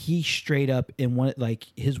 And he straight up in one, like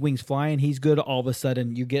his wings flying, he's good. All of a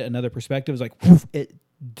sudden, you get another perspective. It's like whoof, it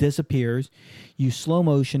disappears. You slow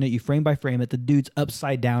motion it, you frame by frame it. The dude's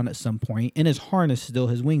upside down at some point in his harness still,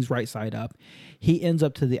 his wings right side up. He ends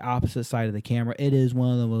up to the opposite side of the camera. It is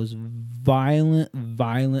one of the most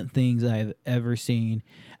violent things I've ever seen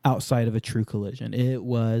outside of a true collision. It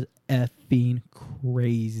was effing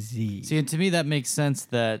crazy. See, and to me, that makes sense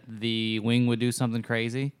that the wing would do something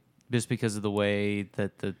crazy just because of the way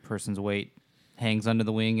that the person's weight hangs under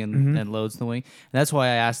the wing and loads the wing. And that's why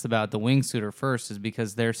I asked about the wingsuiter first, is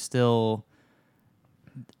because their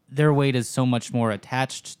weight is so much more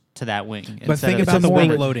attached to that wing. But think about the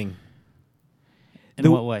wing loading. In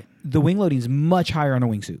what way? The wing loading is much higher on a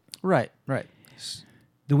wingsuit. Right.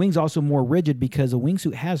 The wing's also more rigid because a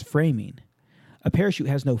wingsuit has framing. A parachute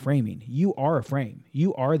has no framing. You are a frame.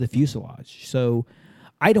 You are the fuselage. So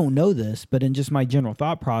I don't know this, but in just my general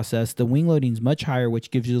thought process, the wing loading is much higher,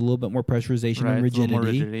 which gives you a little bit more pressurization and rigidity. More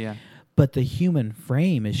rigidity, yeah. But the human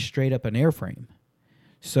frame is straight up an airframe.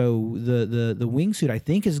 So the wingsuit, I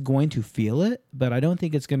think, is going to feel it, but I don't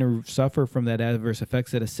think it's going to suffer from that adverse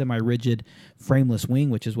effects that a semi-rigid, frameless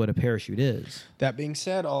wing, which is what a parachute is. That being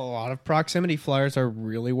said, a lot of proximity flyers are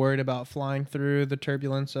really worried about flying through the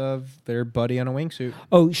turbulence of their buddy on a wingsuit.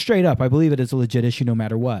 Oh, straight up. I believe it is a legit issue no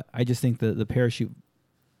matter what. I just think the parachute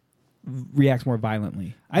reacts more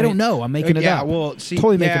violently. I don't know. I'm making it up. Well, see,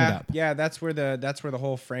 totally making it up. Yeah, that's where the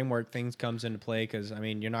whole framework things comes into play, because I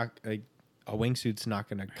mean, you're not a wingsuit's not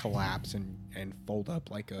going to collapse and fold up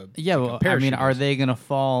like a I mean, are they going to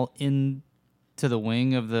fall into the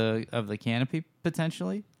wing of the canopy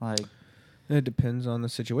potentially? Like, it depends on the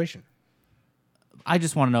situation. I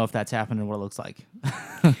just want to know if that's happened and what it looks like.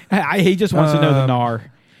 He just wants to know the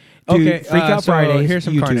NAR. Dude, okay, Freak Out Friday. Here's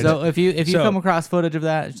some carnage. So if you come across footage of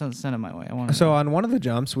that, just send it my way. I want. So on one of the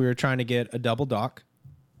jumps, we were trying to get a double dock,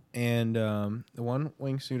 and the one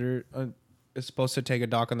wingsuiter is supposed to take a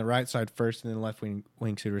dock on the right side first, and then the left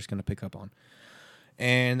wingsuiter is going to pick up on.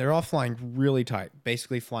 And they're all flying really tight,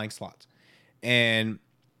 basically flying slots. And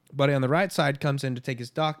buddy on the right side comes in to take his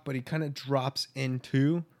dock, but he kind of drops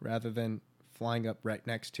into rather than flying up right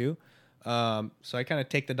next to. So I kind of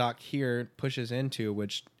take the dock here, pushes into,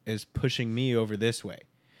 which is pushing me over this way.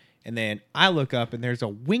 And then I look up, and there's a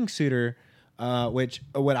wingsuiter, which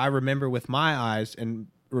what I remember with my eyes and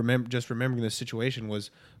remembering the situation was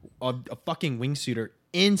a fucking wingsuiter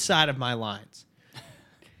inside of my lines.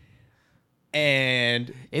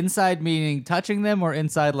 And inside meaning touching them, or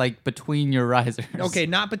inside like between your risers? Okay,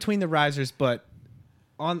 not between the risers, but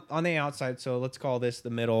on the outside. So let's call this the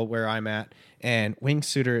middle where I'm at. And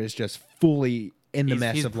wingsuiter is just fully in the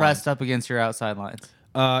mess he's of pressed lines. up against your outside lines.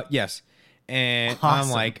 Yes. And Awesome.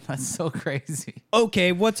 I'm like, that's so crazy.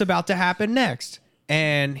 Okay, what's about to happen next?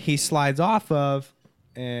 And he slides off of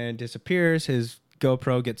and disappears. His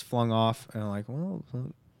GoPro gets flung off. And I'm like, well,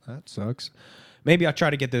 that sucks. Maybe I'll try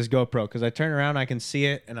to get this GoPro, because I turn around, I can see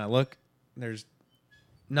it, and I look. There's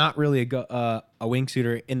not really a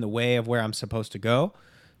wingsuiter in the way of where I'm supposed to go.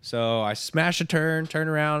 So I smash a turn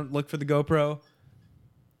around, look for the GoPro,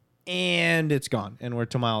 and it's gone. And we're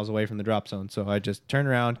 2 miles away from the drop zone. So I just turn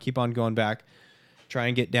around, keep on going back, try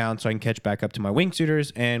and get down so I can catch back up to my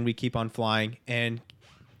wingsuiters, and we keep on flying, and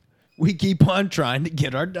we keep on trying to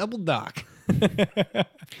get our double dock.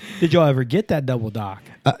 Did y'all ever get that double dock?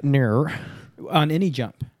 No. On any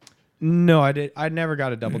jump? No, I did. I never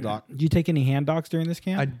got a double dock. Did you take any hand docks during this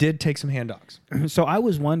camp? I did take some hand docks. So I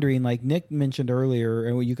was wondering, like Nick mentioned earlier,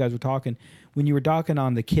 and when you guys were talking, when you were docking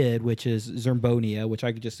on the Kid, which is Zambonia, which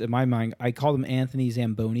I could just, in my mind, I called him Anthony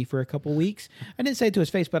Zamboni for a couple weeks. I didn't say it to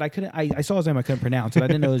his face, but I couldn't. I saw his name, I couldn't pronounce it. I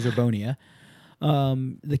didn't know it was Zambonia.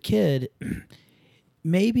 The Kid,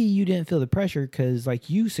 maybe you didn't feel the pressure because, like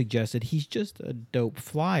you suggested, he's just a dope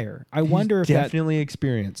flyer. I wonder if definitely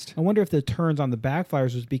experienced. I wonder if the turns on the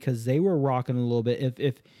backflyers was because they were rocking a little bit.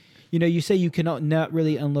 If you know, you say you cannot not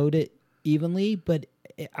really unload it evenly, but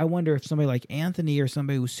I wonder if somebody like Anthony or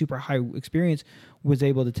somebody who's super high experience was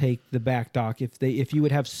able to take the back dock. If you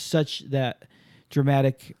would have such that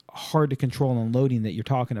dramatic, hard to control unloading that you're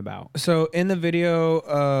talking about. So in the video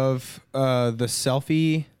of the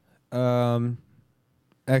selfie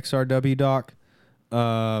XRW dock,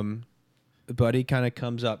 Buddy kind of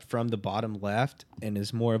comes up from the bottom left and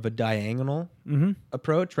is more of a diagonal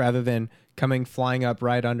approach rather than flying up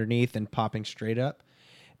right underneath and popping straight up.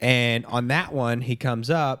 And on that one, he comes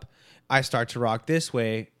up. I start to rock this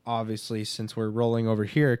way. Obviously, since we're rolling over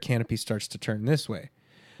here, canopy starts to turn this way.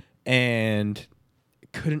 And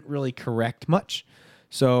couldn't really correct much.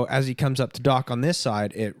 So as he comes up to dock on this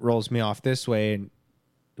side, it rolls me off this way and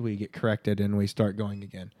we get corrected and we start going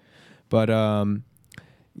again. But when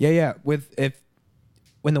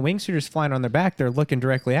the wingsuiter's flying on their back, they're looking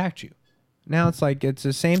directly at you. Now it's like it's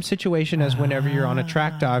the same situation as whenever you're on a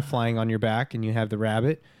track dive flying on your back and you have the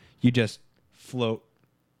rabbit. You just float.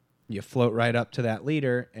 You float right up to that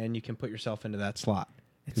leader and you can put yourself into that slot.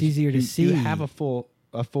 It's easier to see. You have a full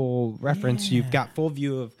reference. Yeah. You've got full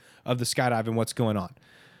view of the skydive and what's going on,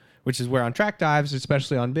 which is where on track dives,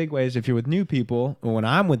 especially on big waves, if you're with new people, or when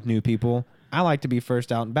I'm with new people, I like to be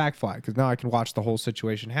first out and back fly because now I can watch the whole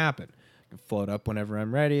situation happen. I can float up whenever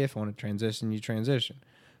I'm ready. If I want to transition, you transition.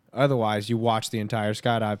 Otherwise, you watch the entire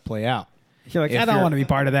skydive play out. You're like, I don't want to be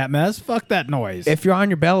part of that mess. Fuck that noise. If you're on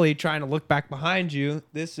your belly trying to look back behind you,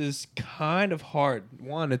 this is kind of hard.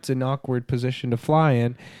 One, it's an awkward position to fly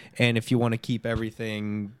in. And if you want to keep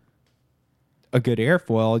everything a good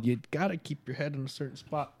airfoil, you got to keep your head in a certain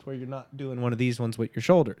spot where you're not doing one of these ones with your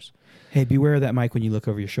shoulders. Hey, beware of that mic when you look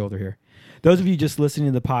over your shoulder here. Those of you just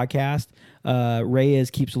listening to the podcast, Reyes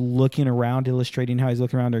keeps looking around, illustrating how he's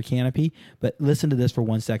looking around our canopy. But listen to this for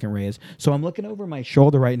 1 second, Reyes. So I'm looking over my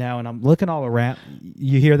shoulder right now, and I'm looking all around.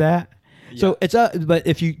 You hear that? Yeah. So it's but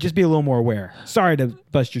if you just be a little more aware. Sorry to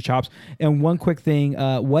bust your chops. And one quick thing,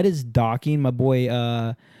 what is docking? My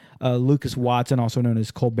boy Lucas Watson, also known as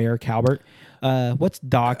Colbert Calbert. What's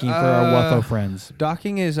docking for our WUFO friends?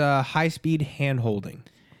 Docking is high-speed hand-holding.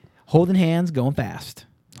 Holding hands, going fast.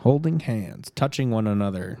 Holding hands, touching one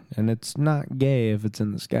another, and it's not gay if it's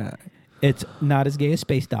in the sky. It's not as gay as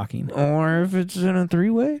space docking. Or if it's in a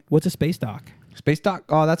three-way. What's a space dock? Space dock?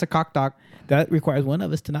 Oh, that's a cock dock. That requires one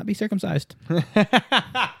of us to not be circumcised.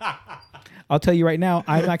 I'll tell you right now,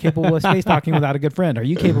 I'm not capable of space docking without a good friend. Are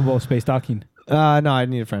you capable of space docking? No, I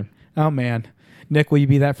need a friend. Oh, man. Nick, will you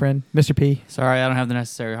be that friend? Mr. P? Sorry, I don't have the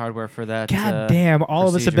necessary hardware for that. God damn, all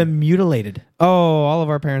of us have been mutilated. Oh, all of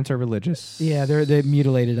our parents are religious. Yeah, they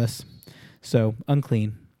mutilated us. So,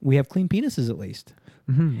 unclean. We have clean penises at least.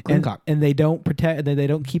 Mm-hmm. Clean cock. And they don't protect, they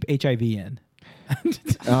don't keep HIV in.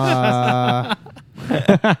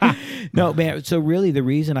 No, man. So really the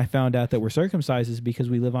reason I found out that we're circumcised is because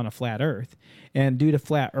we live on a flat earth. And due to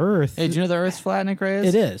flat earth... Hey, did you know the earth's flat, Nick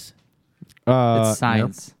Reyes? It is. It's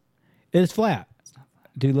science. It is flat.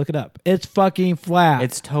 Dude, look it up. It's fucking flat.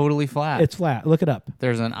 It's totally flat. It's flat. Look it up.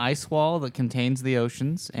 There's an ice wall that contains the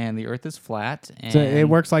oceans, and the earth is flat. And So it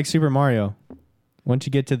works like Super Mario. Once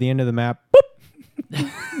you get to the end of the map,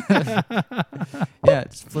 yeah,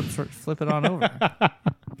 just flip it on over.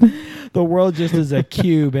 The world just is a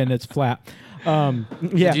cube and it's flat.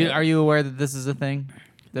 Yeah. Are you aware that this is a thing?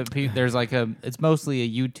 That there's like it's mostly a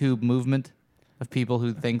YouTube movement of people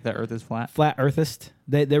who think the Earth is flat. Flat Earthist.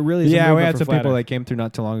 They really is a yeah, we movement had for some flat people Earth. that came through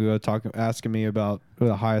not too long ago asking me about where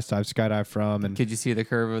the highest I've skydived from. And Could you see the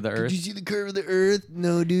curve of the Earth? Did you see the curve of the Earth?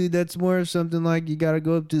 No, dude, that's more of something like you got to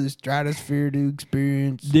go up to the stratosphere to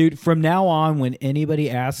experience. Dude, from now on, when anybody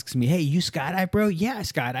asks me, hey, you skydive, bro? Yeah, I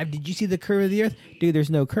skydive. Did you see the curve of the Earth? Dude, there's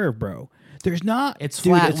no curve, bro. There's not. It's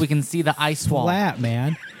Dude, flat. it's We can see the ice wall. flat,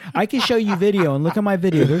 man. I can show you video and look at my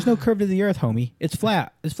video. There's no curve to the Earth, homie. It's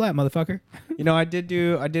flat. It's flat, motherfucker. You know, I did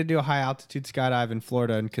do a high altitude skydive in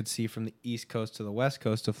Florida and could see from the east coast to the west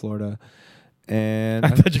coast of Florida. And I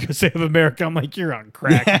thought you were going to say of America. I'm like, you're on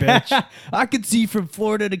crack, bitch. I could see from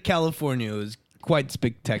Florida to California. It was quite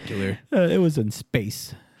spectacular. It was in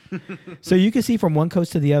space. So you can see from one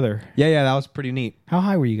coast to the other. Yeah, that was pretty neat. How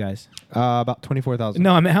high were you guys? About 24,000.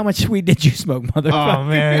 No, I mean, how much weed did you smoke, motherfucker? Oh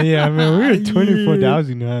man, yeah, man, we were at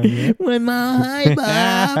 24,000 now. Man. When my high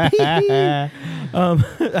Bob.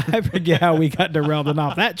 I forget how we got derailed and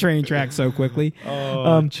off that train track so quickly.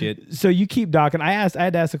 Oh shit. So you keep docking. I had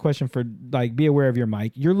to ask a question for like, be aware of your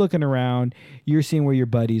mic. You're looking around. You're seeing where your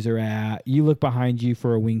buddies are at. You look behind you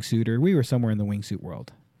for a wingsuiter. We were somewhere in the wingsuit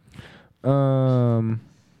world.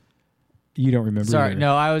 You don't remember? Sorry, either.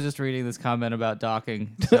 no, I was just reading this comment about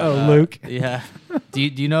docking. So, Oh, Luke. Yeah. Do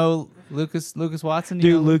you know Lucas Watson?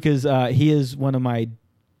 Dude, Luke is he is one of my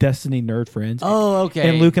Destiny nerd friends. Oh, okay.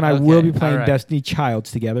 And Luke and I will be playing All right. Destiny Childs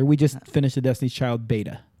together. We just finished the Destiny Child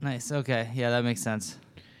beta. Nice. Okay. Yeah, that makes sense.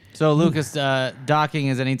 So, Lucas, docking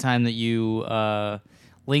is any time that you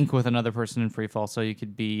link with another person in free fall. So you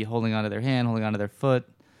could be holding onto their hand, holding onto their foot,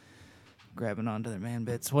 grabbing onto their man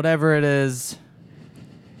bits, whatever it is.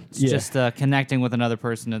 It's just connecting with another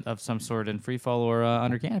person of some sort in free fall or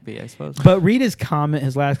under canopy, I suppose. But read his comment,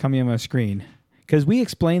 his last comment on my screen, because we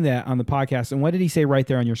explained that on the podcast. And what did he say right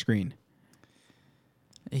there on your screen?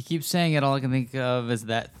 He keeps saying it. All I can think of is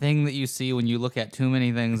that thing that you see when you look at too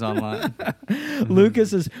many things online.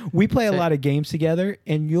 Lucas is, we play a lot of games together,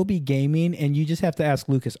 and you'll be gaming, and you just have to ask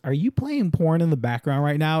Lucas, are you playing porn in the background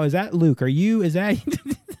right now? Is that Luke? Is that...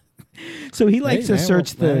 So he likes to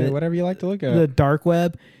search whatever you like to look at. the dark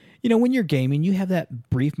web. You know, when you're gaming, you have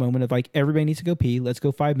that brief moment of like, everybody needs to go pee. Let's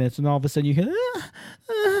go 5 minutes. And all of a sudden you hear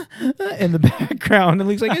in the background. And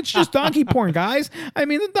Luke's like, it's just donkey porn, guys. I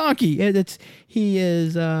mean, the donkey.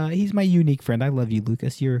 He's my unique friend. I love you,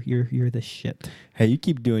 Lucas. You're the shit. Hey, you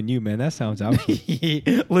keep doing you, man. That sounds out.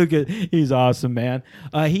 Lucas, he's awesome, man.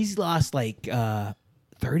 He's lost like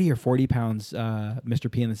 30 or 40 pounds,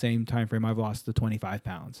 Mr. P, in the same time frame. I've lost the 25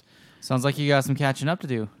 pounds. Sounds like you got some catching up to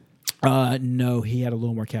do. No, he had a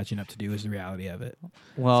little more catching up to do is the reality of it.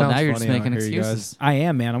 Well, Sounds now you're funny just making out here, you excuses. I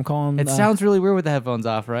am, man. I'm calling. It sounds really weird with the headphones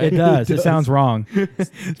off, right? It does. It sounds wrong.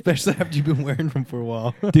 Especially after you've been wearing them for a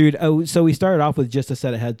while. Dude, so we started off with just a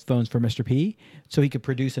set of headphones for Mr. P so he could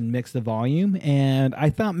produce and mix the volume. And I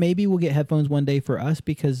thought maybe we'll get headphones one day for us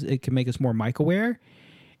because it can make us more mic aware.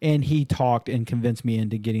 And he talked and convinced me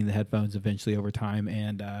into getting the headphones eventually over time.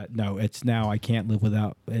 And no, it's now I can't live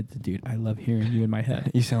without it. Dude, I love hearing you in my head.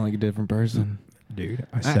 You sound like a different person. Dude,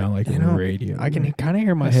 I sound like a radio. I can kind of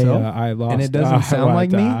hear myself. Hey, I lost. And it doesn't sound like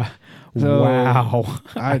me. So, wow.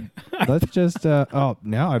 Let's just. Now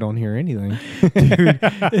I don't hear anything. Dude.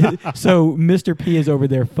 So Mr. P is over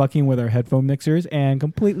there fucking with our headphone mixers and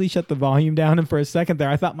completely shut the volume down. And for a second there,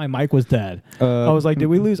 I thought my mic was dead. I was like, "Did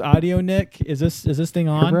we lose audio, Nick? Is this thing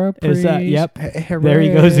on? Is that? Yep. There he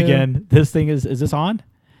goes again. This thing is this on?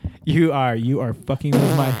 You are fucking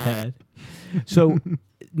with my head. So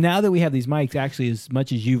now that we have these mics, actually, as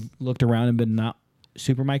much as you've looked around and been not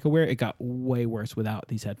super mic aware, it got way worse without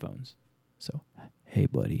these headphones. So, hey,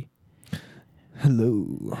 buddy.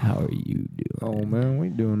 Hello. How are you doing? Oh, man, we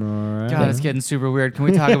doing all right. God, it's getting super weird. Can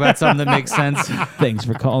we talk about something that makes sense? Thanks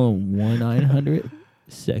for calling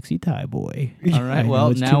 1-900-SEXY Tie Boy. All right.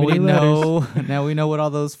 Well, now we know. Now we know what all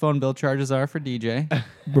those phone bill charges are for DJ.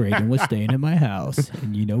 Braden was staying at my house,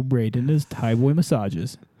 and you know Braden is Tie Boy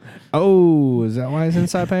massages. Oh, is that why it's in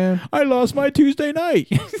Saipan? I lost my Tuesday night.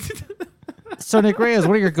 So, Nick Reyes,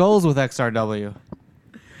 what are your goals with XRW?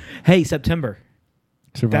 Hey, September.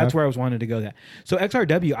 Survive? That's where I was wanting to go. That so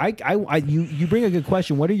XRW. You bring a good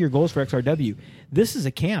question. What are your goals for XRW? This is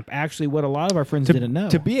a camp. Actually, what a lot of our friends didn't know.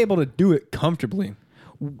 To be able to do it comfortably.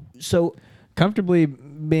 So Comfortably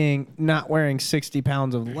being not wearing 60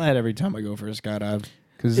 pounds of lead every time I go for a skydive.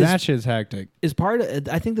 Because that shit's hectic. is part of.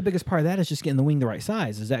 I think the biggest part of that is just getting the wing the right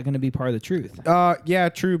size. Is that going to be part of the truth? Yeah,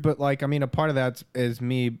 true. But like, I mean, a part of that is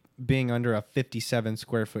me being under a 57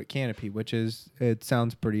 square foot canopy, which it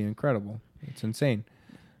sounds pretty incredible. It's insane.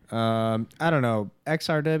 I don't know.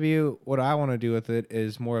 XRW, what I want to do with it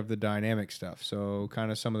is more of the dynamic stuff. So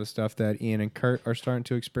kind of some of the stuff that Ian and Kurt are starting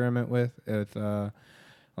to experiment with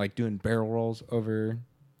like doing barrel rolls over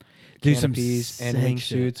Do some canopies and sick wingsuits.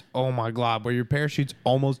 shit. Oh my God, where your parachute's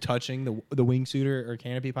almost touching the wingsuit or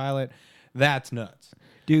canopy pilot. That's nuts.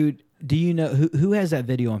 Dude, do you know who has that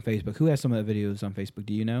video on Facebook? Who has some of that videos on Facebook?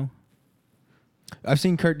 Do you know? I've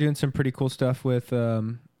seen Kurt doing some pretty cool stuff with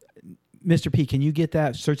Mr. P, can you get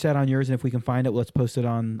that? Search that on yours, and if we can find it, let's post it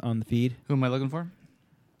on the feed. Who am I looking for?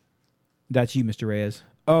 That's you, Mr. Reyes.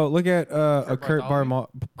 Oh, look at Kurt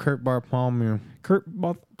Bartholomew. Kurt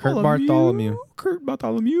Bartholomew.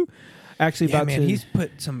 Actually, Yeah, man, he's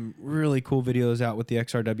put some really cool videos out with the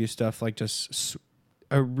XRW stuff, like just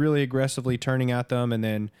really aggressively turning at them and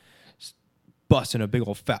then busting a big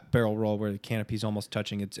old fat barrel roll where the canopy's almost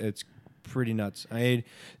touching. It's pretty nuts.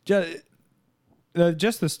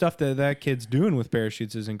 Just the stuff that kid's doing with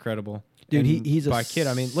parachutes is incredible. Dude, And he's a by kid.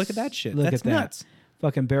 I mean, look at that shit. Look That's at that. nuts.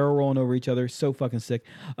 Fucking barrel rolling over each other. So fucking sick.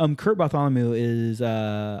 Kurt Bartholomew is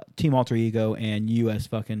Team Alter Ego and U.S.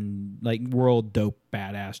 fucking like world dope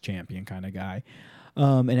badass champion kind of guy.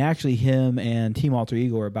 And actually him and Team Alter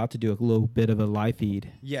Ego are about to do a little bit of a live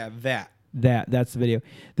feed. Yeah, that's That's the video.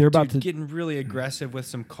 They're about to getting really aggressive with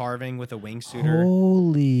some carving with a wingsuiter.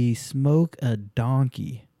 Holy smoke a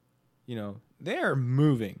donkey. You know, they are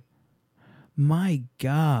moving. My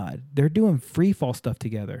God. They're doing free fall stuff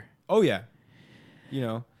together. Oh yeah. You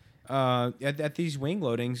know, At these wing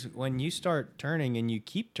loadings, when you start turning and you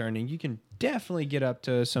keep turning, you can definitely get up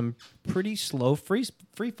to some pretty slow free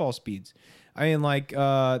fall speeds. I mean, like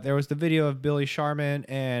there was the video of Billy Sharman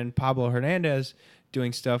and Pablo Hernandez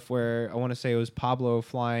doing stuff where I want to say it was Pablo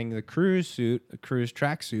flying the cruise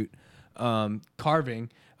tracksuit, carving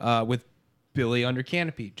with Billy under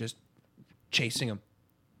canopy, just chasing him,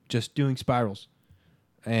 just doing spirals,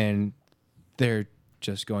 and they're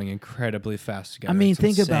just going incredibly fast together. I mean, It's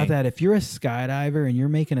think insane. about that. If you're a skydiver and you're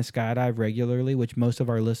making a skydive regularly, which most of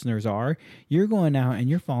our listeners are, you're going out and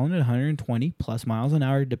you're falling at 120 plus miles an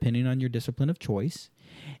hour, depending on your discipline of choice.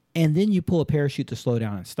 And then you pull a parachute to slow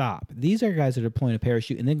down and stop. These are guys that are deploying a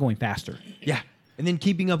parachute and then going faster. Yeah, and then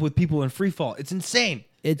keeping up with people in free fall. It's insane.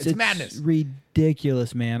 It's madness.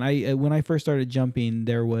 Ridiculous, man. When I first started jumping,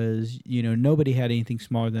 there was, nobody had anything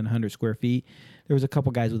smaller than 100 square feet. There was a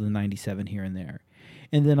couple guys with a 97 here and there.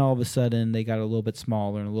 And then all of a sudden, they got a little bit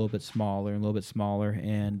smaller and a little bit smaller and a little bit smaller.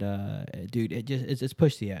 And, dude, it's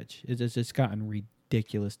pushed the edge. It's gotten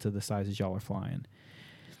ridiculous to the sizes y'all are flying.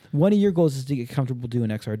 One of your goals is to get comfortable doing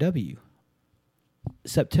XRW.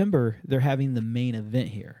 September, they're having the main event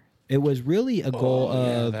here. It was really a goal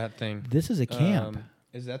of that thing. This is a camp.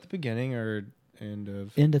 Is that the beginning or end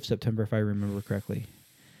of? End of September, if I remember correctly.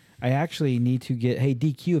 I actually need to get, hey,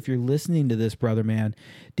 DQ, if you're listening to this, brother, man,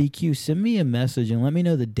 DQ, send me a message and let me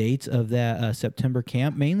know the dates of that September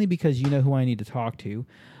camp, mainly because you know who I need to talk to.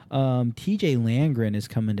 TJ Landgren is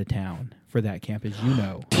coming to town for that camp, as you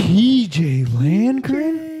know. TJ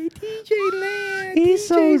Landgren? TJ Land. He's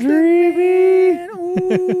so dreamy.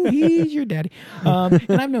 Ooh, he's your daddy.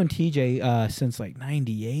 And I've known TJ since like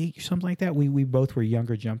 98 or something like that. We both were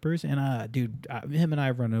younger jumpers. And, dude, him and I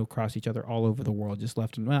have run across each other all over the world, just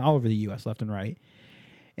all over the U.S., left and right.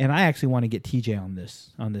 And I actually want to get TJ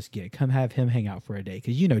on this gig. Come have him hang out for a day,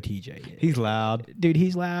 because you know TJ. He's loud. Dude,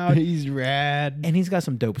 he's loud. He's rad. And he's got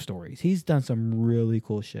some dope stories. He's done some really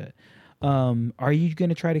cool shit. Are you going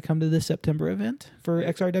to try to come to this September event for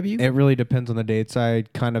XRW? It really depends on the dates. I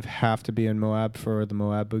kind of have to be in Moab for the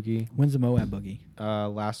Moab Boogie. When's the Moab Boogie?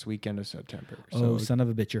 Last weekend of September. Oh, son of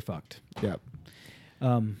a bitch, you're fucked. Yep.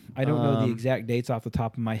 I don't know the exact dates off the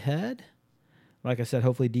top of my head. Like I said,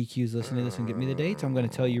 hopefully DQ's listening to this and get me the dates. I'm going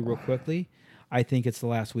to tell you real quickly. I think it's the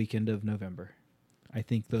last weekend of November. I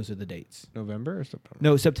think those are the dates. November or September?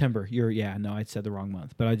 No, September. I said the wrong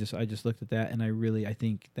month. But I just looked at that, and I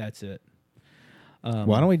think that's it.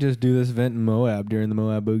 Why don't we just do this event in Moab during the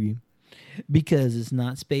Moab Boogie? Because it's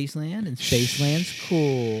not Spaceland, and Spaceland's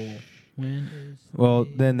cool.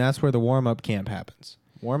 Then that's where the warm-up camp happens.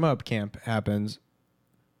 Warm-up camp happens,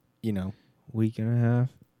 week and a half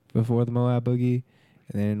before the Moab Boogie,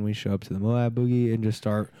 and then we show up to the Moab Boogie and just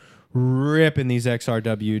start ripping these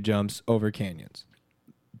XRW jumps over canyons.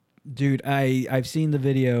 Dude, I've seen the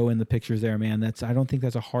video and the pictures there, man. I don't think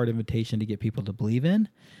that's a hard invitation to get people to believe in,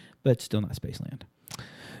 but it's still not Spaceland.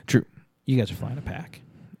 True. You guys are flying a pack.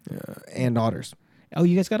 And otters. Oh,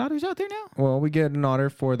 you guys got otters out there now? Well, we get an otter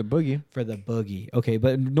for the boogie. For the boogie. Okay,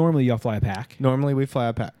 but normally y'all fly a pack. Normally we fly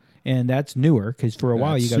a pack. And that's newer, because for a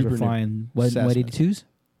while you guys super were new. flying, what 82s?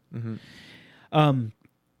 Mm-hmm.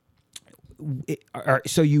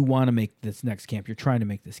 So you want to make this next camp. You're trying to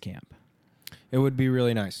make this camp. It would be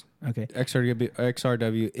really nice. Okay.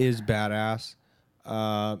 XRW is badass.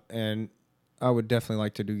 And I would definitely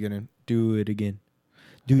like to do it again.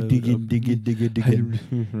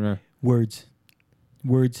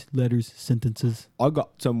 Words, letters, sentences. I got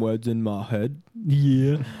some words in my head.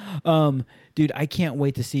 Yeah. Dude, I can't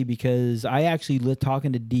wait to see, because I actually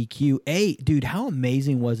talking to DQ. Hey, dude, how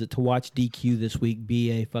amazing was it to watch DQ this week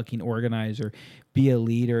be a fucking organizer, be a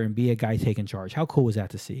leader, and be a guy taking charge? How cool was that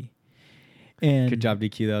to see? And Good job,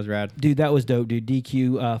 DQ. That was rad. Dude, that was dope, dude.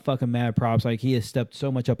 DQ, fucking mad props. Like, he has stepped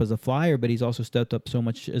so much up as a flyer, but he's also stepped up so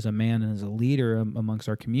much as a man and as a leader amongst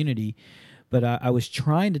our community. But I was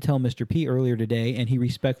trying to tell Mr. P earlier today, and he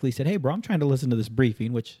respectfully said, hey, bro, I'm trying to listen to this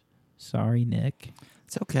briefing, which, sorry, Nick.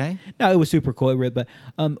 It's okay. No, it was super cool. But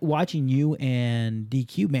watching you and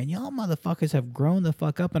DQ, man, y'all motherfuckers have grown the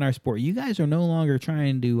fuck up in our sport. You guys are no longer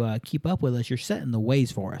trying to keep up with us. You're setting the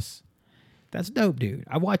ways for us. That's dope, dude.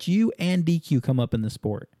 I watch you and DQ come up in the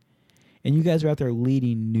sport, and you guys are out there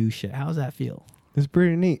leading new shit. How's that feel? It's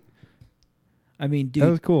pretty neat. I mean, dude. That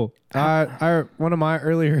was cool. One of my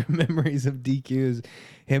earlier memories of DQ is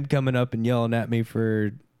him coming up and yelling at me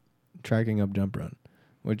for tracking up jump run,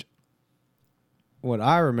 which what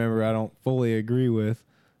I remember I don't fully agree with,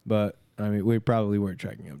 but I mean, we probably were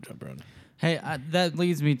tracking up jump run. Hey, that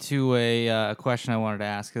leads me to a question I wanted to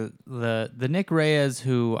ask. The Nick Reyes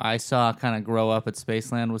who I saw kind of grow up at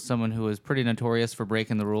Spaceland was someone who was pretty notorious for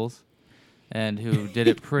breaking the rules. and who did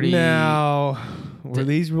it pretty. Now, were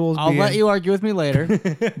these rules? I'll let you argue with me later,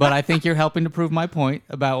 but I think you're helping to prove my point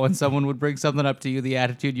about when someone would bring something up to you, the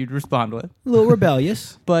attitude you'd respond with. A little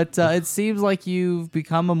rebellious. But it seems like you've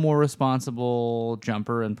become a more responsible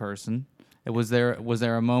jumper in person. Was there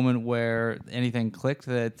a moment where anything clicked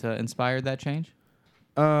that inspired that change?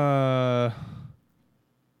 Or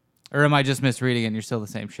am I just misreading it and you're still the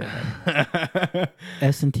same shit?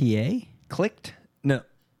 S&TA? Clicked? No.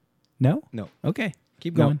 No? No. Okay.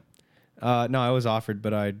 Keep No. going. No, I was offered,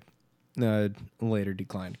 but I later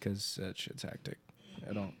declined because that shit's hectic.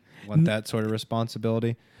 I don't want that sort of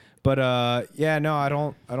responsibility. But yeah, no, I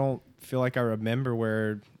don't feel like I remember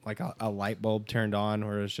where like a light bulb turned on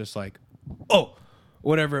where it's just like, oh,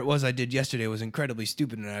 whatever it was I did yesterday was incredibly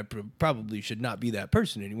stupid and I probably should not be that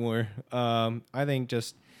person anymore. I think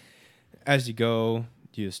just as you go,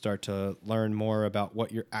 you start to learn more about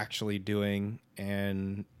what you're actually doing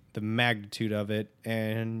and the magnitude of it,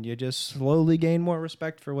 and you just slowly gain more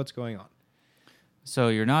respect for what's going on. So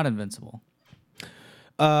you're not invincible.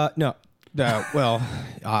 No. Well,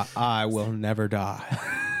 I will never die.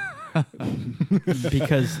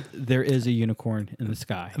 Because there is a unicorn in the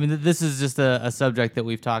sky. I mean, this is just a subject that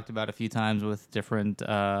we've talked about a few times with different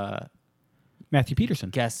Matthew Peterson.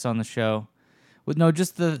 guests on the show. With no,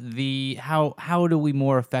 just the how do we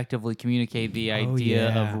more effectively communicate the idea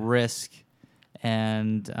yeah. of risk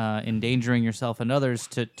and endangering yourself and others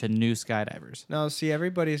to new skydivers? Now, see,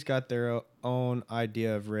 everybody's got their own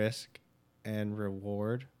idea of risk and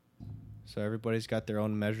reward. So everybody's got their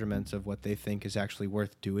own measurements of what they think is actually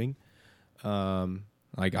worth doing.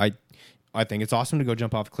 Like I think it's awesome to go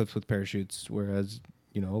jump off cliffs with parachutes, whereas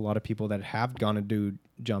a lot of people that have gone to do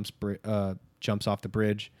jumps off the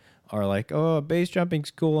bridge are like, oh, base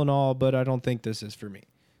jumping's cool and all, but I don't think this is for me.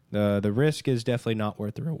 The risk is definitely not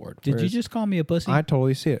worth the reward. Did you just call me a pussy? I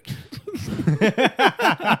totally see it.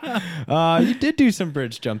 You did do some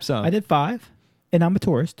bridge jumps, huh? I did 5, and I'm a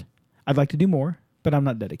tourist. I'd like to do more, but I'm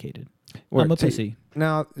not dedicated. I'm a pussy.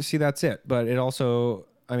 Now, see, that's it. But it also,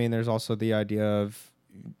 there's also the idea of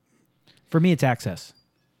For me, it's access.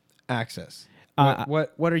 access.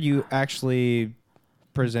 What are you actually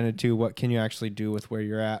presented to? What can you actually do with where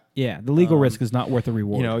you're at? Yeah, the legal risk is not worth the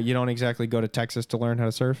reward. You don't exactly go to Texas to learn how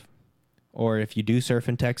to surf. Or if you do surf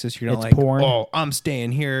in Texas, you're not It's like, porn. oh, I'm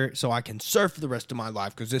staying here so I can surf for the rest of my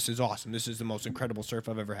life because this is awesome. This is the most incredible surf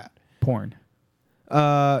I've ever had. Porn.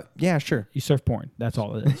 Yeah, sure. You surf porn. That's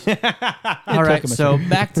all it is. All right, so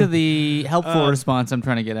back to the helpful response I'm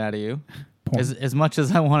trying to get out of you. Porn. As much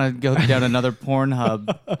as I want to go down another porn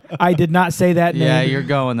hub, I did not say that name. yeah, you're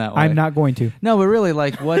going that way. I'm not going to. No, but really,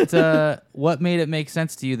 like, what made it make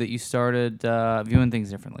sense to you that you started viewing things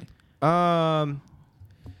differently? Um,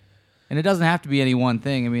 And it doesn't have to be any one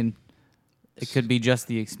thing. I mean, it could be just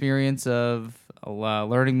the experience of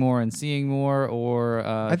learning more and seeing more, or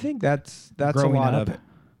I think that's a growing lot up.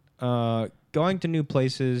 of it. Going to new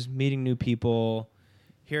places, meeting new people,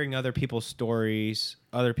 hearing other people's stories,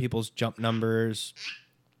 other people's jump numbers,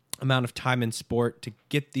 amount of time in sport to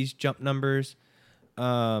get these jump numbers.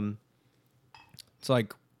 It's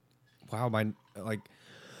like, wow,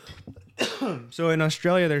 so in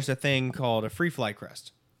Australia, there's a thing called a free fly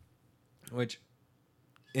crest, which,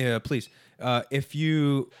 please, if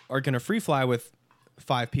you are going to free fly with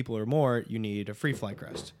 5 people or more, you need a free fly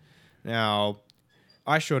crest. Now,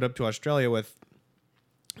 I showed up to Australia with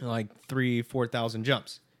like 3,000-4,000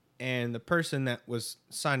 jumps, and the person that was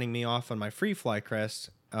signing me off on my free fly crest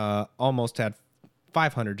almost had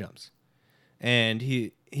 500 jumps, and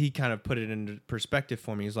he kind of put it into perspective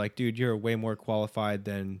for me. He's like, dude, you're way more qualified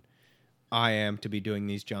than I am to be doing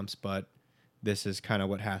these jumps, but this is kind of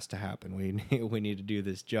what has to happen. We need to do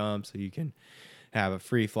this jump so you can have a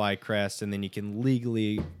free fly crest, and then you can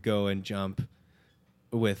legally go and jump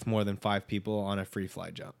with more than 5 people on a free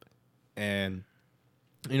fly jump. And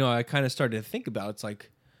I kind of started to think about it's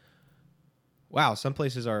like, wow, some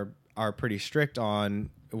places are pretty strict on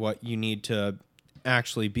what you need to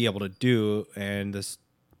actually be able to do and the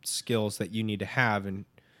skills that you need to have and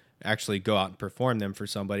actually go out and perform them for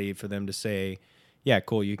somebody, for them to say, yeah,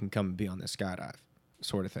 cool, you can come and be on this skydive,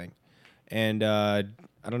 sort of thing. And I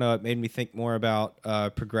don't know, it made me think more about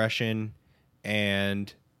progression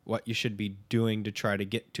and what you should be doing to try to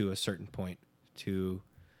get to a certain point to,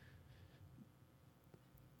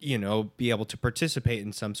 be able to participate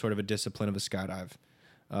in some sort of a discipline of a skydive.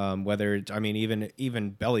 Whether it's, even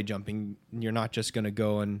belly jumping, you're not just going to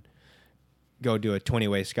go do a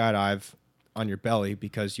 20-way skydive on your belly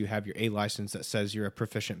because you have your A license that says you're a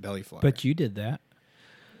proficient belly flyer. But you did that.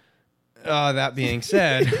 That being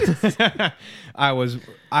said, I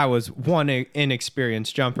was one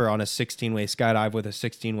inexperienced jumper on a 16-way skydive with a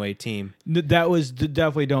 16-way team. That was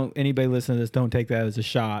definitely, don't anybody listen to this, don't take that as a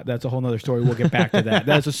shot. That's a whole nother story. We'll get back to that.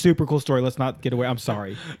 That's a super cool story. Let's not get away. I'm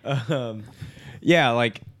sorry. Yeah,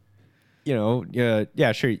 like, you know,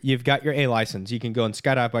 yeah, sure. You've got your A license. You can go and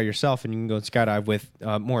skydive by yourself, and you can go and skydive with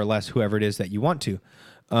more or less whoever it is that you want to.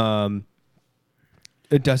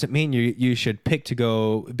 It doesn't mean you should pick to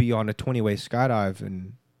go be on a 20-way skydive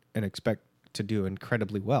and expect to do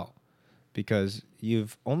incredibly well, because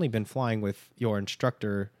you've only been flying with your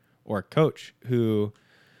instructor or coach who,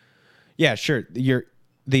 yeah, sure,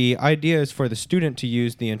 the idea is for the student to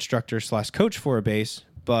use the instructor/coach for a base,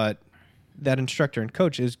 but that instructor and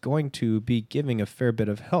coach is going to be giving a fair bit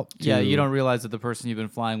of help. Yeah, you don't realize that the person you've been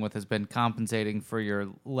flying with has been compensating for your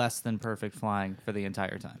less than perfect flying for the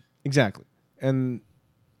entire time. Exactly. And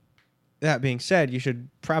that being said, you should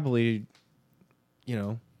probably, you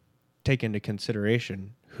know, take into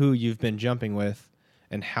consideration who you've been jumping with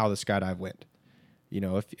and how the skydive went. You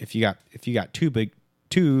know, if you got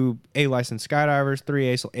two A licensed skydivers,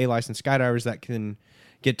 3 A licensed skydivers that can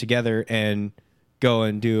get together and go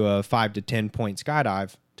and do a 5 to 10 point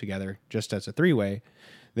skydive together just as a 3-way,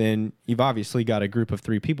 then you've obviously got a group of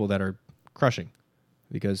 3 people that are crushing,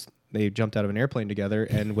 because they jumped out of an airplane together,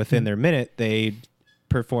 and within their minute they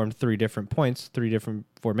performed 3 different points, 3 different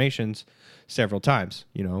formations several times.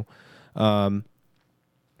 You know,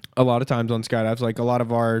 a lot of times on skydives, like a lot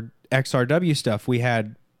of our XRW stuff, we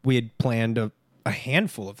had planned a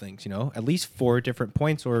handful of things, you know, at least 4 different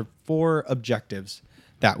points or 4 objectives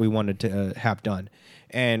that we wanted to have done.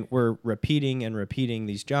 And we're repeating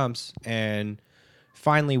these jumps, and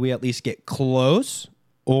finally we at least get close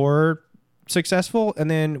or successful,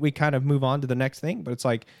 and then we kind of move on to the next thing. But it's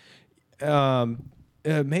like,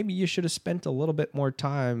 maybe you should have spent a little bit more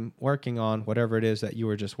time working on whatever it is that you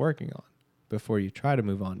were just working on before you try to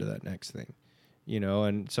move on to that next thing, you know.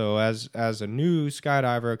 And so as a new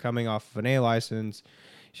skydiver coming off of an A license,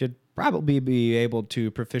 you should probably be able to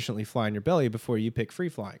proficiently fly in your belly before you pick free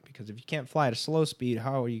flying, because if you can't fly at a slow speed,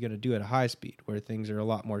 how are you going to do at a high speed where things are a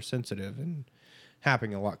lot more sensitive and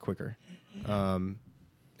happening a lot quicker?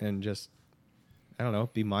 And just, I don't know,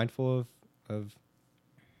 be mindful of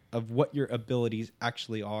what your abilities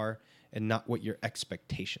actually are and not what your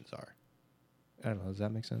expectations are. I don't know. Does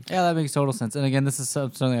that make sense? Yeah, that makes total sense. And again, this is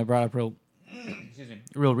something I brought up real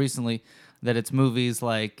recently, that it's movies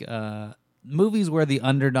like movies where the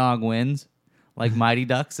underdog wins, like Mighty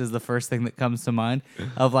Ducks is the first thing that comes to mind.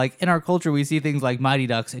 Of like, in our culture, we see things like Mighty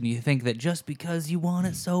Ducks, and you think that just because you want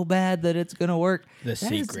it so bad that it's gonna work. The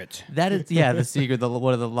secret. The secret. The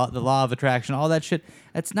law of attraction, all that shit.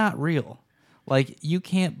 That's not real. Like, you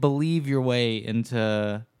can't believe your way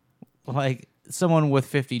into, like, someone with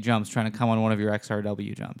 50 jumps trying to come on one of your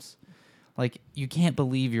XRW jumps. Like, you can't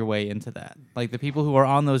believe your way into that. Like, the people who are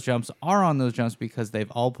on those jumps because they've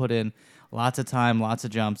all put in lots of time, lots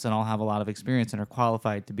of jumps, and all have a lot of experience and are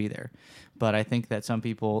qualified to be there. But I think that some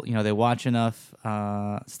people, you know, they watch enough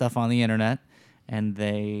stuff on the internet, and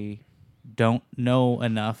they don't know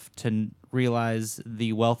enough to realize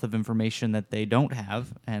the wealth of information that they don't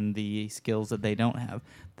have and the skills that they don't have,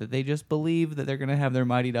 that they just believe that they're going to have their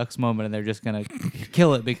Mighty Ducks moment and they're just going to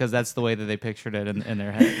kill it because that's the way that they pictured it in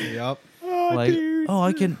their head. Yep. Like,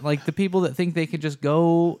 I can, like, the people that think they could just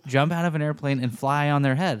go jump out of an airplane and fly on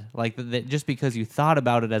their head, like, that just because you thought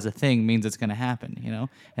about it as a thing means it's going to happen, you know?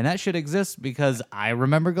 And that shit exists because I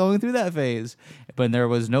remember going through that phase, but there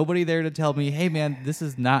was nobody there to tell me, hey, man, this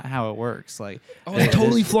is not how it works. Like, I was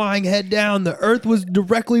totally flying head down. The earth was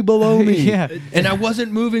directly below me. Yeah. And I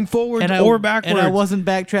wasn't moving forward or backwards. And I wasn't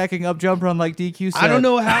backtracking up jump run like DQ said. I don't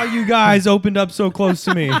know how you guys opened up so close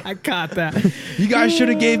to me. I caught that. You guys should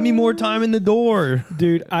have gave me more time in the door.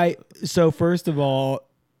 Dude, so first of all,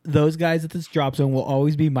 those guys at this drop zone will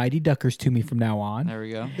always be Mighty Duckers to me from now on. There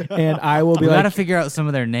we go. And I will be we like, gotta figure out some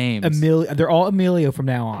of their names. They're all Emilio from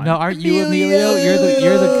now on. No, aren't you Emilio?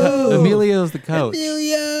 You're the Emilio's the coach.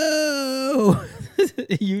 Emilio.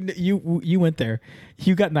 You went there.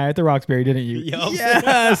 You got Night at the Roxbury, didn't you? Yep.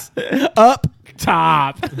 Yes. Up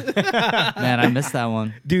top. Man, I missed that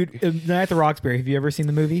one. Dude, Night at the Roxbury. Have you ever seen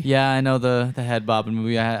the movie? Yeah, I know the head bobbing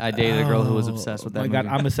movie. I dated a girl who was obsessed with that movie. My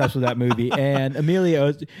God, I'm obsessed with that movie. And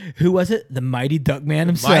Emilio, who was it? The Mighty Duckman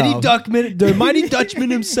himself. The Mighty Dutchman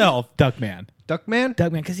himself. Duckman. Duckman?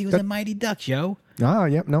 Duckman, because he was a Mighty Duck, yo. Oh,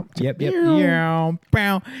 yep, no. Yep. He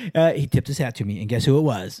tipped his hat to me, and guess who it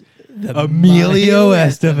was? Emilio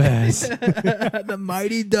Estevez. The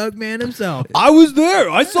Mighty Duckman himself. I was there.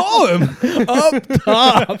 I saw him. Up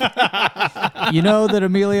top. You know that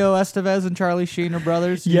Emilio Estevez and Charlie Sheen are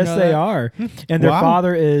brothers? You Yes, know they that? are. And their Wow.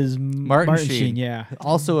 father is Martin Sheen. Yeah.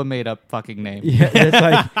 Also a made up fucking name. Yeah, it's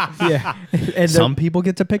like, yeah. And Some people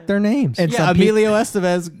get to pick their names. and Yeah, some peop- Emilio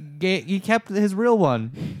Estevez, he kept his real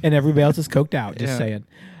one. and everybody else is coked out. Just Yeah.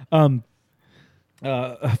 saying.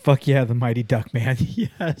 Fuck yeah, the Mighty Duck Man.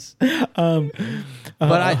 Yes. But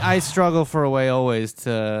I struggle for a way always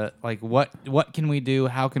to like what can we do?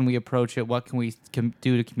 How can we approach it? What can we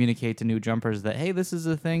do to communicate to new jumpers that hey, this is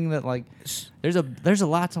a thing that like there's a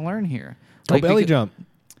lot to learn here. Go Like belly jump.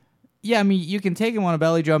 Yeah, I mean you can take them on a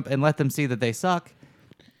belly jump and let them see that they suck.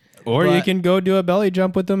 Or you But- can go do a belly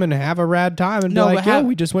jump with them and have a rad time and No, be but like, yo, have-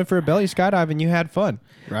 we just went for a belly skydive and you had fun.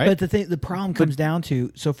 Right? But the problem comes down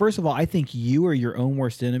to, so first of all, I think you are your own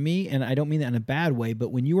worst enemy, and I don't mean that in a bad way, but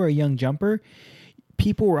when you were a young jumper,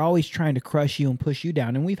 people were always trying to crush you and push you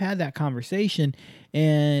down, and we've had that conversation,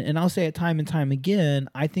 and I'll say it time and time again,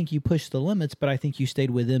 I think you pushed the limits, but I think you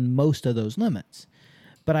stayed within most of those limits.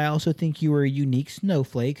 But I also think you were a unique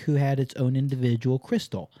snowflake who had its own individual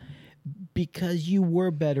crystal. Because you were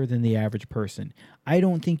better than the average person. I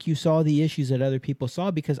don't think you saw the issues that other people saw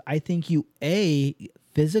because I think you, A,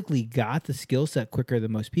 physically got the skill set quicker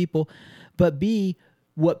than most people, but B,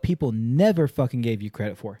 what people never fucking gave you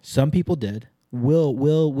credit for. Some people did.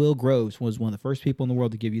 Will Groves was one of the first people in the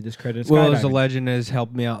world to give you this credit. Will as a legend has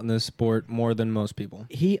helped me out in this sport more than most people.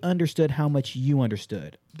 He understood how much you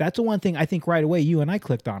understood. That's the one thing I think right away you and I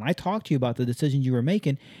clicked on. I talked to you about the decisions you were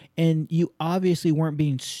making, and you obviously weren't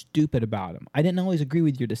being stupid about them. I didn't always agree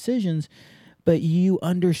with your decisions, but you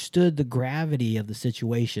understood the gravity of the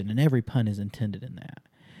situation, and every pun is intended in that.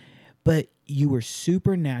 But you were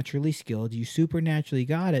supernaturally skilled. You supernaturally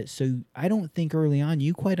got it. So I don't think early on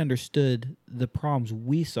you quite understood the problems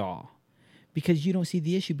we saw because you don't see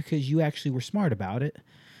the issue because you actually were smart about it,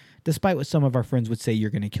 despite what some of our friends would say you're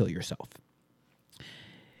going to kill yourself.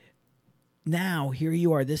 Now, here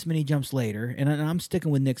you are this many jumps later, and I'm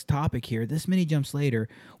sticking with Nick's topic here. This many jumps later,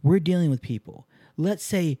 we're dealing with people. Let's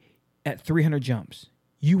say at 300 jumps,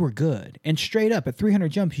 you were good. And straight up, at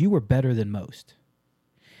 300 jumps, you were better than most.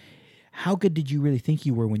 How good did you really think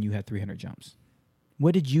you were when you had 300 jumps?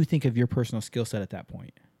 What did you think of your personal skill set at that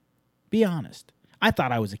point? Be honest. I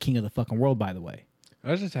thought I was the king of the fucking world, by the way.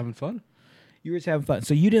 I was just having fun. You were just having fun.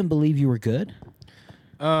 So you didn't believe you were good?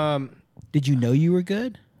 Did you know you were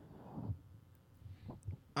good?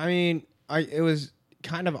 I mean, it was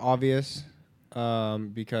kind of obvious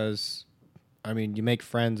because, I mean, you make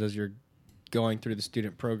friends as you're going through the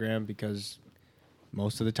student program because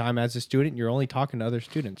most of the time as a student, you're only talking to other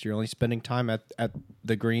students. You're only spending time at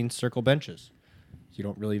the green circle benches. You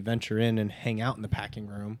don't really venture in and hang out in the packing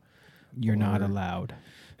room. You're not allowed.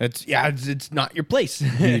 It's not your place.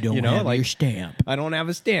 You don't have like your stamp. I don't have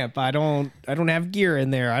a stamp. I don't have gear in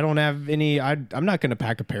there. I don't have any. I'm not going to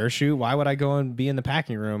pack a parachute. Why would I go and be in the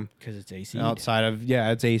packing room? Because it's AC. Outside of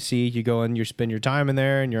it's AC. You go and you spend your time in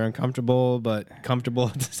there, and you're uncomfortable, but comfortable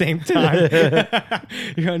at the same time.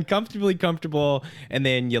 You're uncomfortably comfortable, and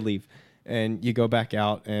then you leave, and you go back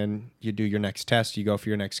out, and you do your next test. You go for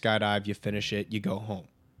your next skydive. You finish it. You go home.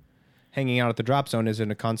 Hanging out at the drop zone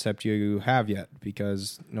isn't a concept you have yet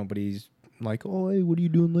because nobody's like, oh, hey, what are you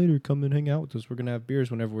doing later? Come and hang out with us. We're going to have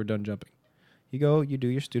beers whenever we're done jumping. You go, you do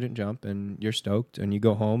your student jump, and you're stoked, and you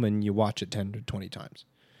go home, and you watch it 10 to 20 times.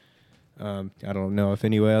 I don't know if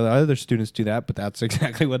any other students do that, but that's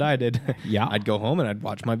exactly what I did. Yeah. I'd go home, and I'd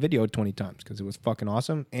watch my video 20 times because it was fucking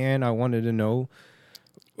awesome, and I wanted to know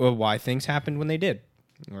why things happened when they did.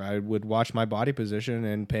 Or I would watch my body position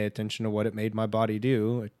and pay attention to what it made my body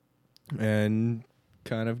do and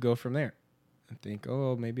kind of go from there and think,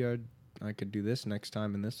 oh, maybe I could do this next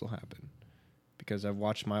time and this will happen because I've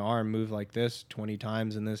watched my arm move like this 20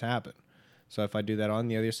 times and this happen. So if I do that on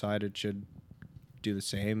the other side, it should do the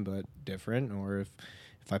same but different. Or if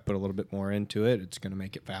I put a little bit more into it, it's going to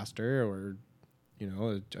make it faster. Or,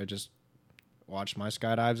 I just watch my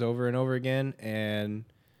skydives over and over again, and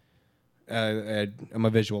I'm a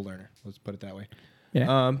visual learner. Let's put it that way.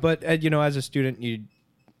 Yeah. But as a student,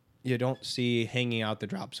 you don't see hanging out the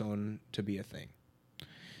drop zone to be a thing.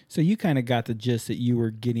 So you kind of got the gist that you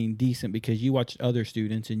were getting decent because you watched other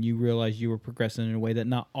students and you realized you were progressing in a way that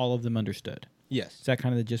not all of them understood. Yes. Is that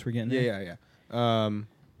kind of the gist we're getting there? Yeah.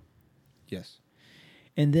 Yes.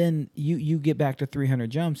 And then you get back to 300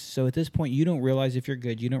 jumps. So at this point, you don't realize if you're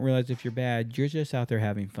good. You don't realize if you're bad. You're just out there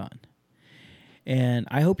having fun. And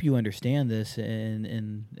I hope you understand this,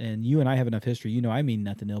 and you and I have enough history. I mean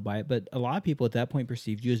nothing ill by it, but a lot of people at that point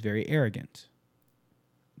perceived you as very arrogant.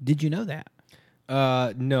 Did you know that?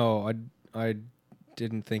 No, I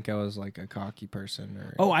didn't think I was like a cocky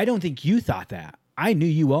person. Oh, I don't think you thought that. I knew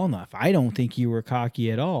you well enough. I don't think you were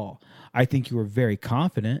cocky at all. I think you were very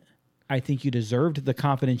confident. I think you deserved the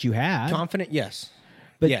confidence you had. Confident, yes.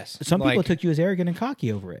 But yes. some people took you as arrogant and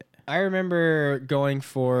cocky over it. I remember going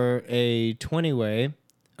for a 20-way.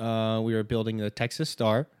 We were building the Texas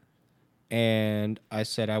Star, and I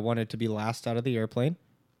said I wanted to be last out of the airplane.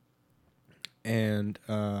 And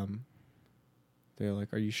they're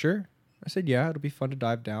like, "Are you sure?" I said, "Yeah, it'll be fun to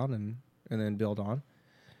dive down and then build on."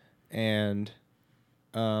 And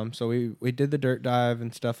so we did the dirt dive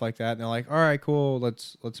and stuff like that. And they're like, "All right, cool.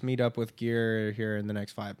 Let's meet up with gear here in the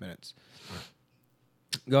next 5 minutes."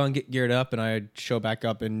 Go and get geared up, and I show back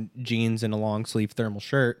up in jeans and a long sleeve thermal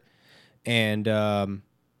shirt, and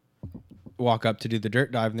walk up to do the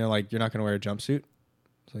dirt dive. And they're like, "You're not going to wear a jumpsuit?"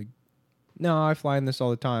 It's like, "No, I fly in this all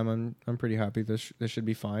the time. I'm pretty happy. This should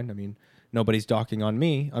be fine. I mean, nobody's docking on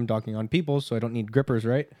me. I'm docking on people, so I don't need grippers,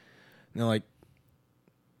 right?" And they're like,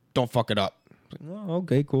 "Don't fuck it up." Like, "Oh,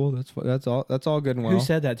 okay, cool. That's all good and well." Who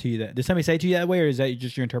said that to you? Did somebody say it to you that way, or is that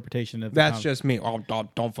just your interpretation of? That's just me. "Oh,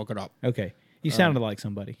 don't fuck it up." Okay. You sounded like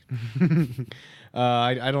somebody.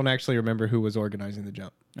 I don't actually remember who was organizing the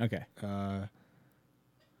jump. Okay.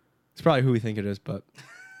 It's probably who we think it is, but.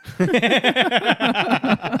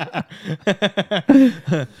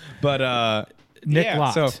 But Nick yeah,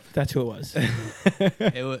 Lott. so- That's who it was.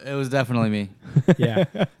 It was definitely me. Yeah.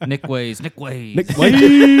 Nick Ways. Nick Ways.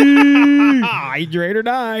 Hydrate or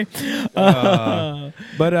die.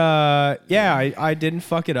 But yeah, I didn't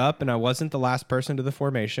fuck it up, and I wasn't the last person to the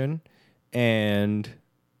formation. And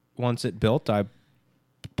once it built, I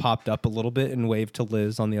popped up a little bit and waved to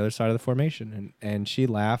Liz on the other side of the formation, and she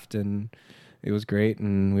laughed, and it was great,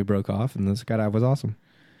 and we broke off, and the skydive was awesome.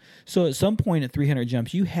 So at some point at 300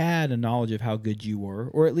 jumps, you had a knowledge of how good you were,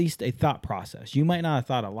 or at least a thought process. You might not have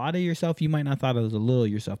thought a lot of yourself. You might not have thought of a little of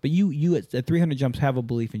yourself, but you at 300 jumps have a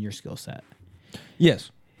belief in your skill set.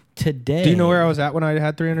 Yes. Today, Do you know where I was at when I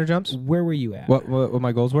had 300 jumps? Where were you at? What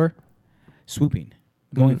my goals were? Swooping,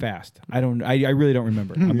 going fast. I really don't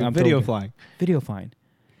remember. I'm Video totally- flying. Video flying.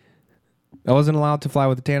 I wasn't allowed to fly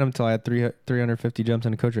with a tandem until I had 350 jumps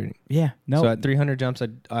in a coach rating. Yeah. No. So at 300 jumps,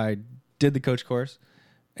 I did the coach course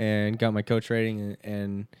and got my coach rating,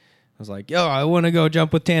 and I was like, "Yo, I want to go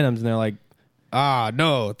jump with tandems." And they're like,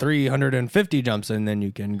 "No, 350 jumps, and then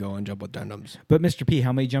you can go and jump with tandems." But Mr. P,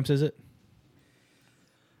 how many jumps is it?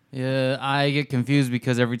 Yeah, I get confused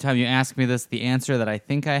because every time you ask me this, the answer that I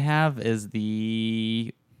think I have is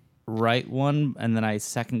the right one, and then I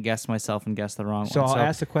second guess myself and guess the wrong So one. I'll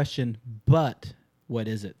ask the question, but what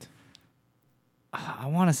is it? I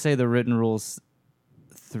want to say the written rule's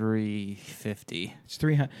 350. It's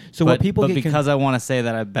 300. So what people get because I want to say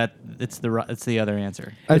that, I bet it's the other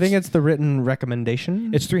answer. I think it's the written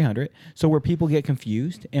recommendation. It's 300. So where people get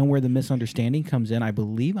confused and where the misunderstanding comes in, I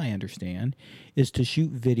believe I understand, is to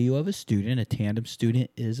shoot video of a student. A tandem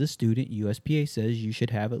student is a student. USPA says you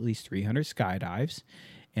should have at least 300 skydives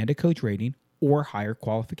and a coach rating or higher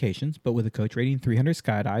qualifications, but with a coach rating, 300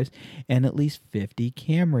 skydives and at least 50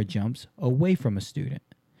 camera jumps away from a student.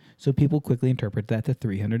 So people quickly interpret that to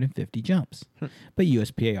 350 jumps. But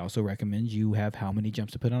USPA also recommends you have how many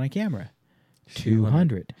jumps to put on a camera?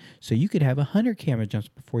 200. So you could have 100 camera jumps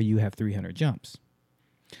before you have 300 jumps.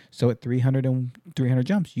 So at 300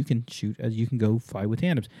 jumps, you can shoot as you can go fly with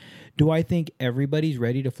tandems. Do I think everybody's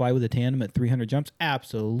ready to fly with a tandem at 300 jumps?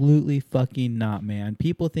 Absolutely fucking not, man.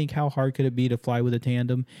 People think how hard could it be to fly with a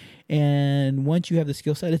tandem? And once you have the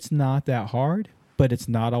skill set, it's not that hard, but it's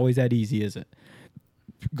not always that easy, is it?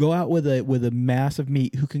 Go out with a massive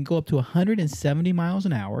meat who can go up to 170 miles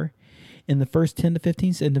an hour in the first 10 to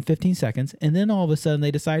 15 seconds, and then all of a sudden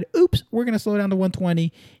they decide, oops, we're going to slow down to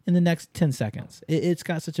 120 in the next 10 seconds. It's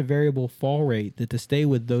got such a variable fall rate that to stay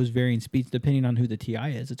with those varying speeds, depending on who the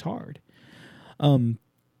TI is, it's hard. But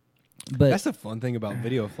That's the fun thing about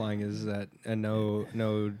video flying is that no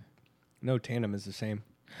tandem is the same.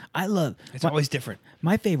 I love It's always different.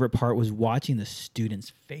 My favorite part was watching the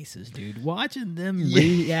students' faces, dude. Watching them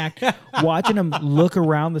react, watching them look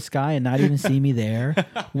around the sky and not even see me there,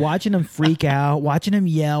 watching them freak out, watching them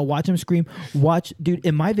yell, watching them scream. Dude,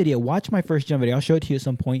 in my video, watch my first jump video. I'll show it to you at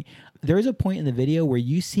some point. There is a point in the video where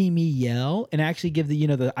you see me yell and actually give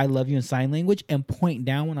the I love you in sign language and point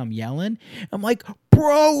down when I'm yelling. I'm like,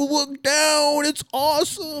 bro, look down. It's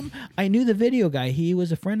awesome. I knew the video guy. He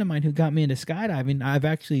was a friend of mine who got me into skydiving. I've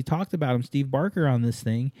actually talked about him, Steve Barker, on this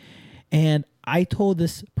thing. And I told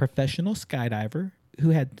this professional skydiver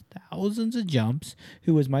who had thousands of jumps,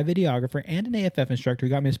 who was my videographer and an AFF instructor who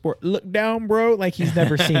got me a sport. Look down, bro, like he's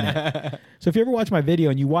never seen it. So if you ever watch my video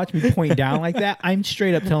and you watch me point down like that, I'm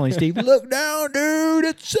straight up telling Steve, look down, dude,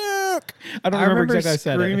 it's sick. I don't remember exactly how I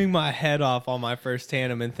said it. Screaming my head off on my first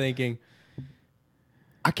tandem and thinking,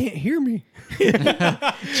 I can't hear me.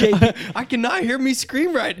 I cannot hear me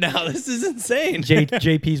scream right now. This is insane.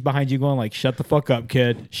 JP's behind you going like, shut the fuck up,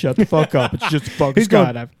 kid. Shut the fuck up. It's just a fucking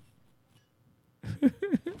skydive.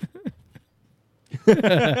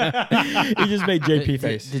 He just made JP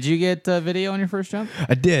face. Did you get video on your first jump?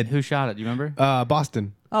 I did. Who shot it? Do you remember?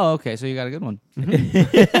 Boston. Oh, okay. So you got a good one.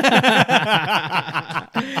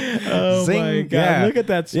 Oh Zing. my God. Yeah. Look at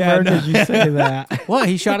that smirk as you say that. Well,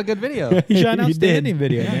 he shot a good video. He shot an He outstanding did.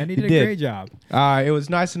 video, man. He did a did. great job. It was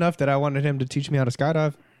nice enough that I wanted him to teach me how to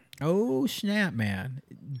skydive. Oh, snap, man.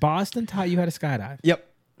 Boston taught you how to skydive. Yep.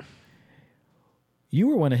 You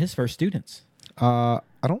were one of his first students. I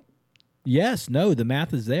don't. Yes, no, the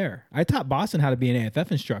math is there. I taught Boston how to be an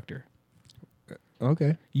AFF instructor.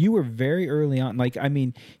 Okay. You were very early on. Like, I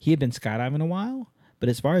mean, he had been skydiving a while, but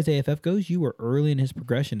as far as AFF goes, you were early in his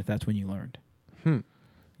progression if that's when you learned. You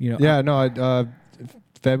know, Yeah, no,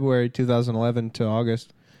 February 2011 to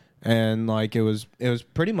August. And like it was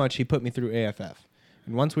pretty much he put me through AFF.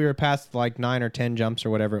 And once we were past like 9 or 10 jumps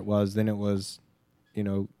or whatever it was, then it was,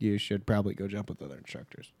 you should probably go jump with other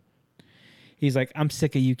instructors. he's like, I'm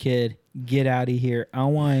sick of you, kid. Get out of here. I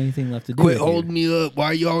don't want anything left to do Quit with you. holding me up.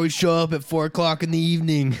 Why you always show up at 4 o'clock in the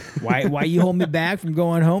evening? Why you hold me back from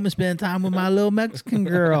going home and spending time with my little Mexican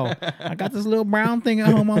girl? I got this little brown thing at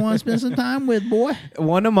home I want to spend some time with, boy.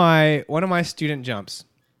 One of my student jumps,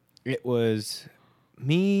 it was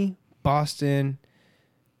me, Boston,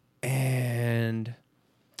 and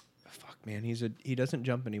fuck man, he doesn't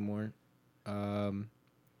jump anymore.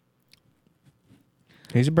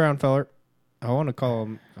 He's a brown feller. I want to call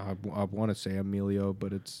him. I want to say Emilio,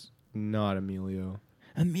 but it's not Emilio.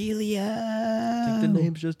 Amelia. I think the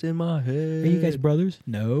name's just in my head. Are you guys brothers?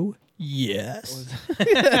 No. Yes.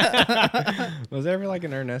 Was there ever like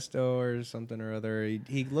an Ernesto or something or other?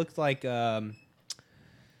 He looked like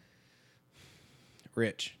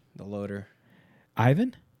Rich, the loader.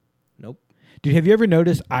 Ivan? Nope. Dude, have you ever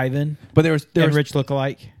noticed Ivan But there was and Rich look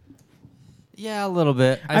alike? Yeah, a little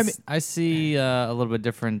bit. I mean- I see a little bit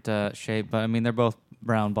different shape, but I mean, they're both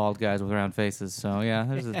brown, bald guys with round faces. So, yeah.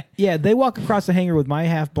 There's a, Yeah, they walk across the hangar with my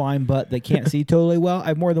half-blind butt that can't see totally well.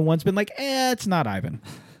 I've more than once been like, it's not Ivan.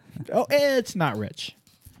 Oh, it's not Rich.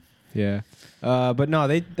 Yeah. But no,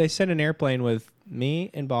 they sent an airplane with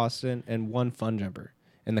me in Boston and one fun jumper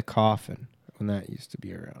in the Coffin when that used to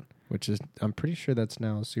be around, which is, I'm pretty sure that's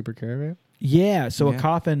now a Super Caravan. Yeah, so a Yeah.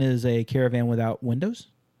 coffin is a caravan without windows.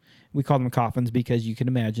 We call them coffins because you can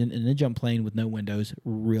imagine in a jump plane with no windows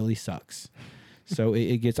really sucks. So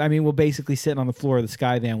it gets, I mean, we'll basically sit on the floor of the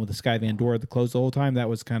Skyvan with the Skyvan door closed the whole time. That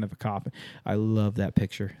was kind of a coffin. I love that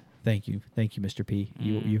picture. Thank you, Mr. P.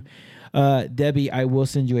 You, Debbie, I will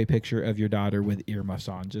send you a picture of your daughter with earmuffs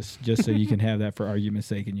on, just so you can have that for argument's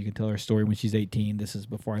sake, and you can tell her story when she's 18. This is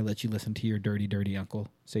before I let you listen to your dirty, dirty uncle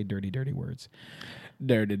say dirty, dirty words.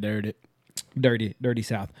 Dirty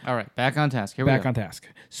South. all right, back on task. Here we Back go. on task.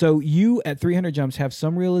 So you at 300 jumps have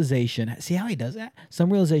some realization. See how he does that?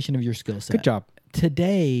 Some realization of your skill set. Good job.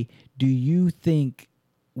 Today, do you think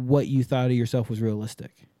what you thought of yourself was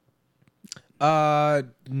realistic?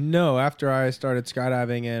 No. After I started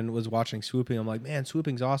skydiving and was watching swooping, I'm like, man,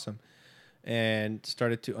 swooping's awesome, and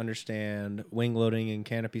started to understand wing loading and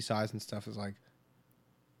canopy size and stuff. Is like,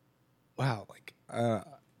 wow, like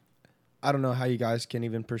I don't know how you guys can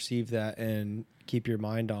even perceive that and keep your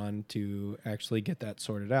mind on to actually get that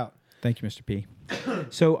sorted out. Thank you, Mr. P.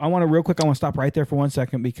 So I want to stop right there for 1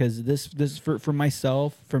 second because this for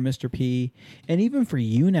myself, for Mr. P, and even for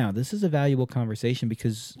you now, this is a valuable conversation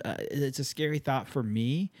because it's a scary thought for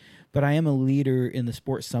me, but I am a leader in the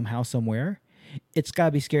sport somehow, somewhere. It's got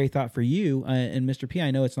to be a scary thought for you. And Mr. P, I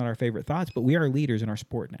know it's not our favorite thoughts, but we are leaders in our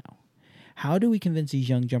sport now. How do we convince these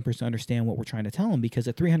young jumpers to understand what we're trying to tell them? Because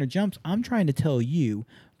at 300 jumps, I'm trying to tell you,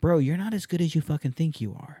 bro, you're not as good as you fucking think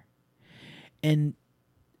you are. And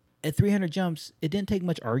at 300 jumps, it didn't take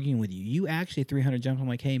much arguing with you. You actually, at 300 jumps, I'm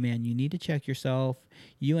like, hey, man, you need to check yourself.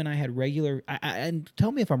 You and I had regular, and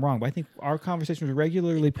tell me if I'm wrong, but I think our conversation was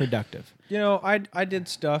regularly productive. You know, I did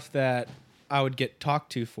stuff that I would get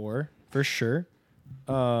talked to for sure.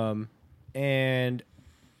 And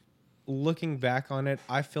looking back on it,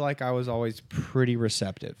 I feel like I was always pretty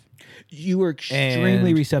receptive. You were extremely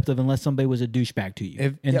And receptive unless somebody was a douchebag to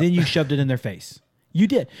you. Yep. Then you shoved it in their face. You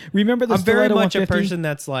did. Remember the I'm very Stiletto much a 150? person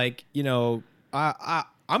that's like, you know, I'm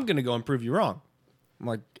going to go and prove you wrong. I'm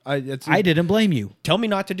like, I didn't blame you. Tell me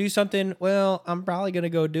not to do something. Well, I'm probably going to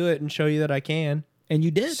go do it and show you that I can. And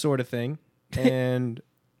you did. Sort of thing. And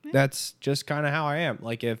that's just kind of how I am.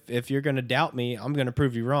 Like, if you're going to doubt me, I'm going to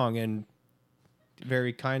prove you wrong and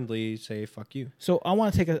very kindly say, fuck you. So I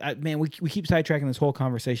want to take man, we keep sidetracking this whole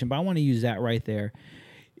conversation, but I want to use that right there.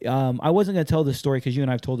 I wasn't going to tell this story because you and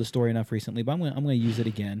I have told the story enough recently, but I'm going to use it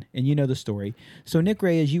again, and you know the story. So Nick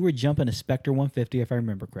Reyes, you were jumping a Spectre 150, if I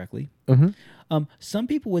remember correctly. Mm-hmm. Some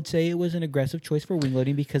people would say it was an aggressive choice for wing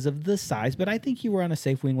loading because of the size, but I think you were on a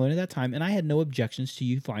safe wing load at that time, and I had no objections to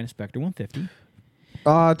you flying a Spectre 150.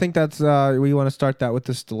 I think that's we want to start that with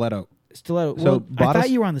the Stiletto. Stiletto. So well, I thought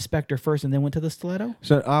you were on the Spectre first and then went to the Stiletto?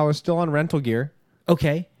 So I was still on rental gear.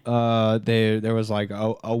 Okay. There was like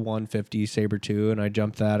a 150 Sabre 2, and I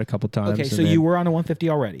jumped that a couple times. Okay, so you were on a 150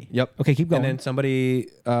 already. Yep. Okay, keep going. And then somebody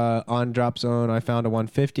on Drop Zone, I found a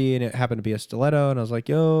 150, and it happened to be a Stiletto, and I was like,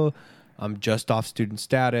 yo, I'm just off student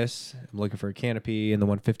status. I'm looking for a canopy in the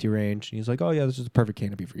 150 range. And he's like, oh, yeah, this is the perfect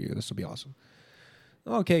canopy for you. This will be awesome.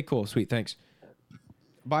 Okay, cool. Sweet. Thanks.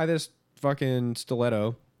 Buy this fucking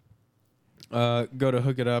Stiletto. Go to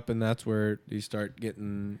hook it up, and that's where you start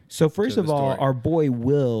getting. So first of all, our boy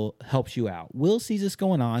Will helps you out. Will sees this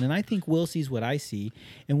going on, and I think Will sees what I see,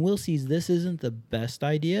 and Will sees this isn't the best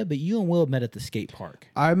idea. But you and Will met at the skate park.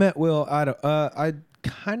 I met Will at I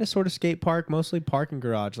kind of sort of skate park, mostly parking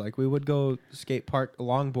garage. Like we would go skate park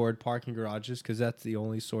longboard parking garages because that's the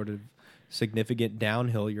only sort of significant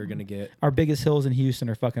downhill you're going to get. Our biggest hills in Houston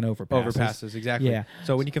are fucking overpasses. Overpasses, exactly. Yeah.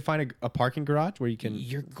 So when you can find a parking garage where you can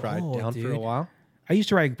ride down for a while. I used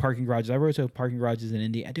to ride parking garages. I rode to parking garages in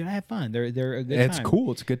Indy. Dude, I had fun. They're a good time. It's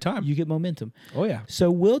cool. It's a good time. You get momentum. Oh, yeah. So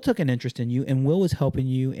Will took an interest in you, and Will was helping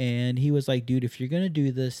you, and he was like, dude, if you're going to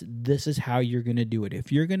do this, this is how you're going to do it. If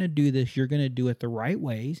you're going to do this, you're going to do it the right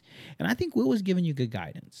ways. And I think Will was giving you good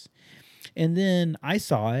guidance. And then I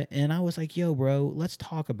saw it, and I was like, yo, bro, let's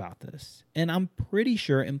talk about this. And I'm pretty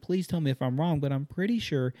sure, and please tell me if I'm wrong, but I'm pretty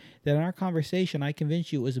sure that in our conversation, I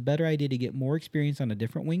convinced you it was a better idea to get more experience on a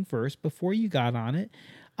different wing first before you got on it.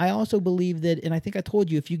 I also believe that, and I think I told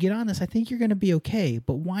you, if you get on this, I think you're going to be okay,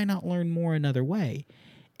 but why not learn more another way?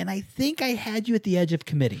 And I think I had you at the edge of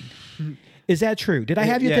committing. Is that true? Did I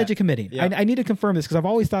have you at the edge of committing? Yeah. I need to confirm this because I've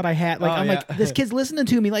always thought I had. Like, like, this kid's listening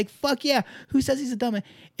to me. Like, fuck yeah. Who says he's a dumbass?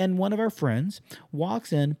 And one of our friends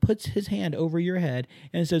walks in, puts his hand over your head,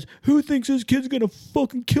 and says, "Who thinks this kid's gonna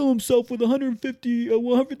fucking kill himself with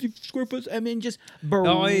 150 square foot?" I mean, just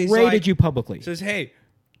berated you publicly. Says, "Hey,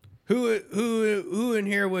 who in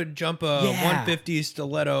here would jump a 150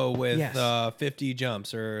 Stiletto with 50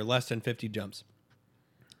 jumps or less than 50 jumps?"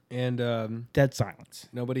 And dead silence.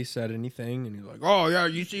 Nobody said anything, and he's like, "Oh yeah,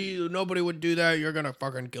 you see, nobody would do that. You're gonna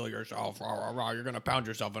fucking kill yourself. You're gonna pound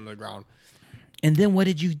yourself into the ground." And then what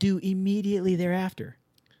did you do immediately thereafter?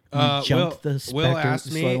 You jumped the Spectre. Will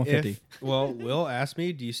asked me Will asked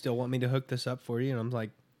me, "Do you still want me to hook this up for you?" And I'm like,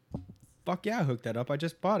 "Fuck yeah, hook that up. I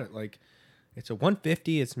just bought it. Like, it's a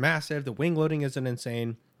 150. It's massive. The wing loading isn't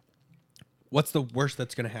insane. What's the worst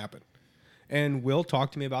that's gonna happen?" And Will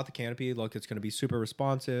talked to me about the canopy. Look, it's going to be super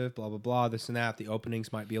responsive, blah, blah, blah, this and that. The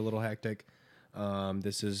openings might be a little hectic.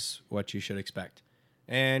 This is what you should expect.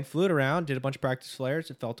 And flew it around, did a bunch of practice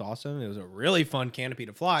flares. It felt awesome. It was a really fun canopy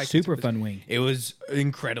to fly. Super fun wing. It was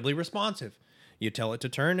incredibly responsive. You tell it to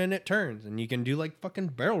turn, and it turns. And you can do, like, fucking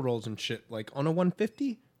barrel rolls and shit. Like, on a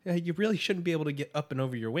 150, you really shouldn't be able to get up and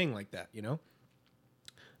over your wing like that, you know?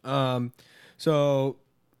 So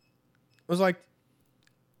I was like,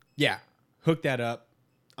 yeah. Hook that up.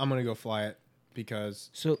 I'm going to go fly it because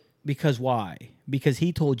why? Because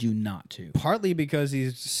he told you not to. Partly because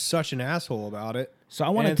he's such an asshole about it. So I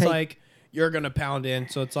want to take... It's like, you're going to pound in.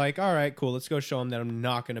 So it's like, all right, cool. Let's go show him that I'm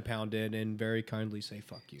not going to pound in and very kindly say,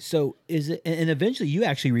 fuck you. So is it... And eventually you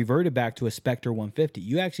actually reverted back to a Spectre 150.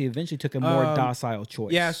 You actually eventually took a more docile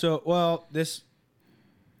choice. Yeah, so, well, this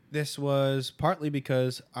was partly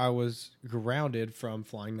because I was grounded from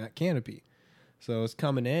flying that canopy. So it was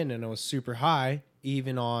coming in, and it was super high.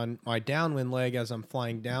 Even on my downwind leg, as I'm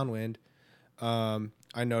flying downwind,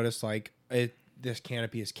 I noticed like this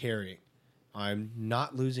canopy is carrying. I'm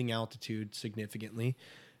not losing altitude significantly,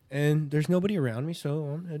 and there's nobody around me, so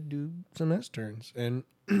I'm gonna do some S turns. And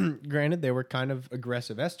granted, they were kind of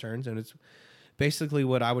aggressive S turns, and it's basically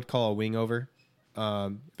what I would call a wing over.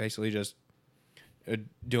 Basically, just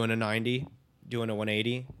doing a 90. Doing a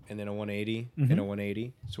 180 and then a 180 and a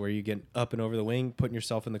 180. So where you get up and over the wing, putting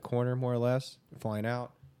yourself in the corner more or less, flying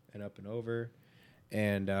out and up and over.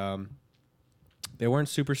 And they weren't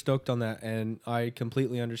super stoked on that. And I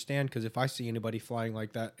completely understand because if I see anybody flying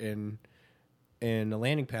like that in a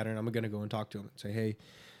landing pattern, I'm going to go and talk to them and say, hey,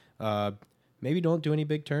 maybe don't do any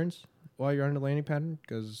big turns while you're on the landing pattern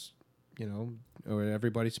because, or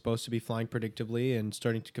everybody's supposed to be flying predictably and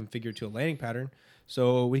starting to configure to a landing pattern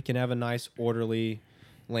so we can have a nice orderly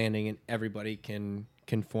landing and everybody can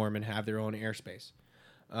conform and have their own airspace.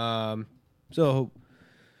 So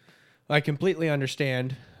I completely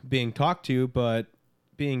understand being talked to, but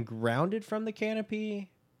being grounded from the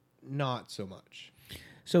canopy, not so much.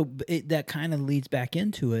 So that kind of leads back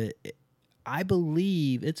into it. I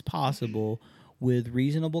believe it's possible with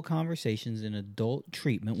reasonable conversations and adult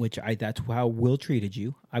treatment, which that's how Will treated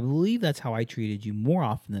you. I believe that's how I treated you more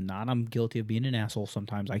often than not. I'm guilty of being an asshole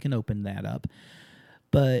sometimes. I can open that up.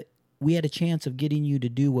 But we had a chance of getting you to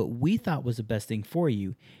do what we thought was the best thing for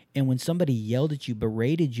you. And when somebody yelled at you,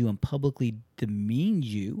 berated you, and publicly demeaned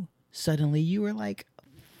you, suddenly you were like,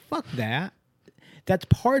 fuck that. That's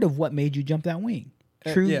part of what made you jump that wing.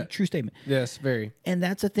 True statement. Yes, very. And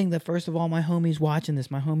that's the thing that, first of all, my homies watching this,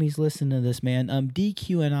 my homies listening to this, man.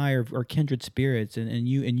 DQ and I are kindred spirits, and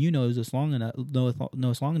you know us long enough, know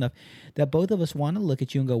us long enough that both of us want to look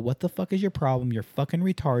at you and go, "What the fuck is your problem? You're fucking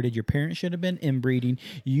retarded. Your parents should have been inbreeding.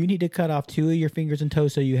 You need to cut off 2 of your fingers and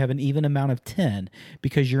toes so you have an even amount of 10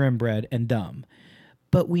 because you're inbred and dumb."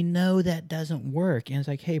 But we know that doesn't work, and it's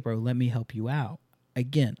like, "Hey, bro, let me help you out."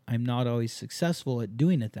 Again, I'm not always successful at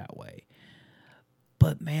doing it that way.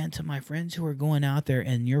 But man, to my friends who are going out there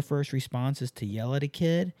and your first response is to yell at a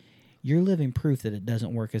kid, you're living proof that it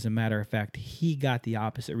doesn't work. As a matter of fact, he got the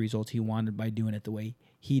opposite results he wanted by doing it the way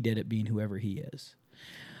he did it, being whoever he is.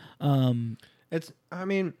 If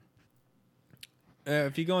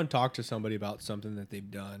you go and talk to somebody about something that they've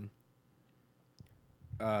done,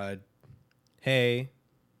 hey,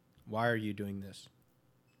 why are you doing this?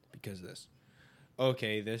 Because of this.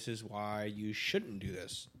 Okay, this is why you shouldn't do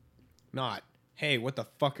this. Not, hey, what the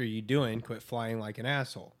fuck are you doing? Quit flying like an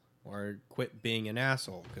asshole. Or quit being an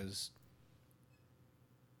asshole. Because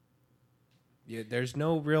there's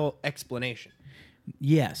no real explanation.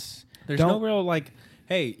 Yes. There's no real, like,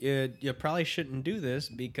 hey, you probably shouldn't do this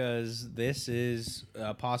because this is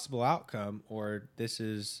a possible outcome or this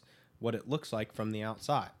is what it looks like from the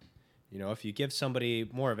outside. If you give somebody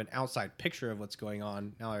more of an outside picture of what's going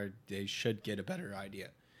on, now they should get a better idea.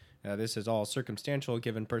 This is all circumstantial,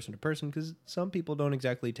 given person to person, because some people don't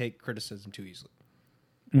exactly take criticism too easily,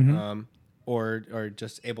 or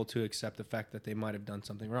just able to accept the fact that they might have done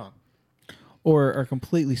something wrong, or are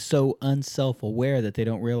completely so unself-aware that they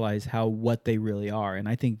don't realize what they really are. And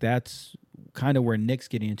I think that's kind of where Nick's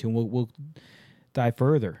getting into, and we'll dive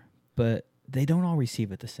further. But they don't all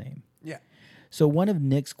receive it the same. Yeah. So one of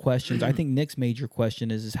Nick's questions, I think Nick's major question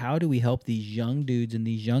is how do we help these young dudes and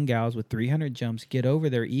these young gals with 300 jumps get over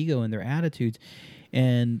their ego and their attitudes?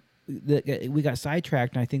 And we got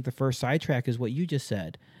sidetracked, and I think the first sidetrack is what you just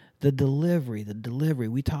said. The delivery.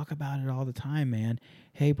 We talk about it all the time, man.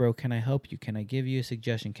 Hey, bro, can I help you? Can I give you a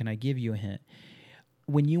suggestion? Can I give you a hint?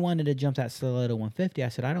 When you wanted to jump that Stiletto 150, I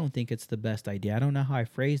said, I don't think it's the best idea. I don't know how I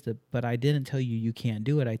phrased it, but I didn't tell you can't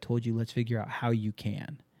do it. I told you let's figure out how you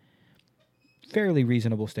can. Fairly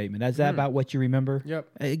reasonable statement. Is that about what you remember? Yep.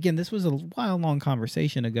 Again, this was a while-long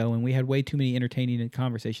conversation ago, and we had way too many entertaining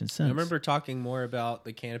conversations since. I remember talking more about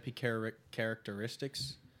the canopy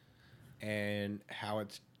characteristics and how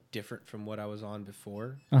it's different from what I was on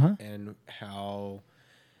before, and how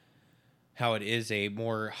it is a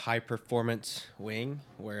more high-performance wing,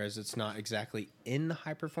 whereas it's not exactly in the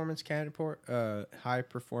high-performance canopy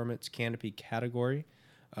category,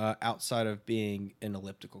 outside of being an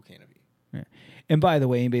elliptical canopy. Yeah. And by the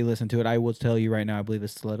way, anybody listen to it, I will tell you right now, I believe the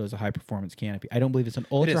Stiletto is a high-performance canopy. I don't believe it's an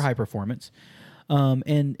ultra-high performance.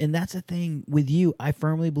 And that's the thing with you. I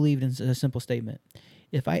firmly believe in a simple statement.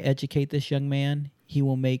 If I educate this young man, he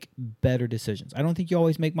will make better decisions. I don't think you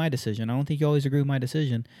always make my decision. I don't think you always agree with my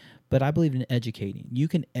decision. But I believe in educating. You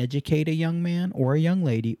can educate a young man or a young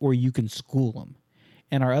lady, or you can school them.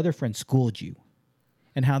 And our other friend schooled you.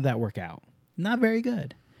 And how'd that work out? Not very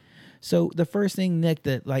good. So the first thing, Nick,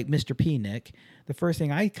 that like Mr. P, Nick, the first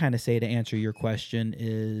thing I kind of say to answer your question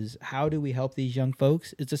is how do we help these young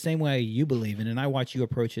folks? It's the same way you believe in, and I watch you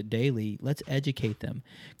approach it daily. Let's educate them.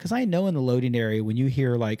 Because I know in the loading area when you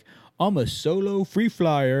hear like, I'm a solo free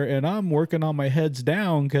flyer and I'm working on my heads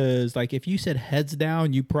down because like if you said heads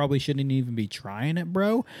down, you probably shouldn't even be trying it,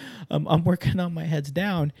 bro. I'm working on my heads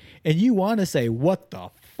down. And you want to say, what the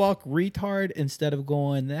fuck, retard, instead of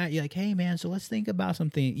going that. You're like, hey, man, so let's think about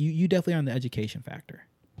something. You definitely are on the education factor.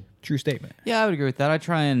 True statement. Yeah, I would agree with that. I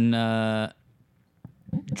try and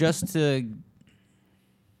just to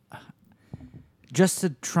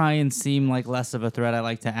try and seem like less of a threat, I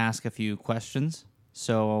like to ask a few questions.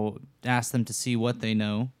 So ask them to see what they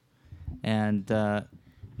know and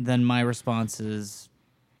then my response is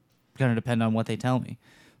going to depend on what they tell me.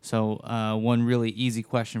 So one really easy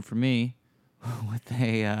question for me with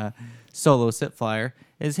a solo sit flyer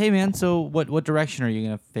is, hey man, so what direction are you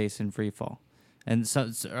going to face in free fall? And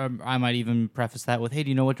so I might even preface that with, hey, do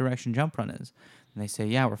you know what direction jump run is? And they say,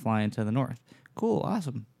 yeah, we're flying to the north. Cool,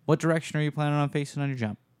 awesome. What direction are you planning on facing on your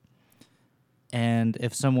jump? And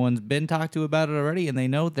if someone's been talked to about it already and they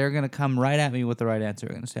know, they're going to come right at me with the right answer.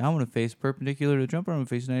 They're going to say, I'm going to face perpendicular to the jump run. I'm going to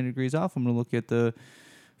face 90 degrees off. I'm going to look at the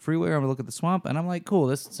freeway. I'm going to look at the swamp. And I'm like, cool,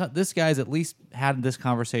 this guy's at least had this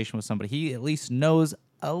conversation with somebody. He at least knows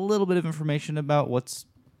a little bit of information about what's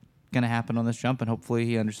going to happen on this jump, and hopefully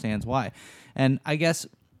he understands why. And I guess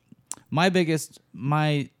my biggest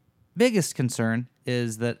concern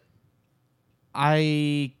is that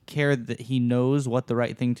I care that he knows what the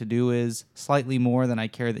right thing to do is slightly more than I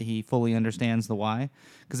care that he fully understands the why.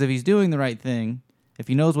 Because if he's doing the right thing, if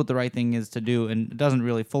he knows what the right thing is to do and doesn't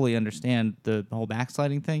really fully understand the whole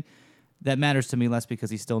backsliding thing, that matters to me less because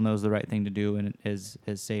he still knows the right thing to do and is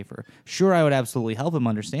safer. Sure, I would absolutely help him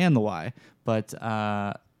understand the why, but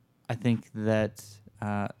I think that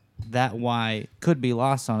that why could be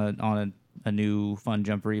lost on a new fun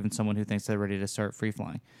jumper, even someone who thinks they're ready to start free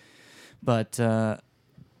flying. But I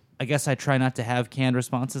guess I try not to have canned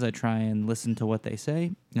responses. I try and listen to what they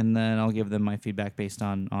say, and then I'll give them my feedback based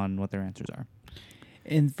on what their answers are.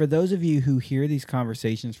 And for those of you who hear these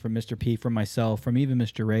conversations from Mr. P, from myself, from even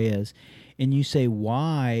Mr. Reyes, and you say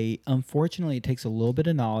why, unfortunately, it takes a little bit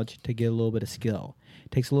of knowledge to get a little bit of skill. It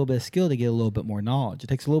takes a little bit of skill to get a little bit more knowledge. It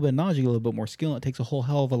takes a little bit of knowledge to get a little bit more skill. And it takes a whole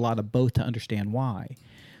hell of a lot of both to understand why.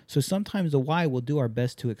 So sometimes the why we'll do our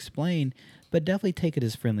best to explain, but definitely take it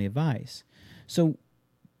as friendly advice. So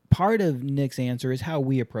part of Nick's answer is how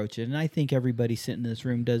we approach it. And I think everybody sitting in this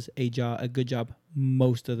room does a good job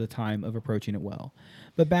most of the time of approaching it well.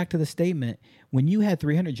 But back to the statement, when you had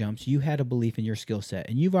 300 jumps, you had a belief in your skill set.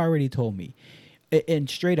 And you've already told me. And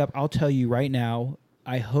straight up, I'll tell you right now,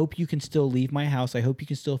 I hope you can still leave my house. I hope you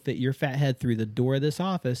can still fit your fat head through the door of this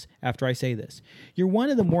office after I say this. You're one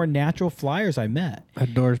of the more natural flyers I met.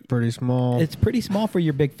 That door's pretty small. It's pretty small for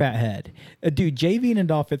your big fat head. Dude, JV and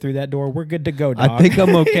Dolph fit through that door. We're good to go, dog. I think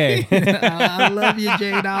I'm okay. I love you,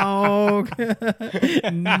 J-Dog.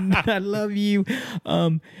 I love you.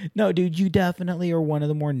 No, dude, you definitely are one of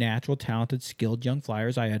the more natural, talented, skilled young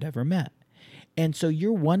flyers I had ever met. And so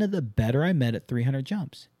you're one of the better I met at 300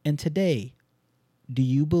 jumps. And today, do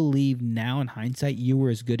you believe now in hindsight you were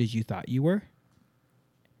as good as you thought you were?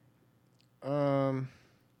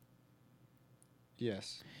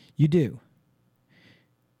 Yes. You do.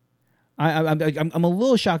 I'm a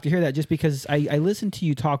little shocked to hear that, just because I listened to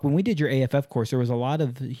you talk when we did your AFF course. There was a lot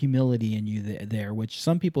of humility in you there, which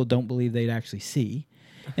some people don't believe they'd actually see.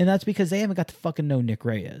 And that's because they haven't got to fucking know Nick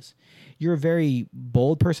Reyes. You're a very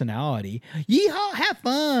bold personality. Yeehaw, have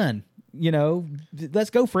fun. You know, let's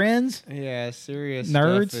go, friends. Yeah, serious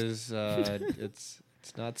nerds. Stuff is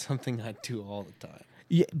it's not something I do all the time.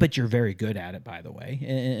 Yeah, but you're very good at it, by the way,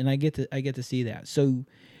 and I get to see that. So,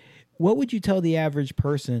 what would you tell the average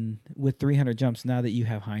person with 300 jumps now that you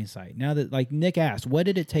have hindsight? Now that, like Nick asked, what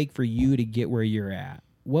did it take for you to get where you're at?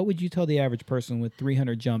 What would you tell the average person with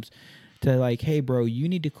 300 jumps to, like, hey, bro, you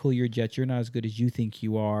need to cool your jets. You're not as good as you think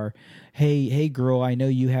you are. Hey, girl, I know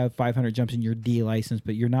you have 500 jumps in your D license,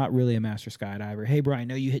 but you're not really a master skydiver. Hey, bro, I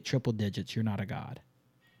know you hit triple digits. You're not a god.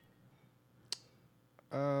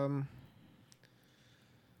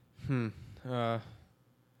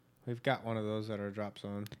 We've got one of those at our drop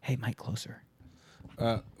zone. Hey, Mike, closer.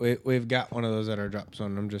 We've got one of those at our drop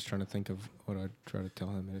zone. I'm just trying to think of what I'd try to tell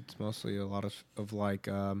him. It's mostly a lot of like,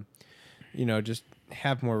 just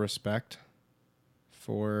have more respect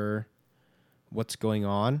for what's going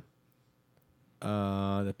on,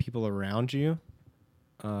 the people around you,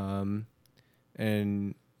 and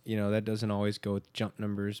that doesn't always go with jump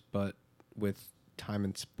numbers, but with time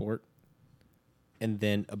and sport, and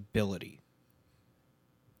then ability.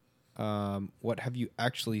 What have you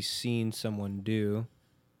actually seen someone do,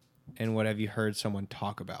 and what have you heard someone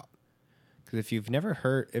talk about? Because if you've never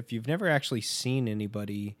actually seen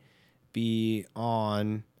anybody be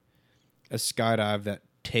on a skydive that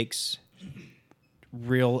takes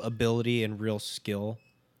real ability and real skill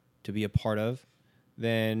to be a part of,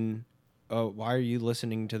 then why are you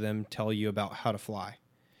listening to them tell you about how to fly?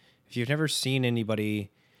 If you've never seen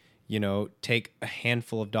anybody, take a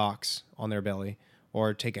handful of docks on their belly,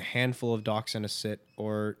 or take a handful of docks in a sit,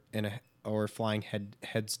 or flying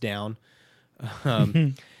heads down,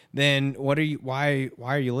 then why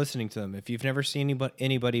are you listening to them? If you've never seen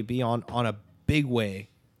anybody be on a big way,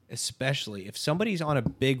 especially if somebody's on a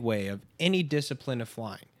big way of any discipline of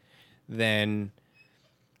flying, then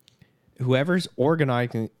whoever's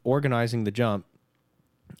organizing the jump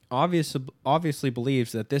obviously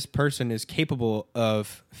believes that this person is capable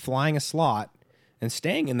of flying a slot and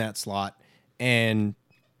staying in that slot and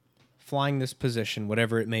flying this position,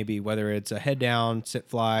 whatever it may be, whether it's a head down, sit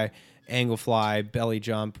fly, angle fly, belly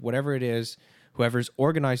jump, whatever it is. Whoever's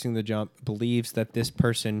organizing the jump believes that this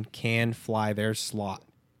person can fly their slot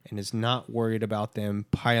and is not worried about them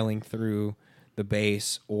piling through the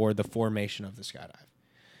base or the formation of the skydive.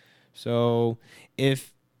 So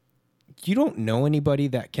if you don't know anybody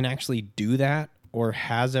that can actually do that or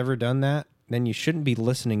has ever done that, then you shouldn't be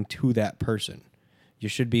listening to that person. You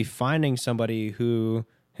should be finding somebody who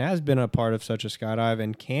has been a part of such a skydive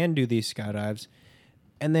and can do these skydives,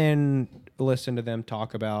 and then listen to them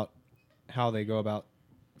talk about how they go about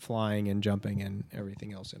flying and jumping and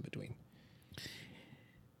everything else in between.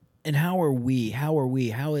 And how are we? How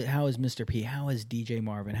is Mr. P? How is DJ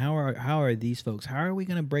Marvin? How are these folks? How are we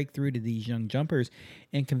going to break through to these young jumpers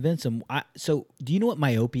and convince them? So, do you know what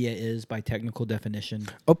myopia is by technical definition?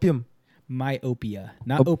 Opium. Myopia,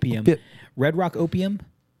 not opium. Red Rock opium.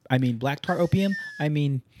 I mean black tar opium. I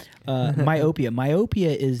mean myopia.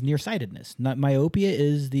 Myopia is nearsightedness. Not myopia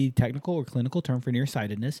is the technical or clinical term for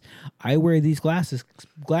nearsightedness. I wear these glasses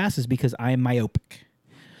because I am myopic.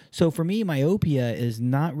 So for me, myopia is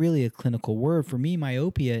not really a clinical word. For me,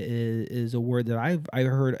 myopia is a word that I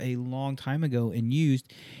heard a long time ago and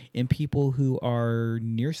used in people who are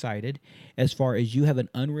nearsighted, as far as you have an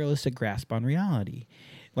unrealistic grasp on reality.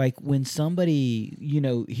 Like when somebody,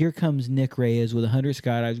 here comes Nick Reyes with 100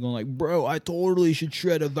 skydives going like, bro, I totally should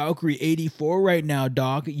shred a Valkyrie 84 right now,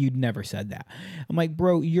 dog. You'd never said that. I'm like,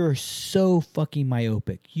 bro, you're so fucking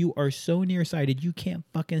myopic. You are so nearsighted. You can't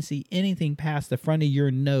fucking see anything past the front of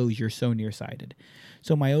your nose. You're so nearsighted.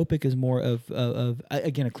 So myopic is more of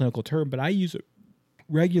again, a clinical term, but I use it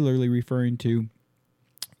regularly referring to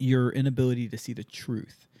your inability to see the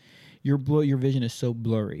truth. Your vision is so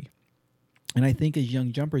blurry. And I think as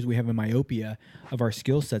young jumpers, we have a myopia of our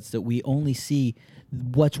skill sets that we only see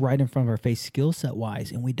what's right in front of our face skill set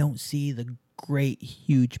wise, and we don't see the great,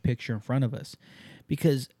 huge picture in front of us.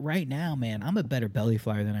 Because right now, man, I'm a better belly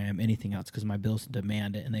flyer than I am anything else because my bills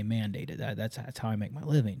demand it and they mandate it. That's how I make my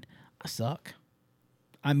living. I suck.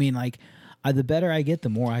 I mean, the better I get, the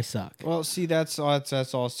more I suck. Well, see, that's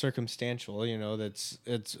all circumstantial. What do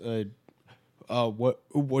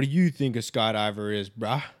you think a skydiver is,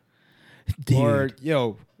 brah? Dude, or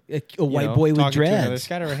a white boy with dreads.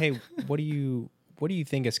 Skydiver, hey, what do you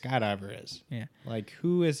think a skydiver is? Yeah, like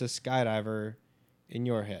who is a skydiver in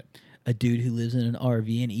your head? A dude who lives in an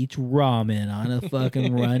RV and eats ramen on a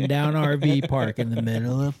fucking rundown RV park in the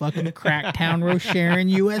middle of fucking Cracktown, Rocheron,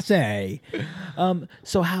 USA.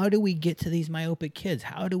 So how do we get to these myopic kids?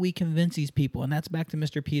 How do we convince these people? And that's back to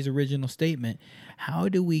Mr. P's original statement. How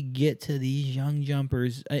do we get to these young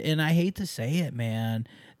jumpers? And I hate to say it, man.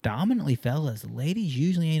 Dominantly, fellas, ladies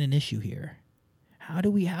usually ain't an issue here. How do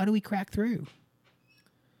we crack through?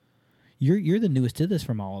 You're the newest to this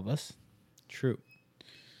from all of us. True.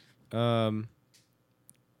 Good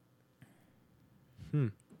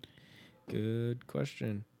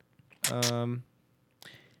question.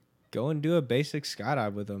 Go and do a basic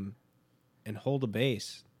skydive with them and hold a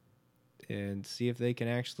base and see if they can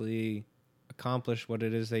actually accomplish what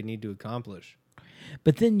it is they need to accomplish.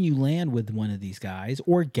 But then you land with one of these guys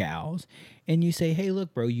or gals and you say, hey,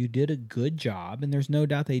 look, bro, you did a good job. And there's no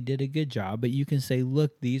doubt they did a good job. But you can say,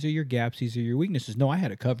 look, these are your gaps. These are your weaknesses. No, I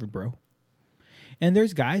had it covered, bro. And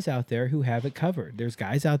there's guys out there who have it covered. There's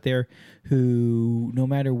guys out there who, no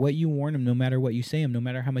matter what you warn them, no matter what you say them, no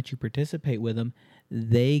matter how much you participate with them,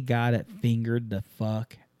 they got it fingered the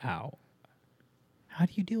fuck out. How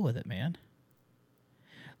do you deal with it, man?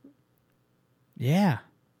 Yeah.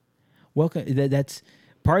 Welcome. That's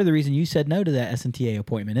part of the reason you said no to that SNTA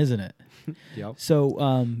appointment, isn't it? Yep. So,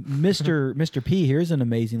 Mr. P, here's an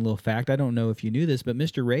amazing little fact. I don't know if you knew this, but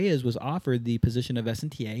Mr. Reyes was offered the position of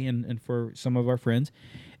SNTA, and for some of our friends,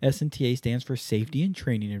 SNTA stands for Safety and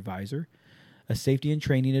Training Advisor. A Safety and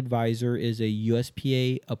Training Advisor is a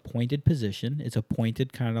USPA appointed position. It's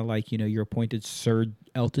appointed kind of like, you're appointed Sir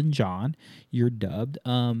Elton John. You're dubbed.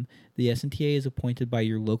 The SNTA is appointed by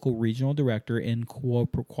your local regional director in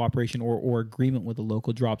cooperation or agreement with the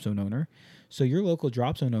local drop zone owner. So your local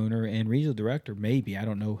drop zone owner and regional director, maybe, I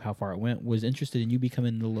don't know how far it went, was interested in you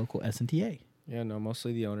becoming the local SNTA. Yeah, no,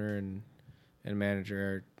 mostly the owner and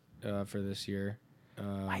manager for this year.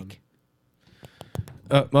 Mike.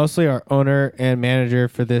 Mostly our owner and manager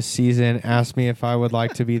for this season asked me if I would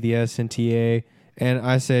like to be the SNTA, and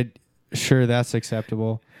I said, sure, that's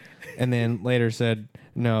acceptable. And then later said,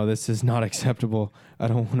 no, this is not acceptable. I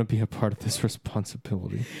don't want to be a part of this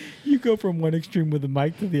responsibility. You go from one extreme with the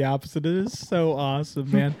mic to the opposite. It is so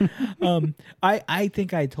awesome, man. I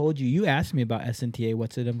think I told you. You asked me about SNTA.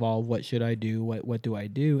 What's it involve? What should I do? What do I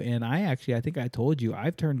do? And I think I told you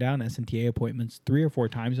I've turned down SNTA appointments 3 or 4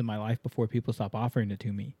 times in my life before people stop offering it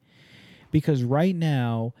to me. Because right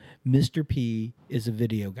now, Mr. P is a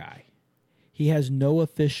video guy. He has no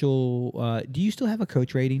official. Do you still have a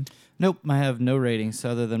coach rating? Nope, I have no ratings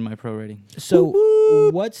other than my pro rating. So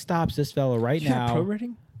what stops this fella right You now? got a pro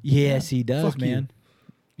rating? Yes, he does, Fuck man.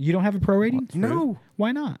 You don't have a pro rating? No.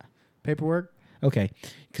 Why not? Paperwork? Okay,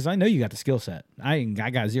 because I know you got the skill set. I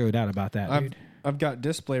got zero doubt about that, dude. I've got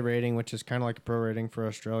display rating, which is kind of like a pro rating for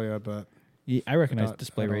Australia, but Yeah, I recognize not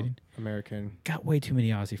display at all rating. American. Got way too many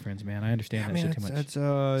Aussie friends, man. I understand that shit too much. It's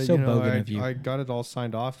So you know, bogan of you. I got it all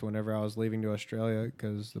signed off whenever I was leaving to Australia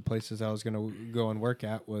because the places I was going to go and work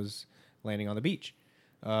at was landing on the beach.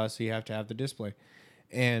 So you have to have the display.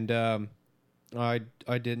 And I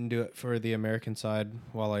didn't do it for the American side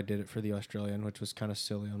while I did it for the Australian, which was kind of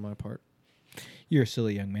silly on my part. You're a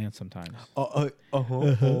silly young man sometimes.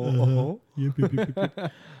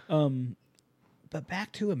 But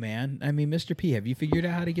back to it, man. I mean, Mr. P, have you figured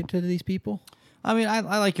out how to get to these people? I mean,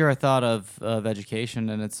 I like your thought of education,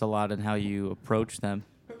 and it's a lot in how you approach them.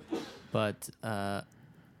 But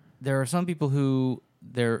there are some people who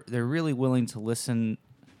they're really willing to listen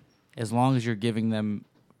as long as you're giving them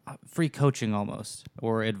free coaching almost,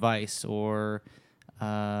 or advice, or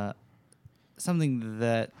something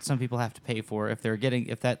that some people have to pay for. If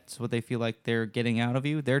that's what they feel like they're getting out of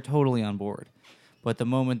you, they're totally on board. But the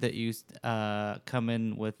moment that you come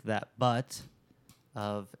in with that but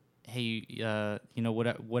of, hey,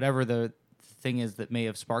 whatever the thing is that may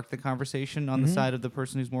have sparked the conversation on the side of the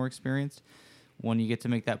person who's more experienced, when you get to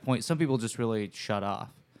make that point, some people just really shut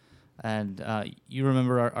off. And you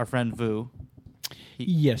remember our friend Vu?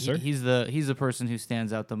 Yes, sir. He's the person who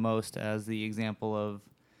stands out the most as the example of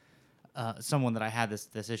someone that I had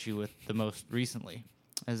this issue with the most recently.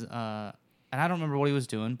 And I don't remember what he was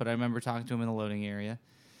doing, but I remember talking to him in the loading area,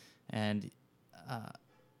 and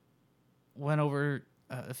went over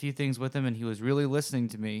a few things with him, and he was really listening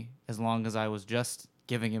to me as long as I was just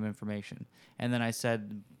giving him information. And then I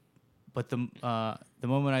said, but the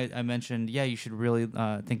moment I mentioned, yeah, you should really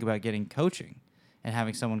think about getting coaching and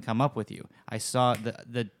having someone come up with you, I saw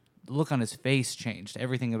the look on his face changed.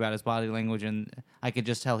 Everything about his body language, and I could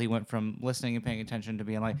just tell he went from listening and paying attention to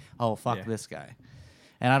being like, oh, fuck this guy.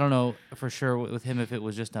 And I don't know for sure with him if it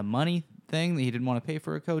was just a money thing that he didn't want to pay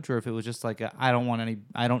for a coach, or if it was just like I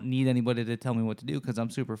don't need anybody to tell me what to do because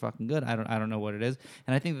I'm super fucking good. I don't know what it is.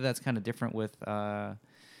 And I think that's kind of different with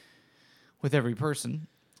every person.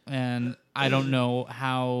 And I don't know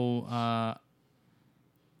how.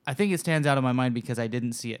 I think it stands out in my mind because I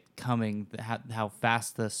didn't see it coming. How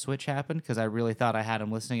fast the switch happened, because I really thought I had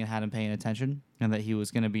him listening and had him paying attention, and that he was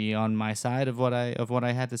going to be on my side of what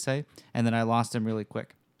I had to say. And then I lost him really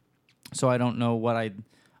quick. So I don't know I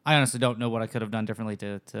honestly don't know what I could have done differently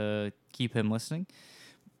to keep him listening.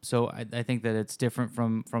 So I think that it's different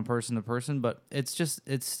from person to person, but it's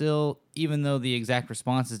still, even though the exact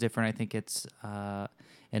response is different, I think it's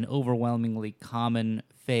an overwhelmingly common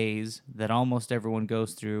phase that almost everyone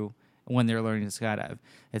goes through when they're learning to skydive.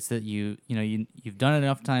 It's that you've done it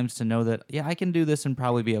enough times to know that, yeah, I can do this and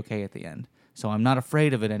probably be okay at the end. So I'm not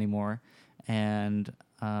afraid of it anymore. And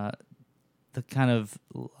the kind of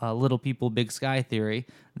little people, big sky theory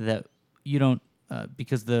that you don't,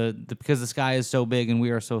 because the sky is so big and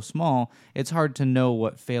we are so small, it's hard to know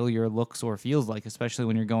what failure looks or feels like, especially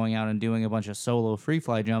when you're going out and doing a bunch of solo free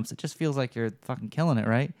fly jumps. It just feels like you're fucking killing it,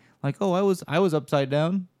 right? Like, oh, I was upside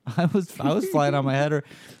down. I was flying on my head, or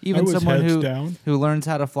even someone who learns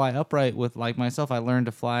how to fly upright with, like myself. I learned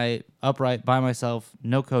to fly upright by myself,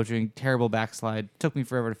 no coaching, terrible backslide. Took me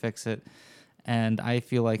forever to fix it, and I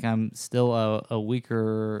feel like I'm still a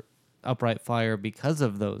weaker upright flyer because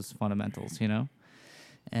of those fundamentals, you know.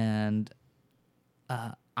 And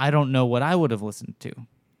I don't know what I would have listened to.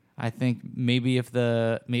 I think maybe if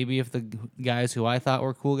the guys who I thought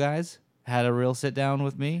were cool guys had a real sit down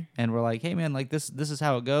with me and were like, hey man, like this is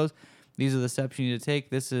how it goes. These are the steps you need to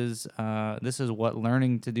take. This is what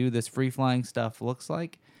learning to do this free flying stuff looks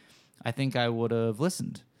like. I think I would have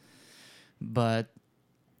listened. But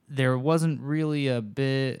there wasn't really a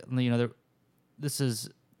bit, this is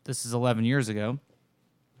 11 years ago.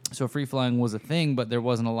 So free flying was a thing, but there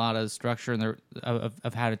wasn't a lot of structure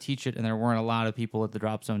of how to teach it, and there weren't a lot of people at the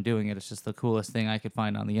drop zone doing it. It's just the coolest thing I could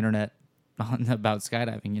find on the internet about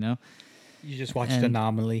skydiving, you know? You just watched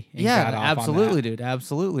Anomaly. And yeah, got off absolutely, on that. dude.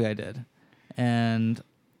 Absolutely, I did. And,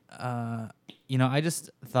 I just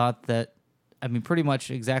thought that I mean, pretty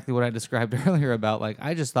much exactly what I described earlier about, like,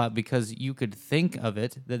 I just thought because you could think of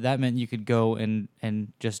it, that meant you could go and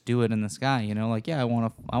just do it in the sky, you know? Like, yeah, I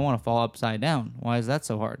want to fall upside down. Why is that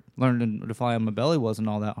so hard? Learning to fly on my belly wasn't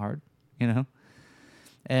all that hard, you know?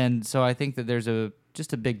 And so I think that there's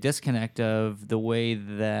just a big disconnect of the way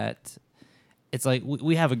that it's like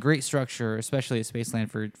we have a great structure, especially at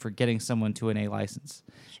Spaceland, for getting someone to an A license.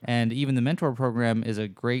 And even the mentor program is a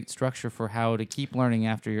great structure for how to keep learning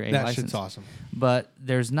after your A license. That shit's awesome. But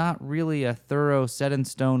there's not really a thorough, set in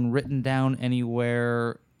stone, written down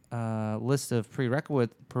anywhere list of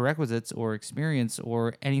prerequisites or experience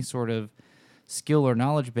or any sort of skill or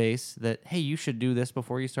knowledge base that, hey, you should do this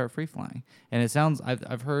before you start free flying. And it sounds,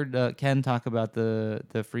 I've heard Ken talk about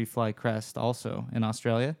the Free Fly Crest also in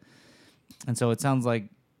Australia. And so it sounds like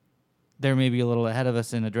they're maybe a little ahead of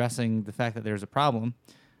us in addressing the fact that there's a problem,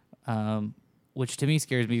 which to me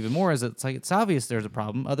scares me even more, as it's like it's obvious there's a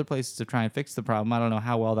problem. Other places to try and fix the problem. I don't know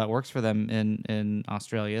how well that works for them in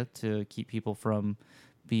Australia to keep people from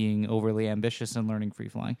being overly ambitious and learning free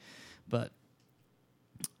flying. But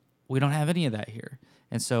we don't have any of that here.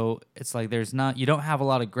 And so it's like you don't have a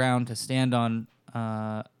lot of ground to stand on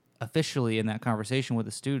officially in that conversation with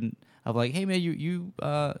a student of like, hey man, you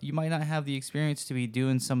might not have the experience to be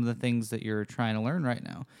doing some of the things that you're trying to learn right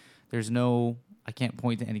now. I can't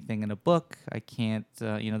point to anything in a book. I can't,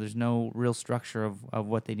 there's no real structure of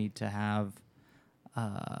what they need to have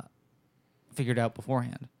figured out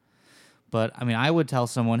beforehand. But I mean, I would tell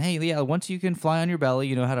someone, hey, yeah, once you can fly on your belly,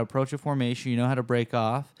 you know how to approach a formation, you know how to break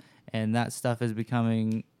off, and that stuff is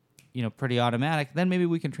becoming, pretty automatic, then maybe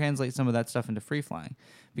we can translate some of that stuff into free flying.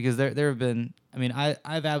 Because there have been, I mean,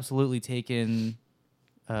 I've absolutely taken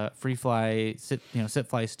free fly, sit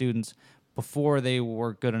fly students before they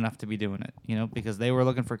were good enough to be doing it, because they were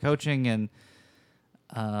looking for coaching and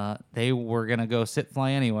they were going to go sit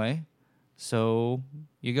fly anyway. So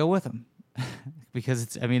you go with them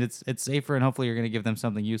because it's safer and hopefully you're going to give them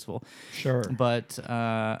something useful. Sure. But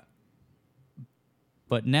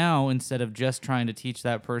now, instead of just trying to teach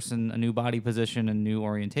that person a new body position and new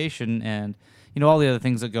orientation and, all the other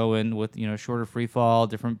things that go in with, shorter free fall,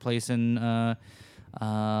 different place in the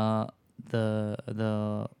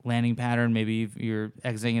landing pattern, maybe you're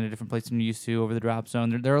exiting in a different place than you're used to over the drop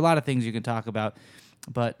zone. There are a lot of things you can talk about.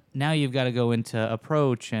 But now you've got to go into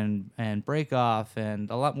approach and break off and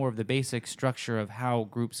a lot more of the basic structure of how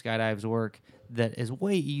group skydives work that is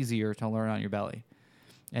way easier to learn on your belly.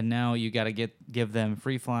 And now you got to give them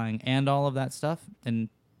free flying and all of that stuff, and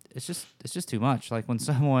it's just too much. Like when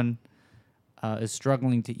someone is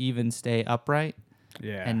struggling to even stay upright,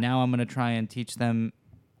 and now I'm going to try and teach them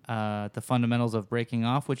the fundamentals of breaking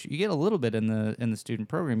off, which you get a little bit in the student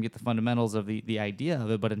program. You get the fundamentals of the idea of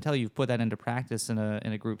it, but until you've put that into practice in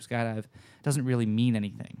a group skydive, it doesn't really mean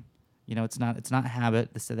anything. It's not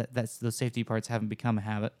habit. That's those safety parts haven't become a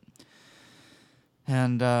habit.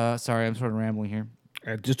 And sorry, I'm sort of rambling here.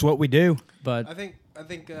 Just what we do. But I think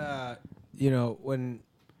when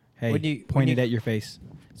Hey, when you pointed at your face.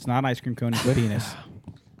 It's not an ice cream cone. It's a penis.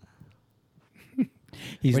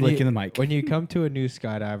 He's licking the mic. When you come to a new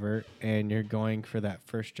skydiver and you're going for that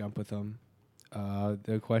first jump with them,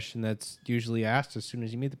 the question that's usually asked as soon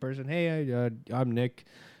as you meet the person, hey, I'm Nick.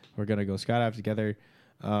 We're going to go skydive together.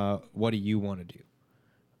 What do you want to do?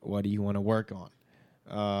 What do you want to work on?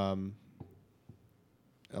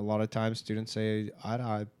 A lot of times students say,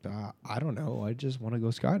 I don't know. I just want to go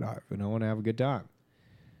skydive and I want to have a good time.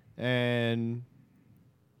 And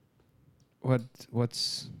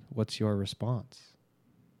what's your response?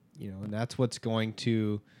 And that's what's going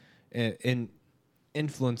to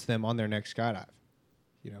influence them on their next skydive.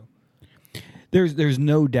 There's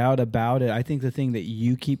no doubt about it. I think the thing that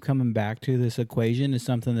you keep coming back to this equation is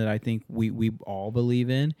something that I think we all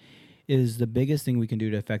believe in. Is the biggest thing we can do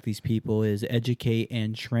to affect these people is educate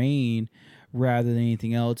and train rather than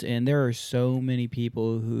anything else. And there are so many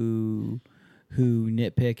people who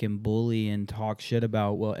nitpick and bully and talk shit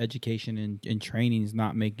about, well, education and training is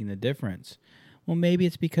not making the difference. Well, maybe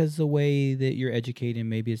it's because the way that you're educating,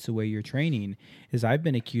 maybe it's the way you're training, as I've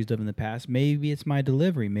been accused of in the past. Maybe it's my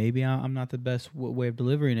delivery. Maybe I'm not the best way of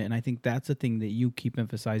delivering it. And I think that's the thing that you keep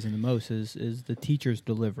emphasizing the most is the teacher's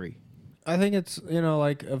delivery. I think it's,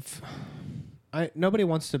 nobody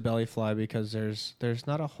wants to belly fly because there's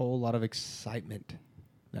not a whole lot of excitement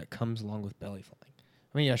that comes along with belly flying.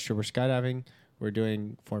 I mean, yeah, sure, we're skydiving, we're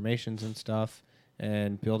doing formations and stuff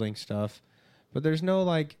and building stuff, but there's no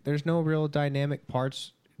real dynamic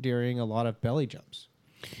parts during a lot of belly jumps.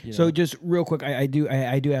 So just real quick, I do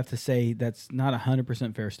have to say that's not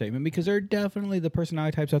 100% fair statement, because there are definitely the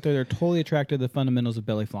personality types out there that are totally attracted to the fundamentals of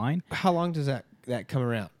belly flying. How long does that come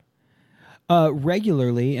around?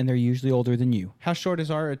 Regularly, and they're usually older than you. How short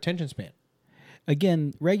is our attention span?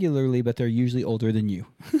 Again, regularly, but they're usually older than you.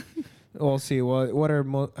 We'll see.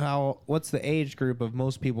 What's the age group of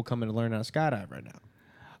most people coming to learn how to skydive right now?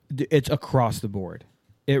 It's across the board.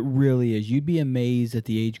 It really is. You'd be amazed at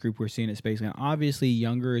the age group we're seeing at Spaceland. Obviously,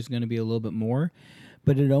 younger is going to be a little bit more,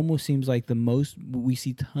 but it almost seems like we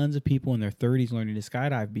see tons of people in their 30s learning to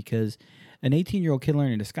skydive because an 18-year-old kid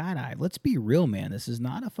learning to skydive, let's be real, man. This is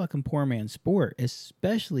not a fucking poor man's sport,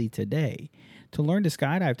 especially today. To learn to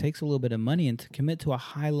skydive takes a little bit of money, and to commit to a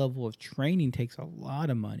high level of training takes a lot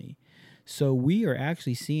of money. So we are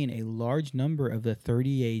actually seeing a large number of the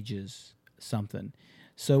 30 ages something.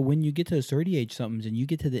 So when you get to those 30 age somethings and you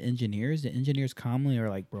get to the engineers commonly are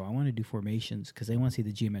like, bro, I want to do formations because they want to see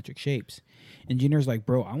the geometric shapes. Engineers like,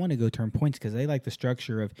 bro, I want to go turn points because they like the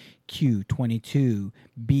structure of Q, 22,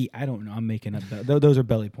 B. I don't know. I'm making up. Those are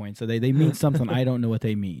belly points. So they mean something. I don't know what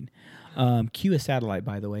they mean. Q is satellite,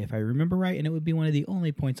 by the way, if I remember right. And it would be one of the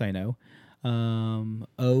only points I know.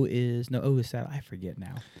 O is satellite. I forget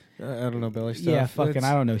now. I don't know belly stuff. Yeah, fucking,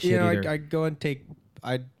 I don't know shit either. I go and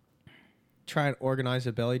I try and organize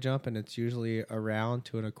a belly jump, and it's usually a round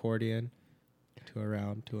to an accordion, to a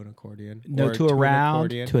round to an accordion. No, to a round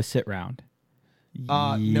to a sit round.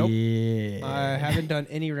 Nope. I haven't done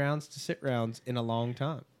any rounds to sit rounds in a long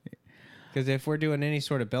time. Because if we're doing any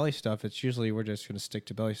sort of belly stuff, it's usually we're just going to stick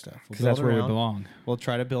to belly stuff. Because that's where we belong. We'll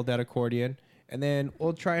try to build that accordion, and then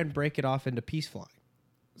we'll try and break it off into piece flying.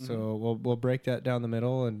 So we'll break that down the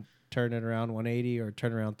middle and turn it around 180 or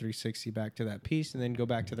turn around 360 back to that piece, and then go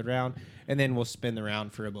back to the round, and then we'll spin the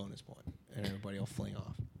round for a bonus point, and everybody will fling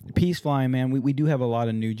off. Piece flying, man. We do have a lot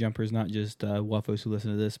of new jumpers, not just waffos who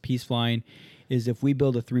listen to this. Piece flying is if we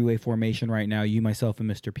build a three-way formation right now, you, myself, and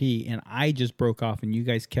Mr. P, and I just broke off and you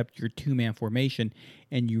guys kept your two-man formation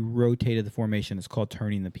and you rotated the formation. It's called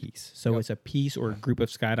turning the piece. So it's a piece or a group of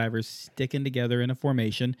skydivers sticking together in a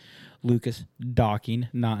formation. Lucas, docking,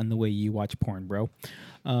 not in the way you watch porn, bro.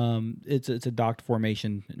 It's a docked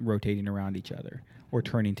formation rotating around each other or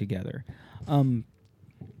turning together.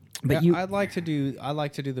 But I'd like to do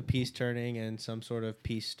the piece turning and some sort of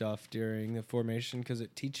piece stuff during the formation because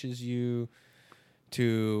it teaches you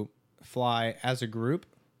to fly as a group.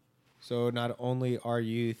 So not only are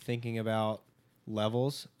you thinking about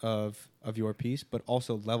levels of your piece, but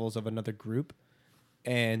also levels of another group,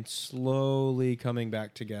 and slowly coming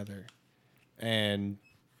back together and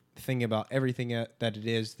thinking about everything that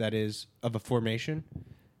is of a formation,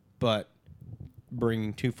 but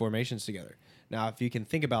bringing two formations together. Now, if you can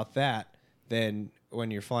think about that, then when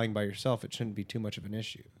you're flying by yourself, it shouldn't be too much of an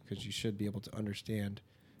issue because you should be able to understand,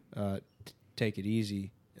 take it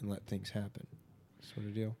easy, and let things happen. Sort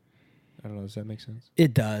of deal. I don't know. Does that make sense?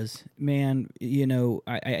 It does. Man,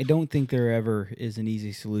 I don't think there ever is an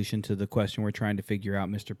easy solution to the question we're trying to figure out,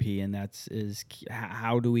 Mr. P, and is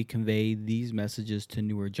how do we convey these messages to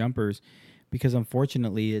newer jumpers? Because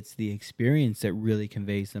unfortunately, it's the experience that really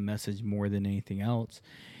conveys the message more than anything else.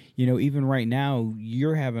 Even right now,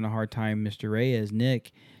 you're having a hard time, Mr. Reyes,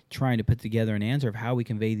 Nick, trying to put together an answer of how we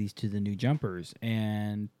convey these to the new jumpers.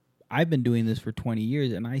 And I've been doing this for 20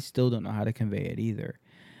 years, and I still don't know how to convey it either.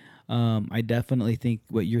 I definitely think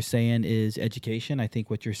what you're saying is education. I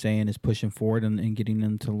think what you're saying is pushing forward and getting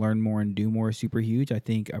them to learn more and do more is super huge. I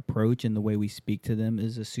think approach and the way we speak to them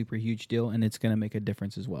is a super huge deal, and it's going to make a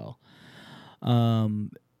difference as well.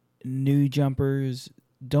 New jumpers,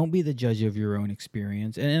 don't be the judge of your own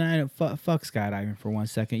experience. And I fuck skydiving for 1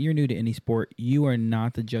 second. You're new to any sport. You are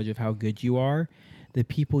not the judge of how good you are. The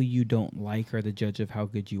people you don't like are the judge of how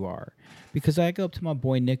good you are. Because I go up to my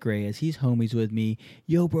boy Nick Reyes. He's homies with me.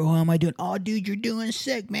 Yo, bro, how am I doing? Oh, dude, you're doing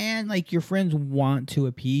sick, man. Like, your friends want to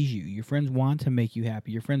appease you. Your friends want to make you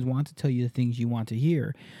happy. Your friends want to tell you the things you want to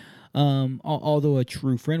hear. Although a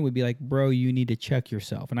true friend would be like, bro, you need to check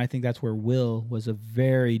yourself. And I think that's where Will was a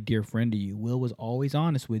very dear friend to you. Will was always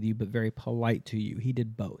honest with you, but very polite to you. He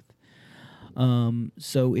did both.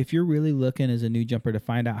 So if you're really looking as a new jumper to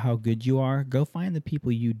find out how good you are, go find the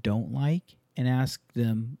people you don't like and ask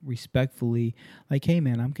them respectfully, like, hey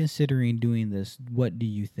man, I'm considering doing this. What do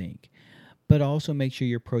you think? But also make sure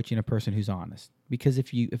you're approaching a person who's honest. Because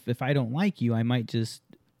if I don't like you, I might just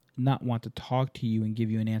not want to talk to you and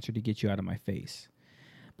give you an answer to get you out of my face.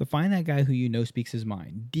 But find that guy who speaks his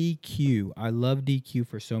mind. DQ. I love DQ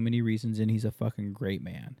for so many reasons, and he's a fucking great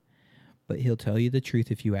man. But he'll tell you the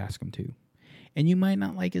truth if you ask him to. And you might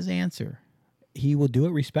not like his answer. He will do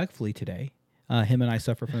it respectfully today. Him and I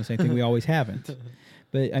suffer from the same thing. We always haven't.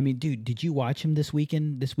 But, I mean, dude, did you watch him this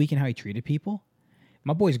weekend how he treated people?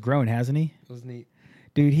 My boy's grown, hasn't he? It was neat.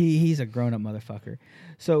 Dude, he's a grown-up motherfucker.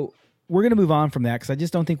 So we're going to move on from that because I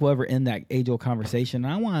just don't think we'll ever end that age-old conversation.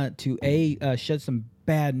 And I want to, shed some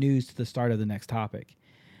bad news to the start of the next topic.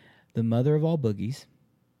 The mother of all boogies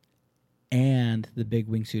and the big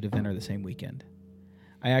wingsuit event are the same weekend.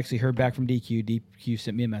 I actually heard back from DQ. DQ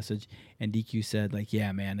sent me a message, and DQ said, like,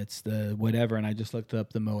 yeah, man, it's the whatever. And I just looked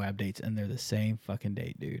up the Moab dates, and they're the same fucking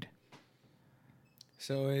date, dude.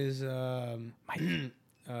 So is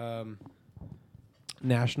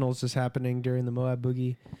Nationals is happening during the Moab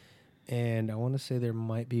Boogie, and I want to say there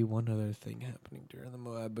might be one other thing happening during the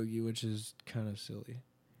Moab Boogie, which is kind of silly.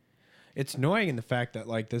 It's annoying in the fact that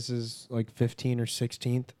like this is like 15th or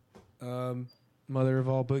 16th Mother of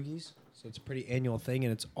All Boogies, so it's a pretty annual thing,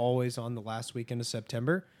 and it's always on the last weekend of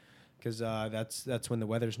September because that's when the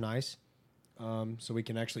weather's nice, so we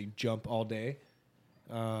can actually jump all day,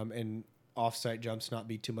 and off-site jumps not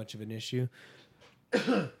be too much of an issue.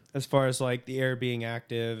 As far as like the air being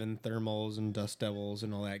active and thermals and dust devils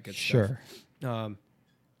and all that good stuff. Sure.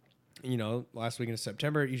 Last weekend of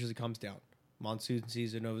September, it usually comes down. Monsoon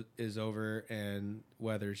season is over and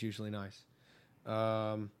weather's usually nice.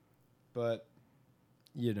 But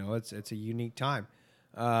it's a unique time.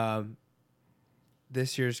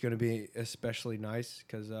 This year's going to be especially nice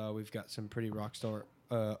because we've got some pretty rock star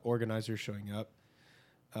organizers showing up.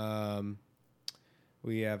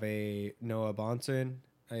 We have a Noah Bonson,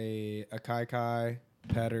 a Kai Kai,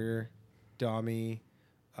 Petter, Dami,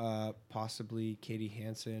 possibly Katie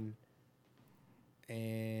Hansen,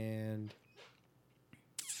 and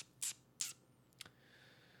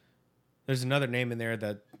there's another name in there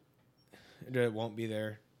that won't be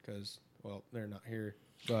there because, well, they're not here.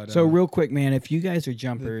 But, so real quick, man, if you guys are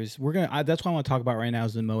jumpers, that's what I want to talk about right now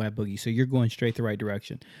is the Moab Boogie. So you're going straight the right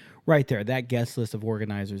direction. Right there, that guest list of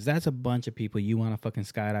organizers, that's a bunch of people you want to fucking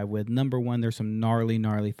skydive with. Number one, there's some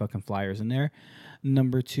gnarly fucking flyers in there.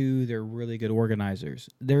 Number two, they're really good organizers.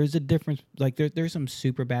 There's a difference. Like, there's some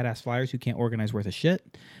super badass flyers who can't organize worth a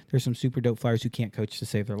shit. There's some super dope flyers who can't coach to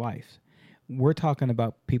save their life. We're talking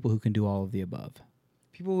about people who can do all of the above.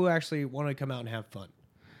 People who actually want to come out and have fun.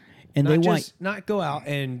 And not go out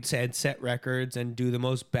and set records and do the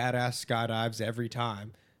most badass skydives every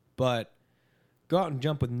time, but go out and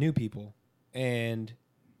jump with new people and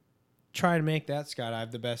try to make that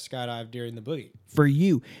skydive the best skydive during the boogie. For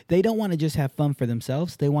you, they don't want to just have fun for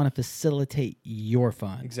themselves. They want to facilitate your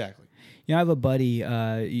fun. Exactly. I have a buddy,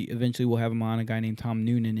 eventually we'll have him on, a guy named Tom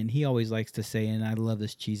Noonan, and he always likes to say, and I love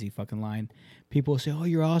this cheesy fucking line, people say, oh,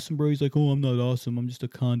 you're awesome, bro. He's like, oh, I'm not awesome. I'm just a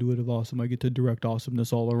conduit of awesome. I get to direct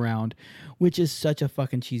awesomeness all around, which is such a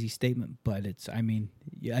fucking cheesy statement, but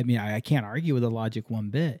I can't argue with the logic one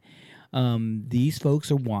bit. These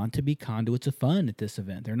folks want to be conduits of fun at this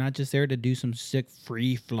event. They're not just there to do some sick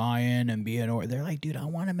free flying and be they're like, dude, I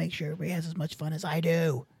want to make sure everybody has as much fun as I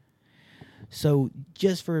do. So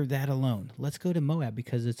just for that alone, let's go to Moab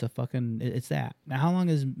because it's that. Now, how long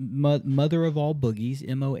is Mother of All Boogies,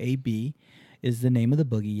 MOAB, is the name of the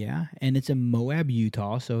boogie, yeah? And it's in Moab,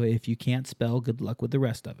 Utah, so if you can't spell, good luck with the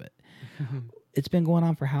rest of it. It's been going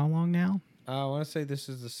on for how long now? I want to say this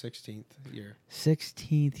is the 16th year.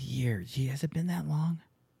 16th year. Gee, has it been that long?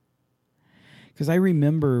 Because I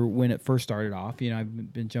remember when it first started off.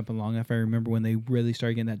 I've been jumping long enough. I remember when they really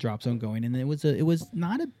started getting that drop zone going, and it was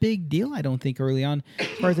not a big deal. I don't think early on, as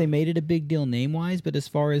far as they made it a big deal name wise, but as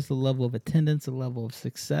far as the level of attendance, the level of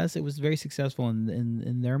success, it was very successful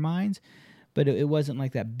in their minds. But it wasn't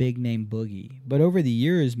like that big name boogie. But over the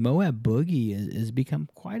years, Moab Boogie has become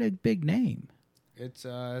quite a big name. It's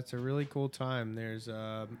a really cool time. There's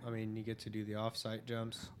you get to do the off-site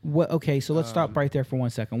jumps. Okay, so let's stop right there for 1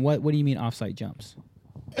 second. What do you mean off-site jumps?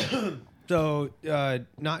 So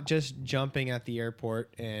not just jumping at the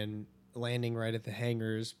airport and landing right at the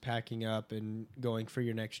hangars, packing up and going for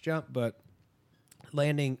your next jump, but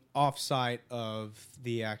landing off-site of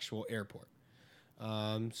the actual airport.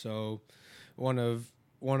 So one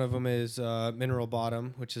of them is Mineral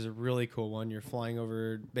Bottom, which is a really cool one. You're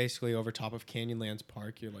flying basically over top of Canyonlands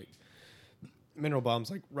Park. You're like, Mineral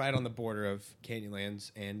Bottom's like right on the border of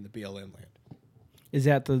Canyonlands and the BLM land. Is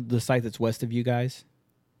that the site that's west of you guys?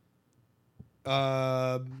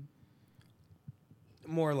 More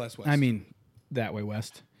or less west. I mean, that way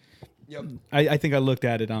west. Yep. I think I looked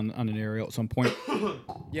at it on an aerial at some point.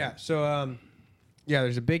 Yeah. So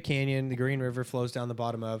there's a big canyon. The Green River flows down the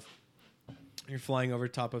bottom of. You're flying over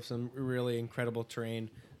top of some really incredible terrain.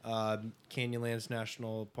 Canyonlands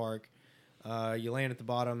National Park. You land at the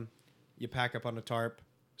bottom. You pack up on a tarp.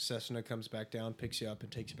 Cessna comes back down, picks you up,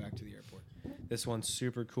 and takes you back to the airport. This one's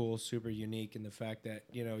super cool, super unique in the fact that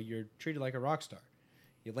you're treated like a rock star.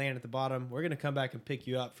 You land at the bottom. We're going to come back and pick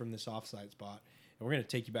you up from this offsite spot, we're going to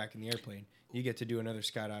take you back in the airplane. You get to do another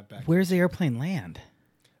skydive back. Where's the airplane land?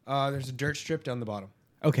 There's a dirt strip down the bottom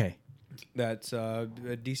Okay. that's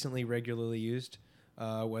decently regularly used,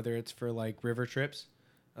 whether it's for like river trips.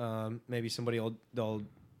 Maybe they'll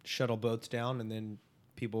shuttle boats down, and then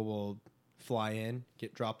people will fly in,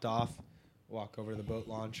 get dropped off, walk over to the boat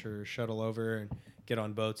launch or shuttle over and get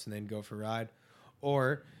on boats and then go for a ride.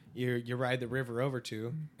 Or you ride the river over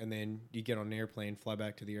to, and then you get on an airplane, fly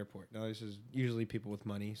back to the airport. Now, this is usually people with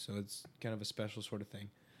money, so it's kind of a special sort of thing.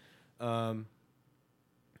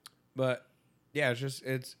 But yeah,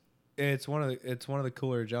 it's one of the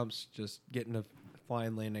cooler jumps, just getting to fly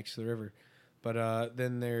and land next to the river. But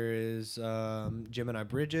then there is Gemini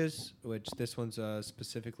Bridges, which this one's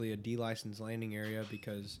specifically a D-licensed landing area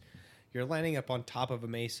because you're landing up on top of a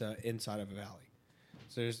mesa inside of a valley.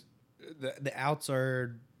 So there's the outs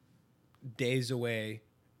are days away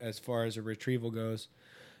as far as a retrieval goes,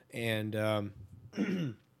 and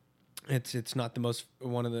it's not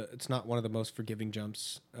one of the most forgiving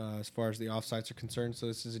jumps as far as the offsites are concerned. So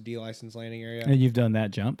this is a D-licensed landing area. And you've done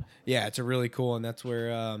that jump? Yeah, it's a really cool, and that's where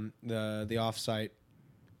the offsite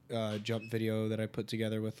jump video that I put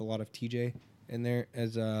together with a lot of TJ in there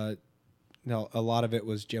as a lot of it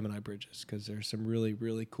was Gemini Bridges because there's some really,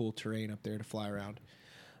 really cool terrain up there to fly around.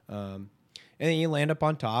 And then you land up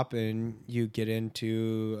on top and you get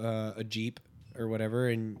into a Jeep or whatever,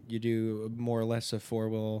 and you do more or less a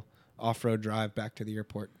 4-wheel off-road drive back to the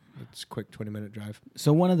airport. It's a quick 20-minute drive.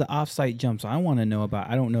 So one of the off-site jumps I want to know about,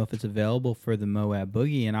 I don't know if it's available for the Moab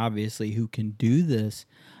Boogie, and obviously who can do this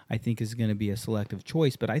I think is going to be a selective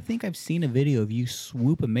choice, but I think I've seen a video of you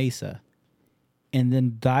swoop a mesa and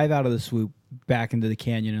then dive out of the swoop back into the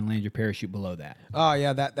canyon and land your parachute below that. Oh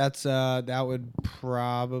yeah, that would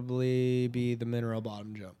probably be the mineral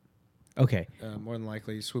bottom jump. Okay. More than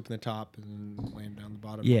likely, swooping the top and then land down the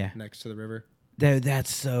bottom. Yeah. Next to the river.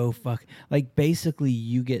 That's so like basically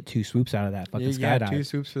you get 2 swoops out of that fucking skydive. Yeah, 2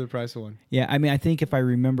 swoops for the price of 1. Yeah, I mean, I think if I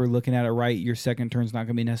remember looking at it right, your second turn's not going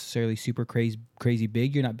to be necessarily super crazy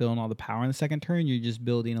big. You're not building all the power in the second turn. You're just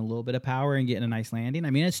building a little bit of power and getting a nice landing. I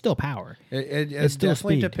mean, it's still power. It still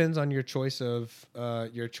definitely speed. depends on your choice of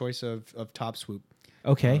top swoop.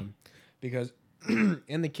 Okay. Because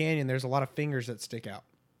in the canyon, there's a lot of fingers that stick out.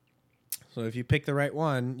 So if you pick the right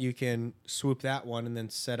one, you can swoop that one and then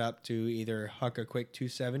set up to either huck a quick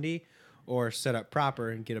 270 or set up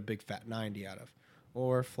proper and get a big fat 90 out of,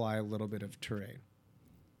 or fly a little bit of terrain.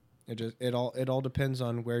 It all depends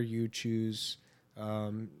on where you choose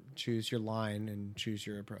your line and choose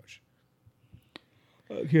your approach.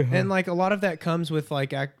 Yeah. And like a lot of that comes with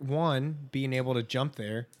like act 1 being able to jump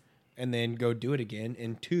there and then go do it again,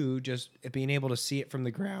 and 2 just being able to see it from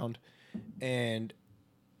the ground and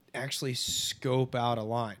actually scope out a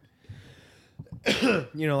line.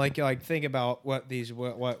 Like think about what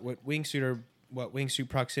wingsuit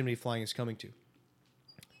proximity flying is coming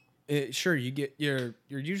to. Sure, you're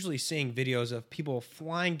usually seeing videos of people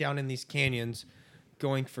flying down in these canyons,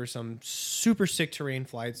 going for some super sick terrain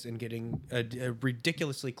flights and getting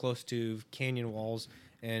ridiculously close to canyon walls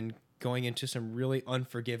and going into some really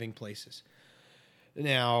unforgiving places.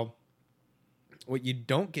 Now, what you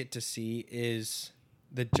don't get to see is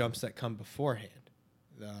the jumps that come beforehand,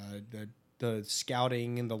 the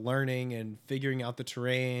scouting and the learning and figuring out the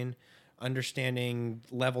terrain, understanding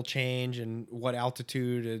level change and what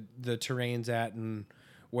altitude the terrain's at and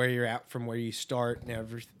where you're at from where you start and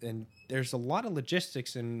everything. And there's a lot of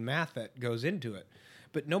logistics and math that goes into it,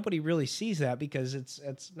 but nobody really sees that because it's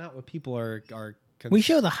not what people are. We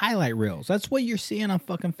show the highlight reels. That's what you're seeing on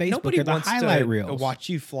fucking Facebook. Nobody the wants highlight to reels. watch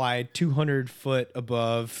you fly 200 foot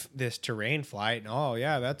above this terrain flight. And, oh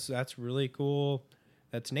yeah, that's really cool.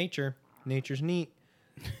 That's nature. Nature's neat.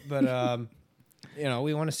 But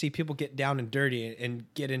we want to see people get down and dirty and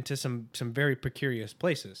get into some very precarious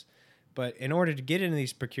places. But in order to get into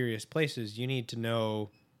these precarious places, you need to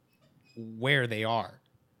know where they are.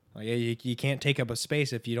 Like, you can't take up a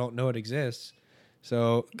space if you don't know it exists.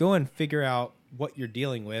 So go and figure out what you're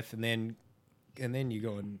dealing with, and then you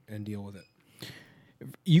go and deal with it.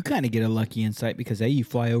 You kind of get a lucky insight because you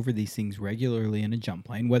fly over these things regularly in a jump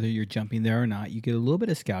plane, whether you're jumping there or not. You get a little bit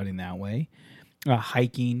of scouting that way,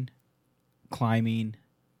 hiking, climbing,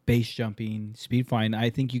 base jumping, speed flying.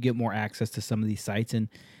 I think you get more access to some of these sites, and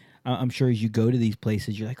I'm sure as you go to these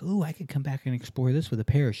places, you're like, "Oh, I could come back and explore this with a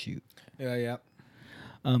parachute." Yeah.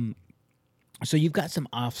 So you've got some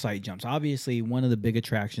off-site jumps. Obviously, one of the big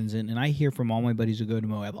attractions, and I hear from all my buddies who go to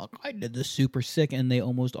Moab, like, I did this super sick, and they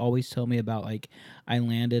almost always tell me about, like, I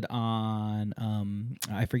landed on,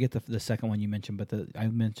 I forget the second one you mentioned, but I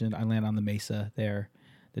landed on the mesa there,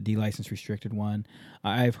 the D-license restricted one.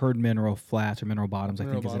 I've heard Mineral Flats or Mineral Bottoms, I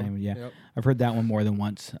think is the name. Yeah, Yep. I've heard that one more than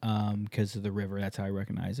once because of the river. That's how I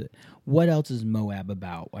recognize it. What else is Moab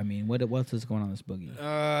about? I mean, what else is going on this boogie?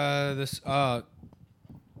 I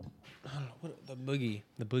don't know what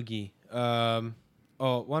the boogie.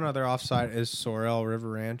 One other offsite is Sorel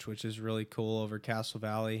River Ranch, which is really cool over Castle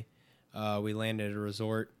Valley. We landed at a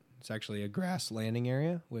resort. It's actually a grass landing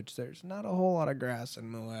area, which there's not a whole lot of grass in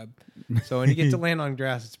Moab. So when you get to land on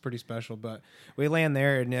grass, it's pretty special. But we land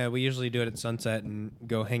there, and we usually do it at sunset and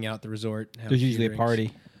go hang out at the resort. There's usually a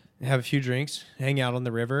party. Have a few drinks, hang out on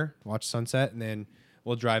the river, watch sunset, and then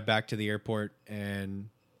we'll drive back to the airport and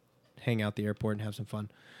hang out at the airport and have some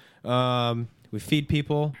fun. We feed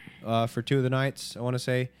people for 2 of the nights, I want to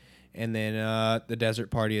say. And then the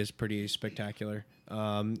desert party is pretty spectacular.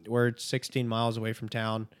 We're 16 miles away from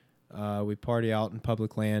town. We party out in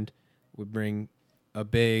public land. We bring a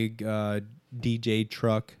big DJ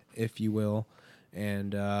truck, if you will,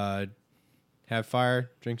 and have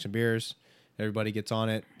fire, drink some beers. Everybody gets on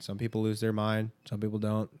it. Some people lose their mind. Some people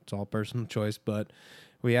don't. It's all personal choice. But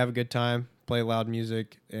we have a good time, play loud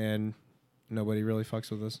music, and nobody really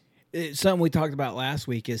fucks with us. Something we talked about last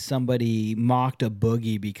week is somebody mocked a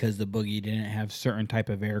boogie because the boogie didn't have certain type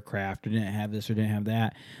of aircraft or didn't have this or didn't have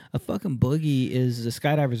that. A fucking boogie is a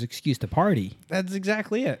skydiver's excuse to party. That's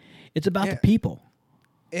exactly it. It's about the people.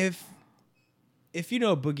 If you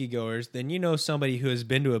know boogie goers, then you know somebody who has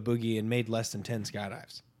been to a boogie and made less than 10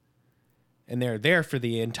 skydives. And they're there for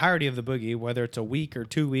the entirety of the boogie, whether it's a week or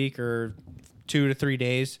 2 week or 2 to 3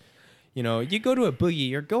 days. You know, you go to a boogie,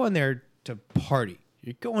 you're going there to party.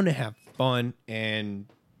 You're going to have fun and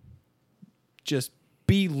just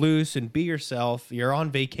be loose and be yourself. You're on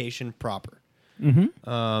vacation proper.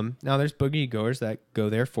 Mm-hmm. Now, there's boogie goers that go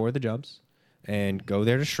there for the jumps and go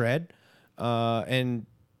there to shred and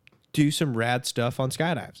do some rad stuff on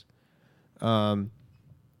skydives,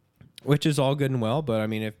 which is all good and well. But, I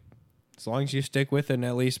mean, as long as you stick with it and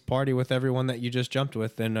at least party with everyone that you just jumped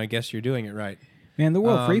with, then I guess you're doing it right. Man, the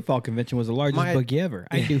World Freefall Convention was the largest boogie ever.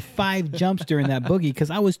 I do 5 jumps during that boogie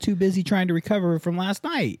because I was too busy trying to recover from last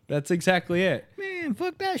night. That's exactly it. Man,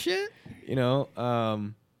 fuck that shit. You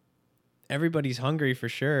know, everybody's hungry for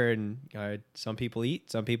sure, and some people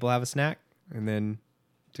eat, some people have a snack, and then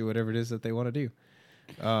do whatever it is that they want to do.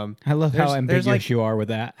 I love how ambiguous you are with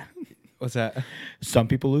that. What's that? Some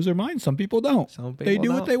people lose their mind, some people don't. Some people they do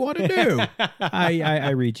don't. what they want to do. I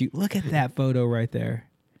read you. Look at that photo right there.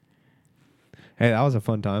 Hey, that was a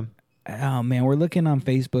fun time. Oh, man, we're looking on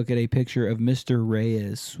Facebook at a picture of Mr.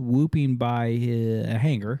 Reyes swooping by a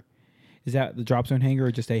hangar. Is that the drop zone hangar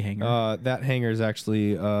or just a hangar? That hangar is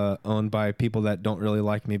actually owned by people that don't really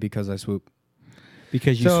like me because I swoop.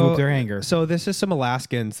 Because you swoop their hangar. So this is some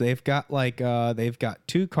Alaskans. They've got they've got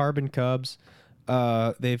 2 carbon cubs.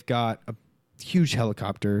 They've got a huge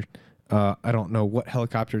helicopter. I don't know what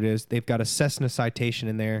helicopter it is. They've got a Cessna Citation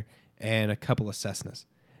in there and a couple of Cessnas.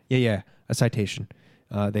 Yeah, a Citation.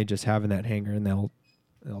 They just have in that hangar, and they'll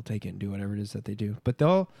take it and do whatever it is that they do. But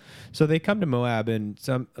they come to Moab, and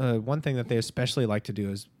one thing that they especially like to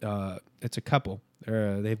do is it's a couple.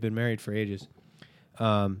 They've been married for ages,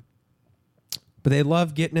 but they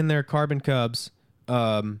love getting in their carbon cubs,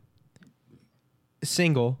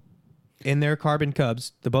 single, in their carbon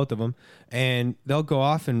cubs, the both of them, and they'll go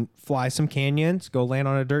off and fly some canyons, go land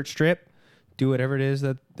on a dirt strip, do whatever it is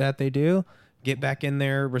that they do. Get back in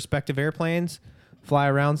their respective airplanes, fly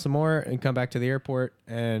around some more, and come back to the airport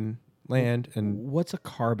and land. And what's a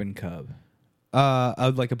carbon cub?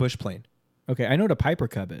 Like a bush plane. Okay, I know what a Piper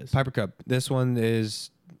Cub is. Piper Cub. This one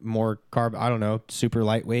is more I don't know, super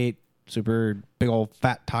lightweight, super big old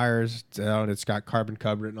fat tires. It's got Carbon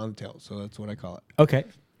Cub written on the tail, so that's what I call it. Okay.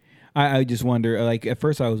 I just wonder, like, at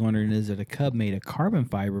first I was wondering, is it a cub made of carbon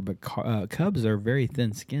fiber? But cubs are very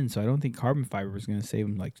thin skinned, so I don't think carbon fiber is going to save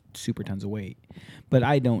them, like, super tons of weight. But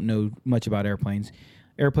I don't know much about airplanes.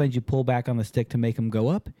 Airplanes, you pull back on the stick to make them go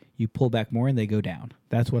up. You pull back more, and they go down.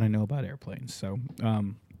 That's what I know about airplanes. So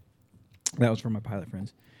that was from my pilot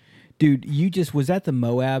friends. Dude, was that the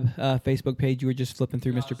Moab Facebook page you were just flipping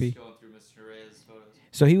through, Mr. P? Going through Mr. Reyes' photos.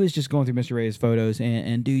 So he was just going through Mr. Reyes' photos,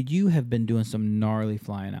 and dude, you have been doing some gnarly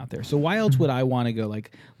flying out there. So why else would I want to go?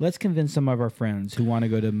 Like, let's convince some of our friends who want to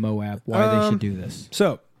go to Moab why they should do this.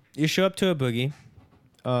 So you show up to a boogie,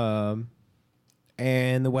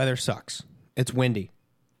 and the weather sucks. It's windy.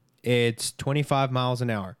 It's 25 miles an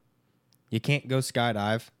hour. You can't go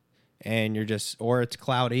skydive, and or it's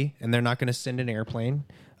cloudy, and they're not going to send an airplane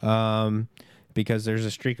because there's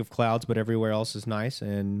a streak of clouds, but everywhere else is nice,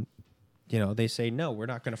 and they say, no, we're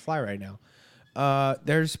not going to fly right now.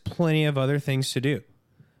 There's plenty of other things to do.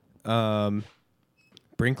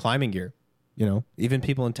 bring climbing gear. You know, even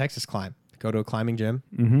people in Texas climb. Go to a climbing gym.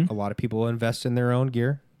 A lot of people invest in their own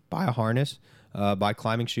gear, buy a harness, buy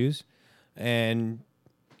climbing shoes, and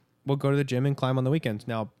we'll go to the gym and climb on the weekends.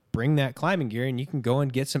 Now, bring that climbing gear, and you can go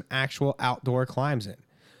and get some actual outdoor climbs in.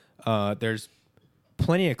 There's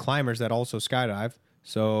plenty of climbers that also skydive.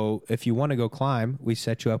 So if you want to go climb, we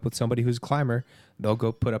set you up with somebody who's a climber. They'll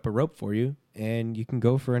go put up a rope for you, and you can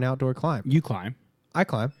go for an outdoor climb. You climb. I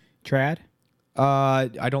climb. Trad?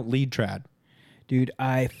 I don't lead trad. Dude,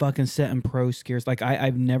 I fucking set in pro skiers. Like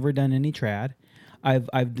I've never done any trad.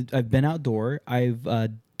 I've been outdoor. I've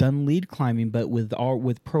done lead climbing, but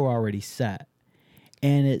with pro already set.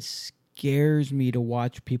 And it scares me to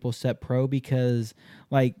watch people set pro because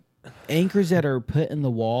like anchors that are put in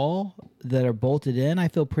the wall that are bolted in, I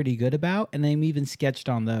feel pretty good about, and I'm even sketched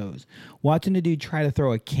on those. Watching a dude try to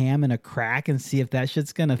throw a cam in a crack and see if that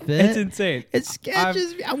shit's gonna fit. It's insane. It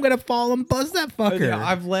sketches me. I'm gonna fall and bust that fucker. Yeah,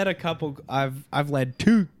 I've led a couple. I've led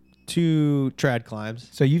two trad climbs.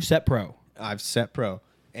 So you've set pro. I've set pro,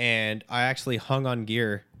 and I actually hung on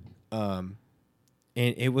gear, and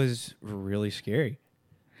it was really scary.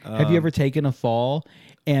 Have you ever taken a fall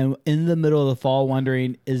and in the middle of the fall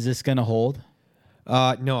wondering, is this gonna hold?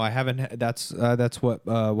 No, I haven't. That's what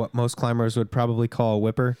most climbers would probably call a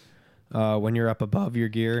whipper. When you're up above your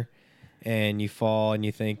gear and you fall and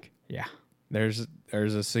you think, Yeah. there's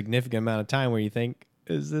a significant amount of time where you think,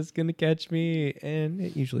 is this gonna catch me? And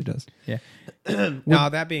it usually does. Yeah. Now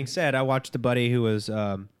that being said, I watched a buddy who was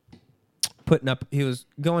he was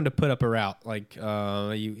going to put up a route. Like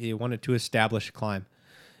he wanted to establish a climb,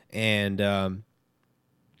 and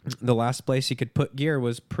the last place he could put gear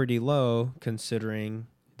was pretty low considering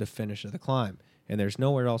the finish of the climb. And there's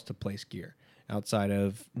nowhere else to place gear outside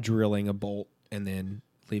of drilling a bolt and then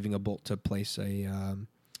leaving a bolt to place a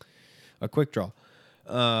quick draw.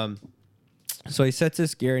 So he sets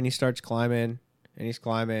his gear and he starts climbing, and he's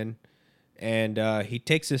climbing, and he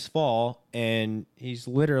takes his fall, and he's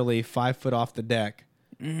literally 5 foot off the deck,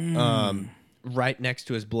 right next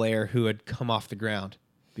to his belayer who had come off the ground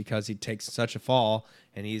because he takes such a fall,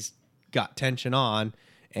 and he's got tension on,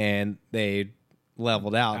 and they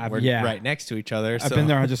leveled out. We're right next to each other. I've been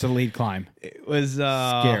there on just a lead climb. It was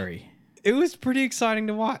Scary. It was pretty exciting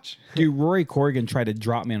to watch. Dude, Rory Corrigan tried to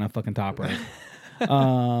drop me on a fucking top rope.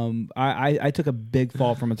 I took a big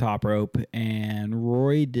fall from a top rope, and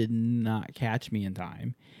Rory did not catch me in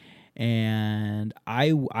time. And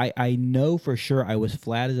I know for sure I was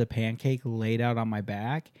flat as a pancake laid out on my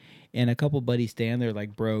back, and a couple buddies stand there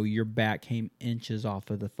like, bro, your back came inches off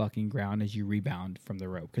of the fucking ground as you rebound from the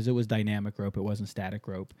rope, because it was dynamic rope, it wasn't static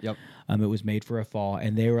rope. Yep. It was made for a fall,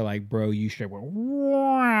 and they were like, bro, you should went,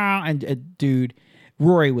 wow. And dude,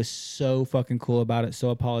 Rory was so fucking cool about it, so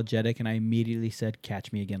apologetic, and I immediately said,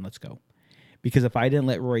 catch me again, let's go. Because if I didn't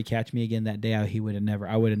let Rory catch me again that day, I would have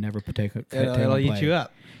never taken It'll eat you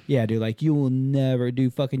up. Yeah, dude, like you will never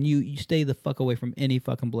do fucking you stay the fuck away from any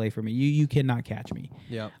fucking belay for me. You cannot catch me.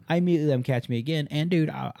 Yeah. I immediately let him catch me again, and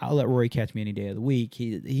dude, I'll let Rory catch me any day of the week.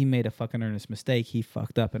 He made a fucking earnest mistake. He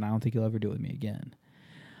fucked up, and I don't think he'll ever do it with me again.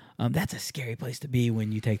 That's a scary place to be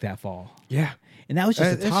when you take that fall. Yeah. And that was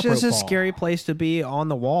just a top rope It's just a fall. scary place to be on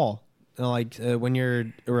the wall. Like when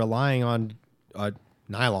you're relying on a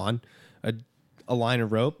nylon, a line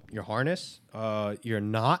of rope, your harness, your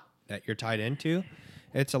knot that you're tied into.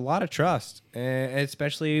 It's a lot of trust,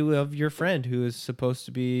 especially of your friend who is supposed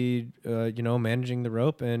to be, managing the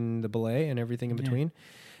rope and the belay and everything in between.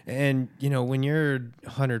 And, when you're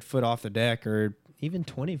 100 foot off the deck or even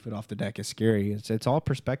 20 foot off the deck is scary. It's all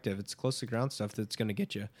perspective. It's close to ground stuff that's going to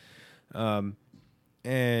get you.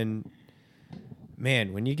 And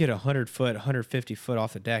man, when you get 100 foot, 150 foot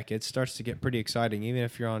off the deck, it starts to get pretty exciting. Even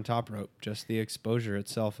if you're on top rope, just the exposure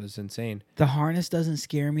itself is insane. The harness doesn't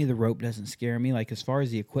scare me. The rope doesn't scare me. Like as far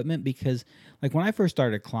as the equipment, because like when I first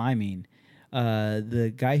started climbing,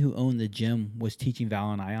 the guy who owned the gym was teaching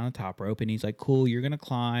Val and I on a top rope, and he's like, "Cool, you're gonna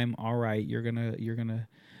climb. All right, you're gonna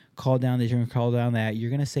call down this, you're gonna call down that.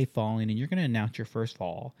 You're gonna say falling, and you're gonna announce your first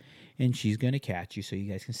fall, and she's gonna catch you so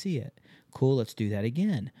you guys can see it. Cool, let's do that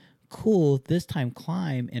again. Cool, this time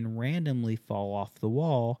climb and randomly fall off the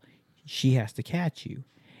wall. She has to catch you,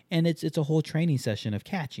 and it's a whole training session of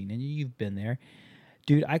catching, and you've been there,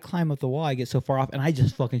 dude. I climb up the wall, I get so far off, and I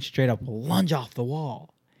just fucking straight up lunge off the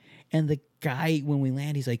wall. And the guy, when we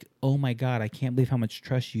land, he's like, "Oh my God, I can't believe how much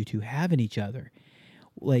trust you two have in each other."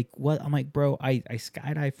 Like, what? I'm like, bro, I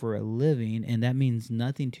skydive for a living, and that means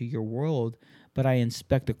nothing to your world, but I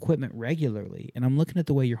inspect equipment regularly. And I'm looking at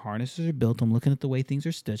the way your harnesses are built. I'm looking at the way things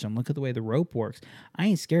are stitched. I'm looking at the way the rope works. I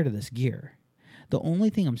ain't scared of this gear. The only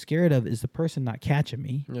thing I'm scared of is the person not catching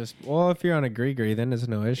me. Just, well, if you're on a gree-gree, then it's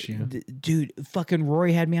no issue. Dude, fucking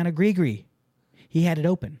Rory had me on a gree-gree. He had it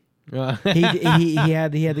open. he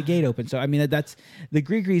had the gate open. So I mean that's the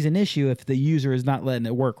gree-gree is an issue if the user is not letting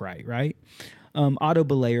it work right. Auto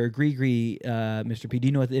belayer, gree-gree, Mr. P. Do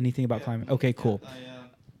you know anything about climbing? Okay, cool.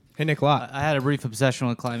 Hey, Nick Lott. I had a brief obsession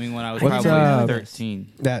with climbing when I was What's, probably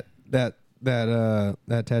 13. That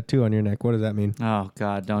tattoo on your neck. What does that mean? Oh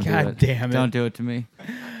God, don't God do it. damn it. Don't do it to me.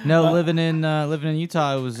 No, living in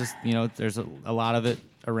Utah, it was just there's a lot of it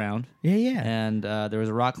around. Yeah. And there was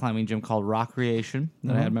a rock climbing gym called Rock Creation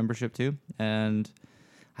that I had membership to, and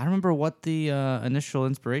I don't remember what the initial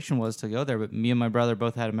inspiration was to go there, but me and my brother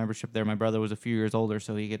both had a membership there. My brother was a few years older,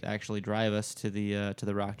 so he could actually drive us to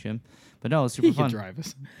the rock gym. But no, it was super He fun. could drive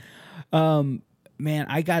us. Man,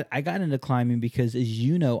 I got into climbing because, as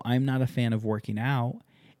you know, I'm not a fan of working out,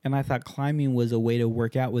 and I thought climbing was a way to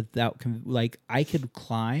work out without I could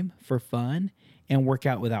climb for fun and work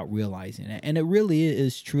out without realizing it. And it really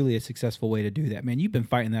is truly a successful way to do that. Man, you've been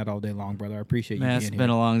fighting that all day long, brother. I appreciate you Man, being it's here. been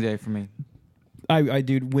a long day for me. I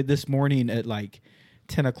dude, with this morning at like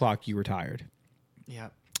 10 o'clock, you were tired. Yeah.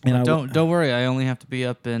 And Don't worry. I only have to be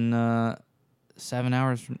up in 7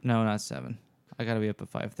 hours. No, not 7. I got to be up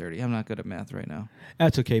at 5:30. I'm not good at math right now.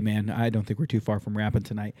 That's okay, man. I don't think we're too far from wrapping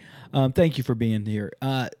tonight. Thank you for being here.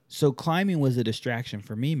 So climbing was a distraction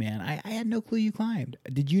for me, man. I had no clue you climbed.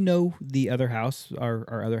 Did you know the other house,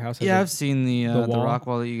 our other house? Yeah, I've seen the wall? rock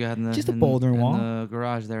wall that you got in the Just a bouldering wall. in the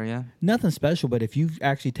garage there. Yeah. Nothing special, but if you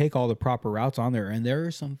actually take all the proper routes on there, and there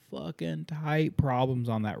are some fucking tight problems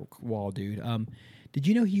on that wall, dude. Did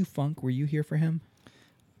you know Hugh Funk? Were you here for him?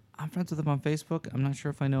 I'm friends with him on Facebook. I'm not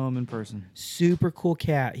sure if I know him in person. Super cool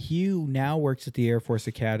cat. Hugh now works at the Air Force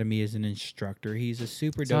Academy as an instructor. He's a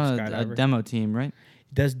super He's dope on skydiver. a demo team, right?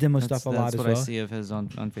 Does demo stuff a lot That's as what well. I see of his on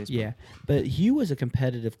Facebook. Yeah, but Hugh was a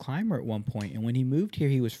competitive climber at one point, and when he moved here,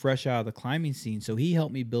 he was fresh out of the climbing scene, so he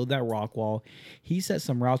helped me build that rock wall. He set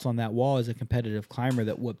some routes on that wall as a competitive climber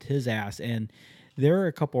that whooped his ass, and there are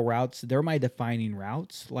a couple routes. They're my defining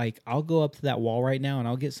routes. Like, I'll go up to that wall right now, and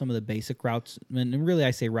I'll get some of the basic routes. And really,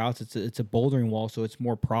 I say routes. It's a bouldering wall, so it's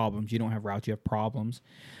more problems. You don't have routes. You have problems.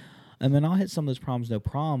 And then I'll hit some of those problems, no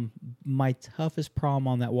problem. My toughest problem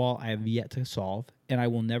on that wall, I have yet to solve, and I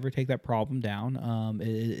will never take that problem down.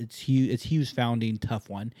 It's Hugh's founding tough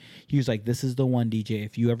one. Hugh's like, this is the one, DJ.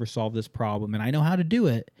 If you ever solve this problem, and I know how to do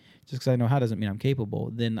it, just because I know how doesn't mean I'm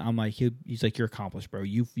capable. Then I'm like, he's like, you're accomplished, bro.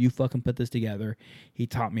 You fucking put this together. He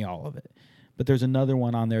taught me all of it. But there's another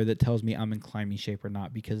one on there that tells me I'm in climbing shape or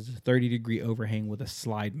not, because it's a 30-degree overhang with a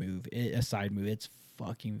side move. It's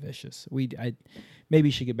fucking vicious. I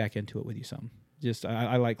maybe should get back into it with you some. Just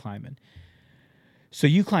I like climbing. So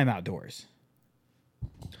you climb outdoors.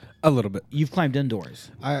 A little bit. You've climbed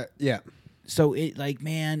indoors. Yeah. So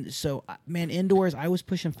indoors I was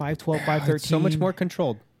pushing 512, 513. It's so much more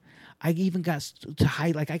controlled. I even got to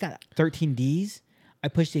height, like I got 13Ds. I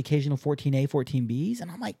pushed the occasional 14A, 14Bs, and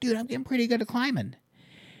I'm like, dude, I'm getting pretty good at climbing.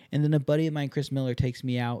 And then a buddy of mine, Chris Miller, takes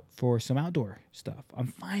me out for some outdoor stuff. I'm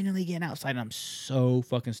finally getting outside, and I'm so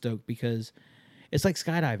fucking stoked because it's like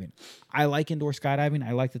skydiving. I like indoor skydiving.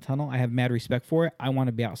 I like the tunnel. I have mad respect for it. I want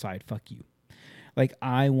to be outside. Fuck you. Like,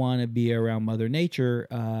 I want to be around Mother Nature.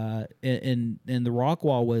 And the rock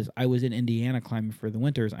wall I was in Indiana climbing for the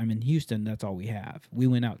winters. I'm in Houston. That's all we have. We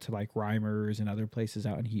went out to like Reimers and other places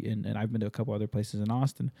out and I've been to a couple other places in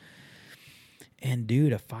Austin. And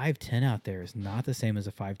dude, a 5'10" out there is not the same as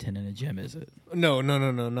a 5'10" in a gym, is it? No,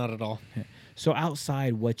 not at all. So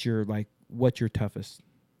outside, what's your toughest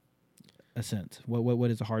ascent?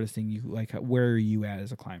 What is the hardest thing you like? Where are you at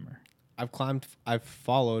as a climber? I've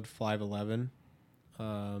followed 5'11".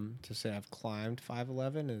 To say I've climbed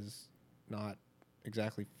 5'11" is not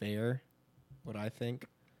exactly fair, what I think,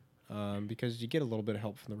 because you get a little bit of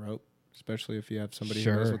help from the rope, especially if you have somebody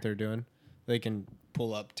who knows what they're doing. They can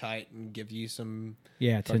pull up tight and give you some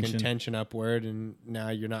fucking tension upward, and now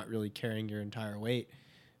you're not really carrying your entire weight,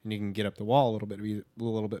 and you can get up the wall a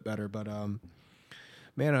little bit better. But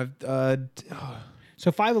man, I've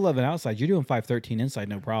so 5'11" outside, you're doing 5'13" inside,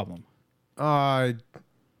 no problem.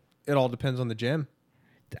 It all depends on the gym.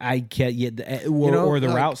 I get or the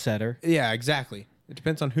route setter. Yeah, exactly. It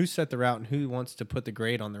depends on who set the route and who wants to put the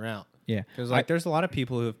grade on the route. Yeah, because there's a lot of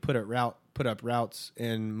people who have put up routes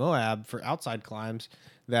in Moab for outside climbs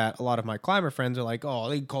that a lot of my climber friends are like, oh,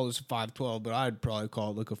 they call this a 5'12", but I'd probably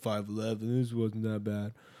call it like a 5'11". This wasn't that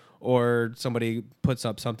bad. Or somebody puts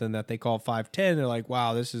up something that they call 5'10". They're like,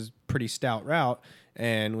 wow, this is pretty stout route,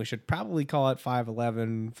 and we should probably call it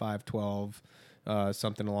 5'11", 5'12",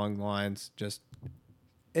 something along the lines. Just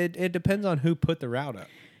it depends on who put the route up.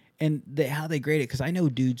 And how they grade it, because I know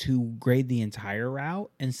dudes who grade the entire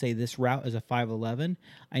route and say this route is a 511.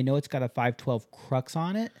 I know it's got a 512 crux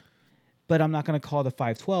on it, but I'm not going to call it a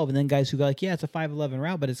 512. And then guys who go like, yeah, it's a 511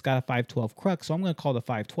 route, but it's got a 512 crux, so I'm going to call it a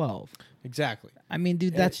 512. Exactly. I mean,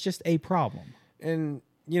 dude, that's just a problem. And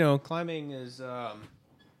climbing is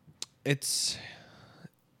it's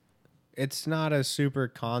not a super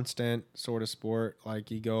constant sort of sport.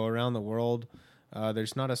 Like, you go around the world,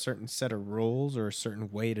 there's not a certain set of rules or a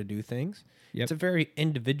certain way to do things. Yep. It's a very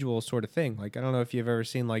individual sort of thing. Like, I don't know if you've ever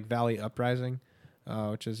seen like Valley Uprising,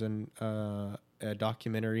 which is a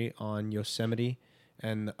documentary on Yosemite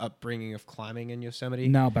and the upbringing of climbing in Yosemite.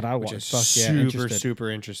 No, but I which watched. is super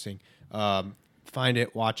interesting. Find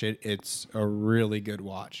it, watch it. It's a really good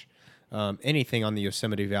watch. Anything on the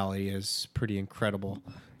Yosemite Valley is pretty incredible,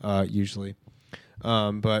 usually.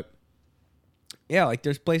 But yeah, like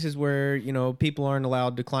there's places where, people aren't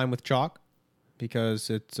allowed to climb with chalk because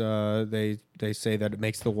it's they say that it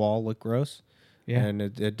makes the wall look gross, and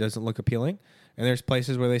it doesn't look appealing. And there's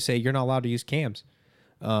places where they say you're not allowed to use cams.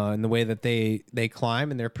 And the way that they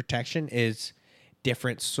climb and their protection is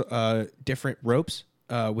different ropes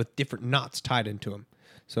with different knots tied into them.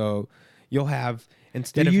 So you'll have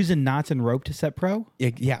They're using knots and rope to set pro?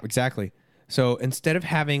 Yeah, exactly. So instead of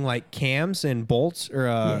having like cams and bolts or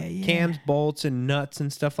cams, bolts, and nuts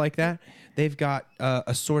and stuff like that, they've got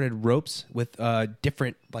assorted ropes with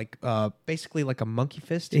different, like basically like a monkey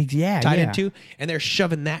fist tied into, and they're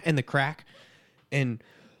shoving that in the crack and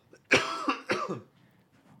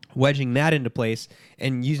wedging that into place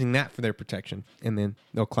and using that for their protection, and then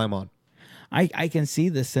they'll climb on. I can see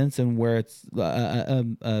the sense in where it's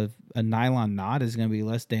a nylon knot is going to be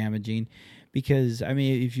less damaging, because I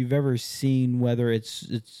mean, if you've ever seen whether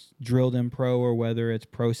it's drilled in pro or whether it's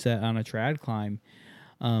pro set on a trad climb,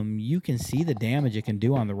 you can see the damage it can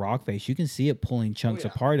do on the rock face. You can see it pulling chunks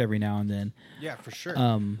apart every now and then. Yeah, for sure.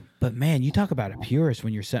 But man, you talk about a purist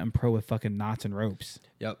when you're setting pro with fucking knots and ropes.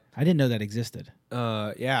 Yep. I didn't know that existed.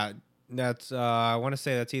 Yeah. That's I want to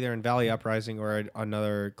say that's either in Valley Uprising or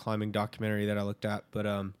another climbing documentary that I looked at. But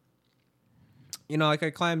like I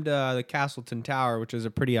climbed the Castleton Tower, which is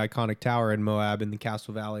a pretty iconic tower in Moab in the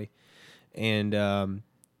Castle Valley, and on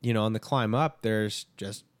the climb up, there's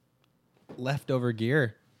just leftover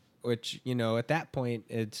gear, which at that point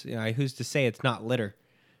it's who's to say it's not litter?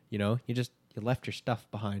 You left your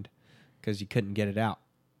stuff behind because you couldn't get it out.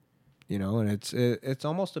 And it's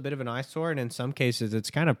almost a bit of an eyesore, and in some cases,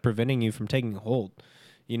 it's kind of preventing you from taking a hold.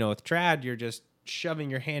 With trad, you're just shoving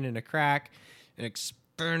your hand in a crack and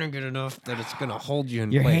expanding it enough that it's going to hold you in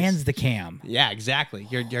place. Your hand's the cam. Yeah, exactly.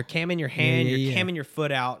 You're camming your hand, you're camming your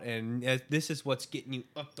foot out, and this is what's getting you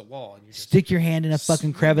up the wall. And you're just stick your hand in a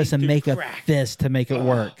fucking crevice and make a fist to make it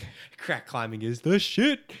work. Crack climbing is the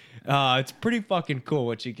shit. It's pretty fucking cool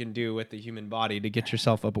what you can do with the human body to get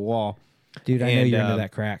yourself up a wall. Dude, I know you're into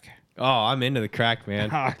that crack. Oh, I'm into the crack, man.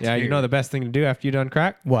 Oh, yeah, dude. you know the best thing to do after you're done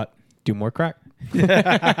crack? What? Do more crack. Not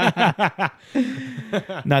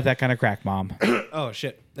that kind of crack, Mom. Oh,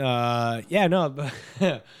 shit. Yeah, no,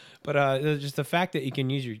 but just the fact that you can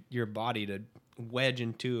use your body to wedge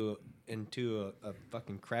into a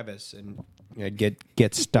fucking crevice and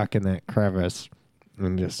get stuck in that crevice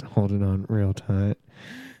and just hold it on real tight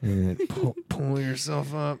and then pull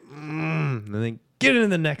yourself up and then get into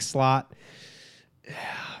the next slot.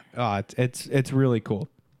 Oh, it's really cool.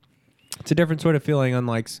 It's a different sort of feeling,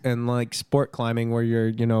 unlike sport climbing where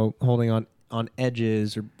you're holding on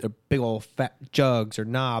edges or big old fat jugs or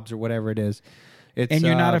knobs or whatever it is. And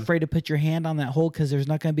you're not afraid to put your hand on that hole because there's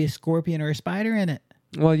not going to be a scorpion or a spider in it.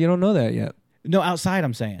 Well, you don't know that yet. No, outside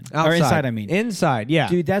I'm saying. Outside. Or inside I mean. Inside, yeah.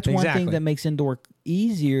 Dude, that's exactly. one thing that makes indoor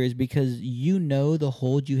easier is because the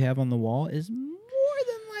hold you have on the wall is more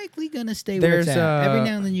than likely going to stay where it's at. Every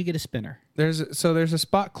now and then you get a spinner. There's a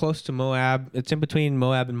spot close to Moab. It's in between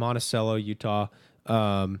Moab and Monticello, Utah,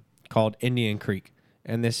 called Indian Creek.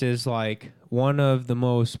 And this is like one of the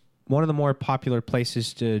more popular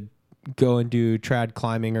places to go and do trad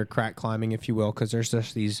climbing or crack climbing, if you will, because there's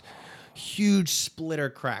just these huge splitter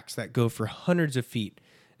cracks that go for hundreds of feet,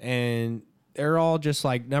 and they're all just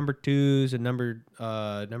like number twos and number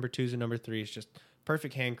threes, just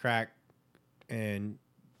perfect hand crack and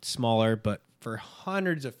smaller, but for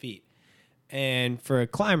hundreds of feet. And for a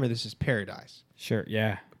climber, this is paradise. Sure,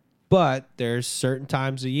 yeah. But there's certain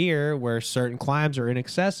times a year where certain climbs are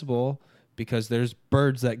inaccessible because there's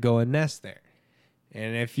birds that go and nest there.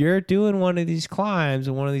 And if you're doing one of these climbs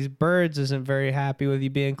and one of these birds isn't very happy with you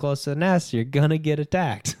being close to the nest, you're going to get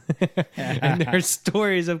attacked. And there's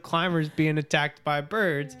stories of climbers being attacked by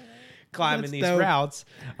birds climbing these routes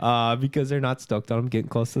because they're not stoked on them getting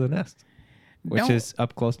close to the nest. which is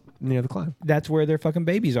up close near the climb. That's where their fucking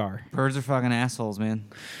babies are. Birds are fucking assholes, man.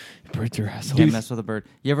 Birds are assholes. Can't mess with a bird.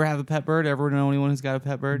 You ever have a pet bird? Ever know anyone who's got a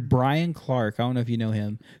pet bird? Brian Clark, I don't know if you know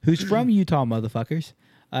him, who's from Utah, motherfuckers,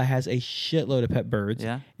 has a shitload of pet birds.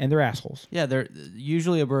 Yeah. And they're assholes. Yeah, they're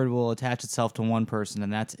usually a bird will attach itself to one person,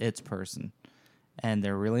 and that's its person. And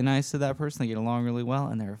they're really nice to that person. They get along really well,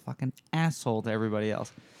 and they're a fucking asshole to everybody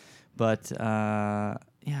else. But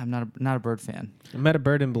yeah, I'm not a bird fan. I met a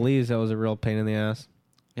bird in Belize that was a real pain in the ass.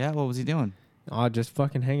 Yeah, what was he doing? Oh, just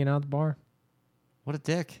fucking hanging out at the bar. What a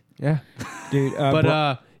dick. Yeah. Dude,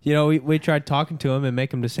 But we tried talking to him and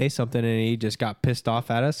make him to say something, and he just got pissed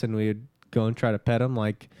off at us, and we'd go and try to pet him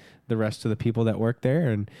like the rest of the people that work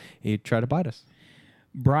there, and he'd try to bite us.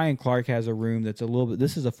 Brian Clark has a room that's a little bit,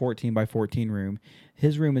 this is a 14 by 14 room.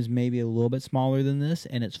 His room is maybe a little bit smaller than this,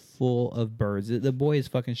 and it's full of birds. The boy is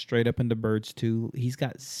fucking straight up into birds too. He's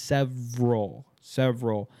got several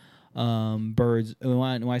birds.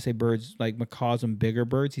 When I say birds, like macaws and bigger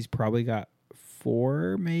birds, he's probably got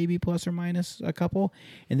 4, maybe plus or minus a couple,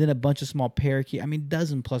 and then a bunch of small parakeet. I mean,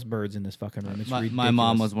 dozen plus birds in this fucking room. It's ridiculous. My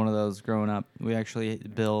mom was one of those growing up. We actually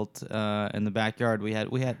built in the backyard. We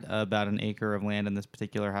had about an acre of land in this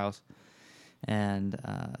particular house, and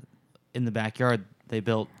in the backyard they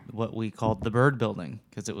built what we called the bird building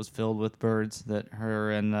because it was filled with birds that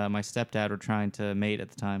her and my stepdad were trying to mate at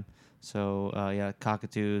the time. So yeah,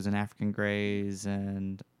 cockatoos and African greys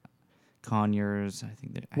and conures. I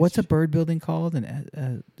think. What's a bird building called?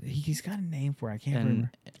 And he's got a name for it. I can't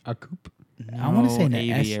remember. A coop. I want to say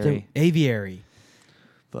aviary. Aviary.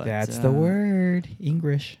 But, That's the word.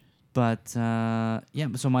 English. But yeah,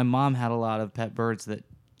 so my mom had a lot of pet birds that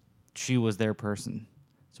she was their person.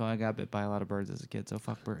 So I got bit by a lot of birds as a kid. So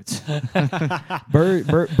fuck birds.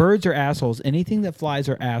 Birds are assholes. Anything that flies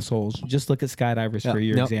are assholes. Just look at skydivers for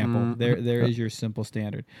your example. There is your simple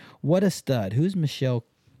standard. What a stud. Who's Michelle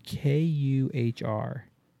Kuhr?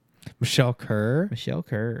 Michelle Kerr. Michelle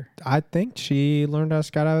Kerr. I think she learned how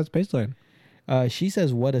to skydive at Spaceland. She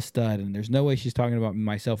says, "What a stud," and there's no way she's talking about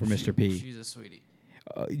myself or Mr. P. She's a sweetie.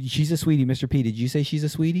 She's a sweetie, Mr. P. Did you say she's a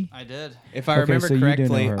sweetie? I did. If I Okay, remember so you do know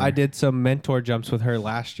correctly, her. I did some mentor jumps with her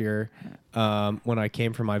last year when I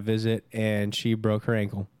came for my visit, and she broke her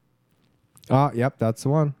ankle. Oh, yep, that's the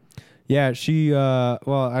one. Yeah, she. Well,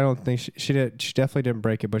 I don't think she did. She definitely didn't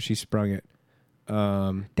break it, but she sprung it.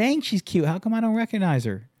 Dang, she's cute. How come I don't recognize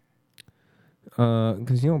her?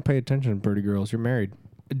 Because you don't pay attention to pretty girls. You're married.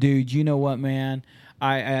 Dude, you know what, man?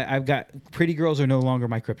 I've got pretty girls are no longer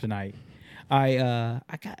my kryptonite.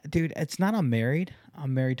 Dude, it's not I'm married.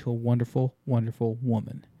 I'm married to a wonderful, wonderful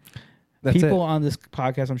woman. That's People it. on this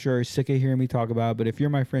podcast, I'm sure, are sick of hearing me talk about it. But if you're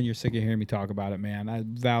my friend, you're sick of hearing me talk about it,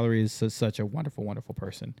 man. Valerie is such a wonderful, wonderful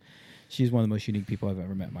person. She's one of the most unique people I've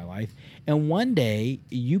ever met in my life. And one day,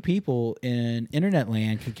 you people in internet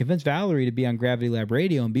land can convince Valerie to be on Gravity Lab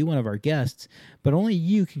Radio and be one of our guests, but only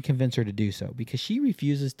you can convince her to do so because she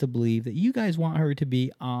refuses to believe that you guys want her to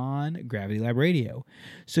be on Gravity Lab Radio.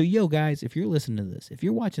 So, yo, guys, if you're listening to this, if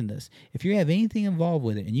you're watching this, if you have anything involved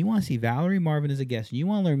with it and you want to see Valerie Marvin as a guest and you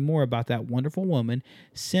want to learn more about that wonderful woman,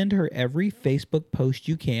 send her every Facebook post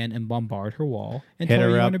you can and bombard her wall and Hit tell her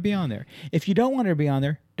her you up. want her to be on there. If you don't want her to be on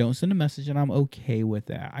there, don't send a message, and I'm okay with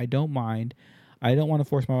that. I don't mind. I don't want to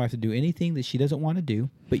force my wife to do anything that she doesn't want to do,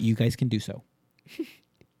 but you guys can do so.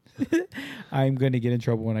 I'm going to get in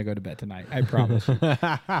trouble when I go to bed tonight. I promise.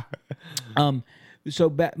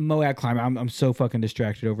 So Moab climbing. I'm so fucking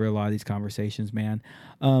distracted over a lot of these conversations, man.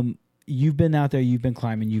 You've been out there. You've been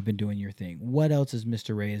climbing. You've been doing your thing. What else has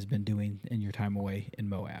Mr. Ray has been doing in your time away in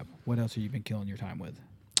Moab? What else have you been killing your time with?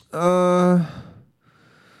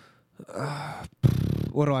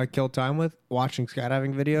 What do I kill time with? Watching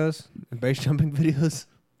skydiving videos and base jumping videos.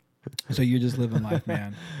 So you're just living life,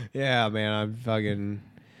 man. Yeah, man, I'm fucking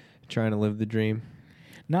trying to live the dream.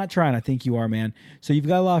 Not trying. I think you are, man. So you've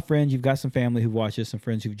got a lot of friends. You've got some family who watch us, some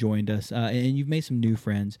friends who've joined us, and you've made some new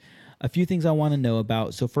friends. A few things I want to know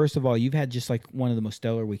about. So first of all, you've had just like one of the most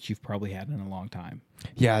stellar weeks you've probably had in a long time.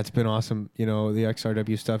 Yeah, it's been awesome. You know, the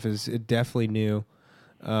XRW stuff is definitely new.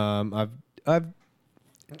 I've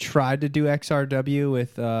tried to do XRW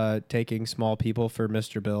with taking small people for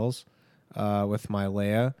Mr. Bills with my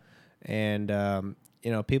Leia, and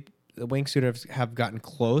you know, people the wingsuit have gotten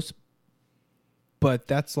close, but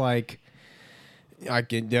that's like I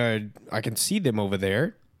can see them over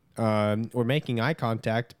there. We're making eye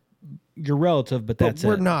contact. You're relative, but But that's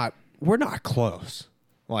we're it. not close.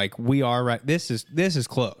 Like we are right. This is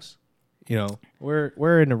close. You know,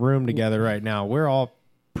 we're in a room together right now. We're all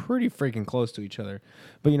pretty freaking close to each other.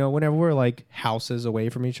 But you know, whenever we're like houses away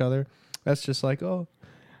from each other, that's just like, oh,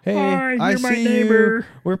 Hey, Hi, I you're my see neighbor. you.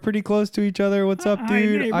 We're pretty close to each other. What's up, Hi,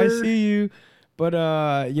 dude? I neighbor. see you.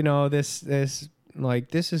 But you know, this has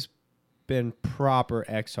been proper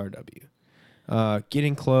XRW.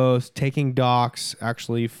 Getting close, taking docks,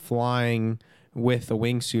 actually flying with a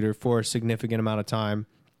wingsuiter for a significant amount of time,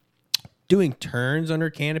 doing turns under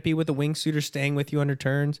canopy with a wingsuiter, staying with you under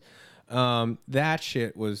turns. That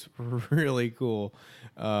shit was really cool.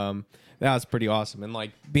 That was pretty awesome, and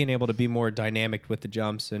like being able to be more dynamic with the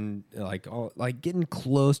jumps and like getting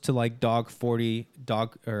close to like dog fighty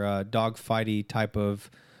type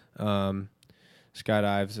of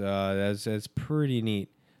skydives. That's pretty neat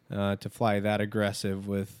to fly that aggressive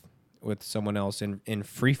with someone else in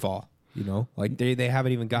free fall. You know, like they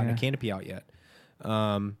haven't even gotten a canopy out yet.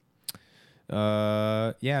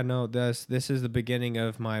 This is the beginning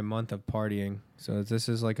of my month of partying. So this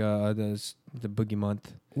is like the boogie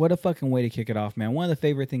month. What a fucking way to kick it off, man. One of the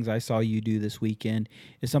favorite things I saw you do this weekend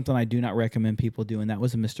is something I do not recommend people do, and that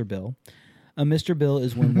was a Mr. Bill. A Mr. Bill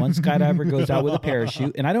is when one skydiver goes out with a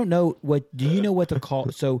parachute, and I don't know do you know what to call?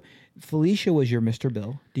 So Felicia was your Mr.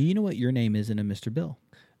 Bill. Do you know what your name is in a Mr. Bill?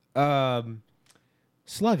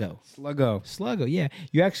 Sluggo, yeah.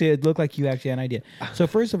 It looked like you actually had an idea. So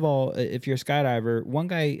first of all, if you're a skydiver, one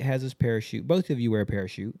guy has his parachute. Both of you wear a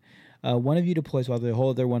parachute. One of you deploys while the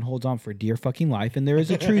other one holds on for dear fucking life. And there is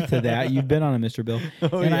a truth to that. You've been on a Mr. Bill.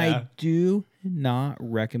 I do not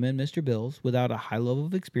recommend Mr. Bills without a high level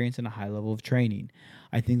of experience and a high level of training.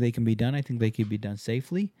 I think they can be done. I think they can be done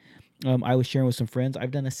safely. I was sharing with some friends. I've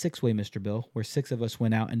done a 6-way Mr. Bill where 6 of us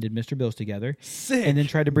went out and did Mr. Bills together. Sick. And then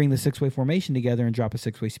tried to bring the 6-way formation together and drop a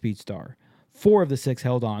 6-way Speed Star. 4 of the 6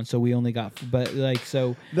 held on, so we only got,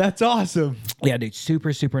 That's awesome. Yeah, dude,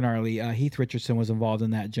 super, super gnarly. Heath Richardson was involved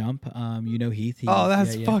in that jump. You know Heath.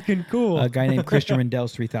 That's fucking cool. A guy named Christian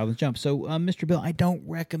Rendell's 3,000 jump. So, Mr. Bill, I don't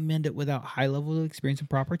recommend it without high level of experience and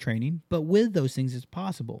proper training, but with those things, it's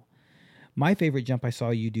possible. My favorite jump I saw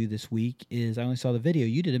you do this week is, I only saw the video,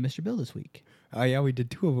 you did a Mr. Bill this week. Oh, yeah, we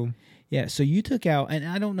did 2 of them. Yeah, so you took out, and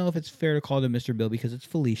I don't know if it's fair to call it a Mr. Bill because it's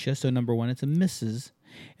Felicia. So number 1, it's a Mrs.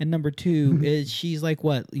 And number 2 is she's like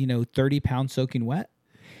 30 pounds soaking wet.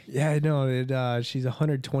 Yeah, I know. She's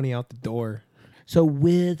 120 out the door. So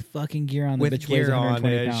with fucking gear on, the With bitch weighs gear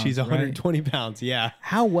 120 on, pounds, she's 120 right? pounds. Yeah.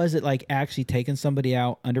 How was it like actually taking somebody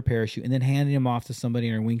out under parachute and then handing him off to somebody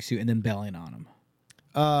in a wingsuit and then belling on him?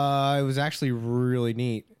 It was actually really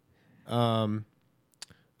neat. One,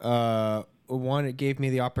 it gave me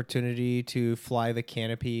the opportunity to fly the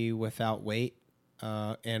canopy without weight,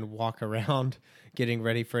 and walk around getting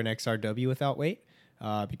ready for an XRW without weight,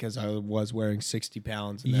 because I was wearing 60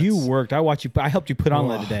 pounds. And You worked. I watched you. I helped you put on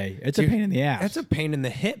that today. It's a Dude, pain in the ass. That's a pain in the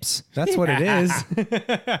hips. That's what it is.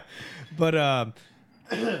 But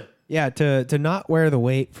yeah, to not wear the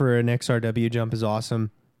weight for an XRW jump is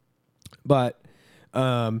awesome. But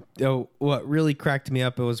what really cracked me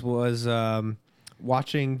up was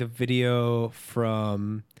watching the video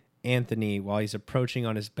from Anthony while he's approaching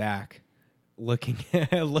on his back, looking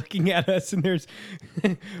at us, and there's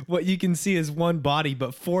what you can see is one body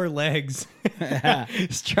but 4 legs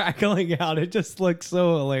straggling out. It just looks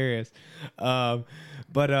so hilarious.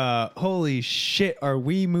 But holy shit, are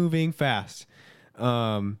we moving fast?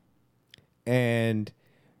 And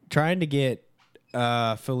trying to get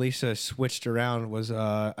Felicia switched around was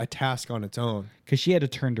a task on its own. Because she had to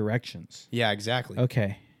turn directions. Yeah, exactly.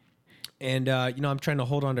 Okay. And I'm trying to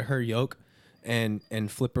hold on to her yoke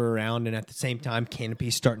and flip her around, and at the same time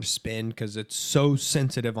canopy's starting to spin because it's so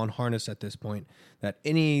sensitive on harness at this point that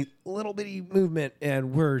any little bitty movement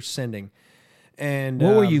and we're sending. And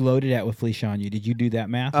What were you loaded at with Felicia on you? Did you do that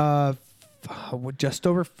math? Just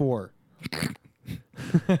over 4.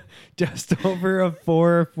 Just over a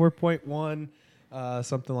 4.1,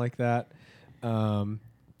 something like that.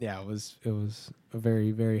 Yeah, it was a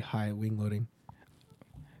very, very high wing loading.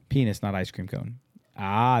 Penis, not ice cream cone.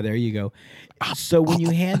 Ah, there you go. So when you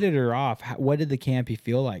handed her off, what did the canopy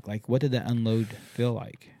feel like? Like, what did the unload feel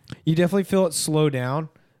like? You definitely feel it slow down,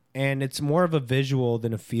 and it's more of a visual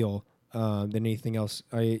than a feel than anything else.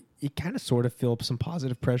 You kind of sort of feel some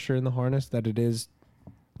positive pressure in the harness that it is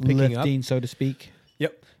picking Lifting, up. so to speak.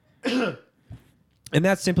 Yep. And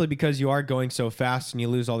that's simply because you are going so fast and you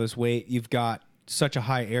lose all this weight. You've got such a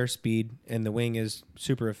high airspeed, and the wing is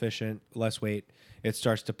super efficient, less weight. It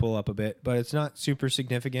starts to pull up a bit, but it's not super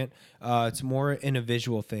significant. It's more in a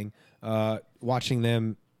visual thing. Watching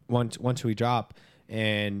them once we drop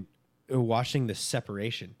and watching the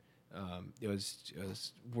separation. It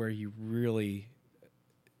was where you really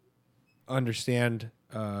understand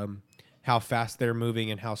how fast they're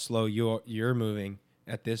moving and how slow you're moving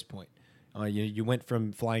at this point. You went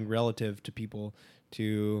from flying relative to people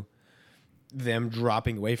to them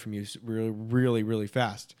dropping away from you really, really, really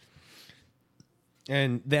fast.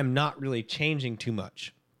 And them not really changing too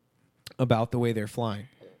much about the way they're flying.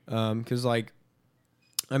 Because,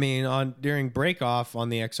 during break off on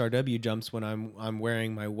the XRW jumps when I'm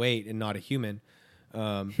wearing my weight and not a human,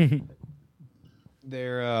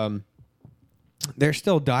 they're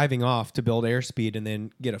still diving off to build airspeed and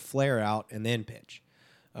then get a flare out and then pitch.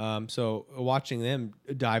 So watching them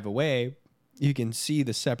dive away, you can see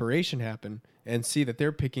the separation happen and see that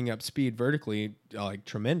they're picking up speed vertically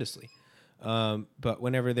tremendously. But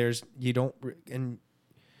whenever and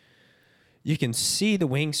you can see the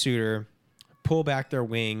wingsuiter pull back their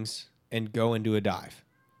wings and go into a dive.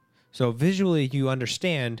 So visually you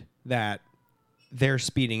understand that they're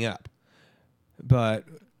speeding up. But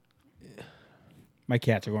my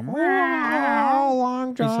cats are going,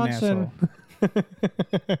 Long Johnson.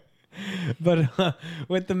 But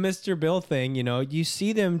with the Mr. Bill thing, you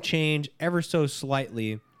see them change ever so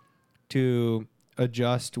slightly to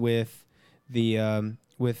adjust with the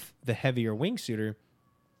heavier wingsuiter,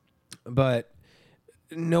 but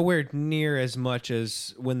nowhere near as much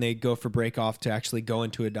as when they go for break off to actually go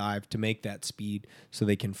into a dive to make that speed so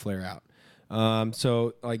they can flare out.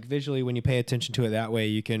 So visually, when you pay attention to it that way,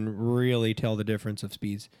 you can really tell the difference of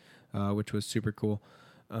speeds, which was super cool.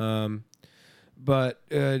 But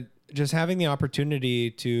just having the opportunity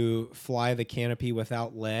to fly the canopy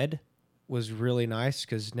without lead was really nice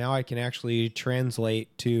because now I can actually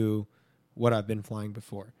translate to what I've been flying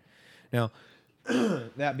before. Now,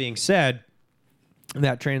 that being said,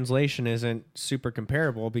 that translation isn't super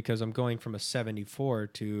comparable because I'm going from a 74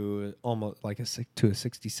 to almost to a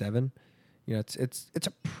 67. It's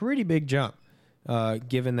a pretty big jump,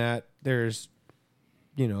 given that there's,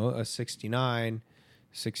 a 69,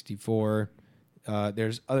 64.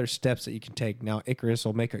 There's other steps that you can take. Now, Icarus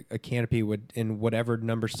will make a canopy in whatever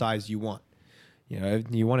number size you want.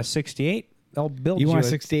 If you want a 68, they'll build you. You want a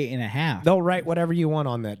 68 and a half. They'll write whatever you want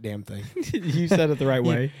on that damn thing. You said it the right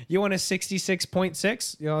way. You want a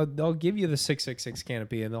 66.6? They'll give you the 666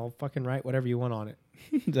 canopy, and they'll fucking write whatever you want on it.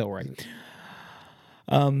 They'll write.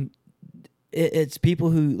 It's people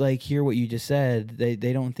who hear what you just said. They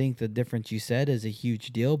don't think the difference you said is a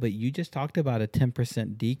huge deal, but you just talked about a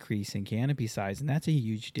 10% decrease in canopy size, and that's a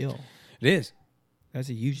huge deal. It is. That's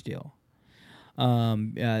a huge deal.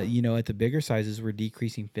 At the bigger sizes, we're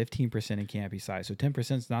decreasing 15% in canopy size. So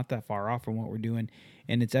 10% is not that far off from what we're doing,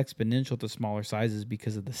 and it's exponential to smaller sizes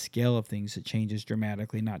because of the scale of things. It changes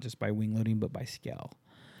dramatically, not just by wing loading, but by scale.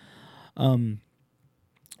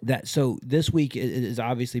 So this week it has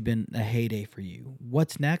obviously been a heyday for you.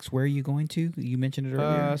 What's next? Where are you going to? You mentioned it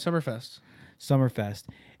earlier. Summerfest.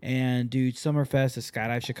 And dude, Summerfest is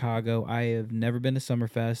Skydive Chicago. I have never been to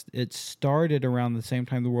Summerfest. It started around the same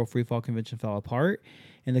time the World Free Fall Convention fell apart,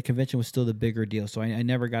 and the convention was still the bigger deal. So I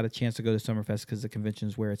never got a chance to go to Summerfest because the convention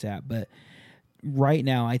is where it's at. But right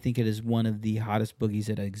now, I think it is one of the hottest boogies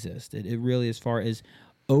that exist. It really, as far as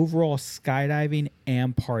overall skydiving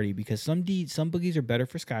and party, because some boogies are better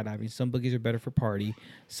for skydiving, some boogies are better for party,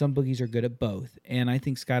 some boogies are good at both. And I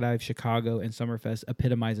think Skydive Chicago and Summerfest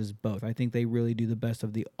epitomizes both. I think they really do the best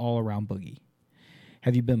of the all-around boogie.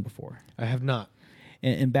 Have you been before? I have not.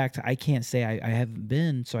 And back to, I can't say I haven't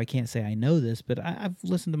been, so I can't say I know this, but I've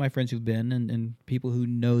listened to my friends who've been and people who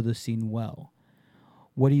know the scene well.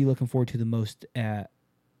 What are you looking forward to the most at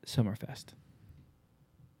Summerfest?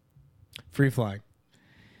 Free flying.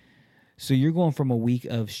 So you're going from a week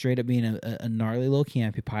of straight up being a gnarly little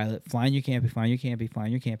canopy pilot, flying your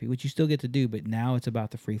canopy, which you still get to do, but now it's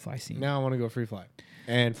about the free fly scene. Now I want to go free fly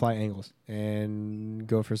and fly angles and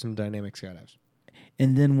go for some dynamic skydives.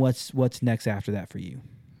 And then what's next after that for you?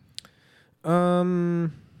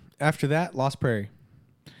 After that, Lost Prairie.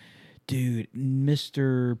 Dude,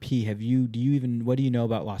 Mr. P, what do you know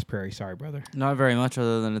about Lost Prairie? Sorry, brother. Not very much,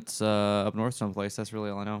 other than it's up north someplace. That's really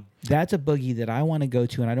all I know. That's a boogie that I want to go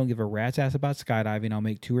to, and I don't give a rat's ass about skydiving. I'll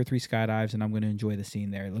make 2 or 3 skydives, and I'm going to enjoy the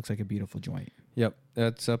scene there. It looks like a beautiful joint. Yep,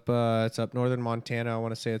 it's up northern Montana. I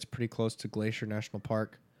want to say it's pretty close to Glacier National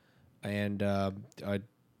Park, and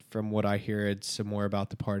from what I hear, it's more about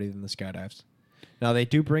the party than the skydives. Now, they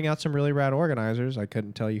do bring out some really rad organizers. I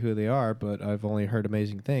couldn't tell you who they are, but I've only heard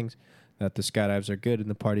amazing things, that the skydives are good and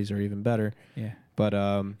the parties are even better. Yeah. But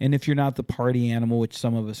and if you're not the party animal, which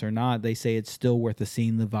some of us are not, they say it's still worth the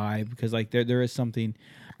scene, the vibe, because there is something.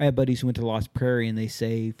 I have buddies who went to Lost Prairie, and they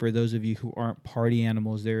say for those of you who aren't party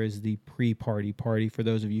animals, there is the pre-party party for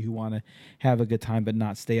those of you who want to have a good time but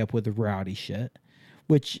not stay up with the rowdy shit,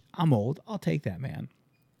 which I'm old. I'll take that, man.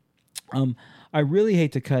 I really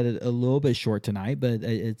hate to cut it a little bit short tonight, but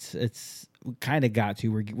it's kind of got to.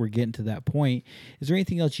 We're getting to that point. Is there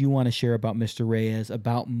anything else you want to share about Mr. Reyes,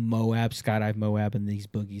 about Moab, Skydive Moab, and these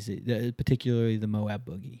boogies, particularly the Moab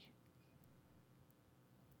boogie?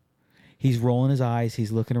 He's rolling his eyes.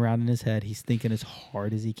 He's looking around in his head. He's thinking as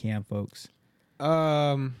hard as he can, folks.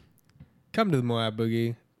 Come to the Moab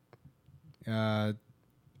boogie.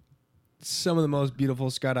 Some of the most beautiful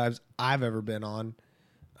skydives I've ever been on.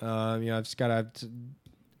 I've skydived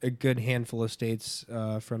a good handful of states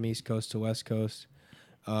from East Coast to West Coast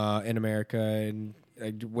in America, and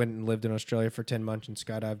I went and lived in Australia for 10 months and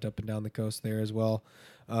skydived up and down the coast there as well.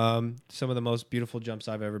 Some of the most beautiful jumps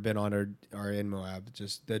I've ever been on are in Moab.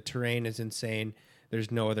 Just the terrain is insane. There's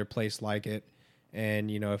no other place like it. And,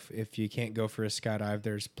 if you can't go for a skydive,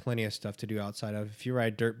 there's plenty of stuff to do outside of. If you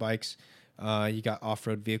ride dirt bikes, you got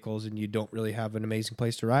off-road vehicles, and you don't really have an amazing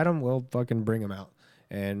place to ride them, well, fucking bring them out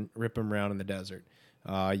and rip them around in the desert.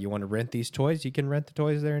 You want to rent these toys? You can rent the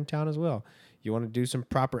toys there in town as well. You want to do some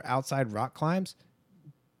proper outside rock climbs?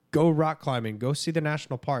 Go rock climbing. Go see the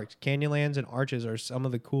national parks. Canyonlands and Arches are some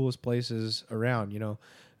of the coolest places around,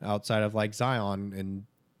 outside of like Zion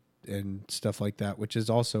and stuff like that, which is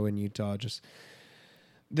also in Utah. Just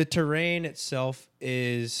the terrain itself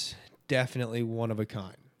is definitely one of a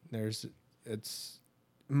kind.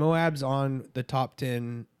 Moab's on the top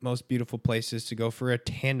 10 most beautiful places to go for a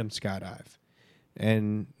tandem skydive.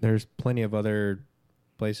 And there's plenty of other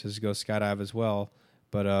places to go skydive as well.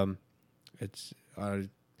 But it's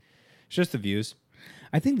just the views.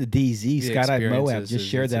 I think the DZ Skydive Moab just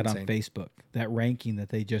shared that insane on Facebook, that ranking that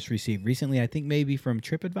they just received recently. I think maybe from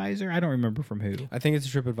TripAdvisor. I don't remember from who. I think it's a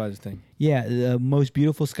TripAdvisor thing. Yeah, the most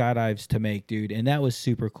beautiful skydives to make, dude. And that was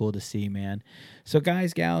super cool to see, man. So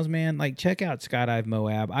guys, gals, man, like check out Skydive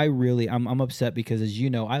Moab. I'm upset because, as you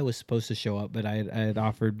know, I was supposed to show up, but I had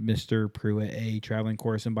offered Mr. Pruitt a traveling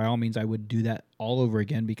course. And by all means, I would do that all over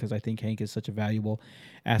again because I think Hank is such a valuable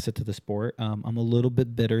asset to the sport. I'm a little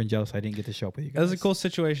bit bitter and jealous I didn't get to show up with you guys. That was a cool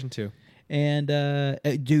situation too. And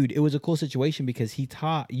dude, it was a cool situation because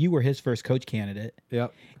you were his first coach candidate.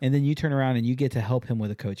 Yep. And then you turn around and you get to help him with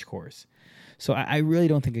a coach course. So I really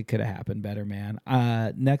don't think it could have happened better, man.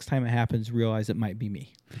 Next time it happens, realize it might be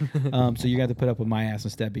me. So you got to put up with my ass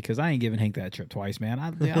instead because I ain't giving Hank that trip twice, man.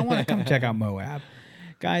 I want to come check out Moab.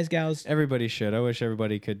 Guys, gals. Everybody should. I wish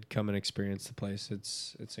everybody could come and experience the place.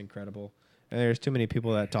 It's incredible. And there's too many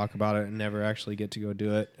people that talk about it and never actually get to go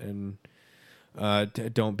do it. And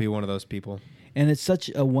don't be one of those people. And it's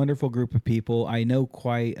such a wonderful group of people. I know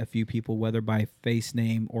quite a few people, whether by face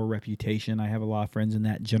name or reputation. I have a lot of friends in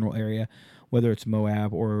that general area, whether it's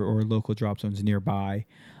Moab or local drop zones nearby,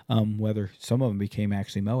 whether some of them became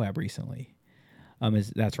actually Moab recently.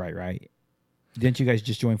 That's right? Didn't you guys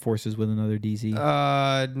just join forces with another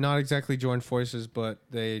DZ? Not exactly join forces, but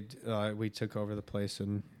we took over the place.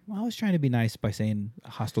 And I was trying to be nice by saying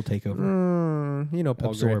hostile takeover.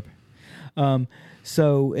 Paul Absorb.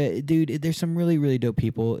 Dude, there's some really, really dope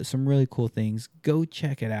people, some really cool things. Go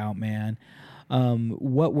check it out, man.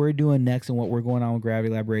 What we're doing next and what we're going on with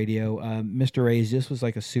Gravity Lab Radio, Mr. Reyes, this was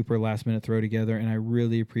like a super last minute throw together, and I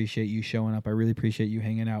really appreciate you showing up. I really appreciate you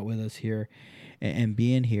hanging out with us here and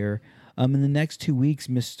being here. In the next 2 weeks,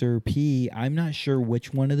 Mr. P, I'm not sure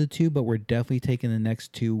which one of the two, but we're definitely taking the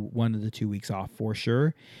next one of the 2 weeks off for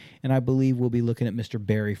sure. And I believe we'll be looking at Mr.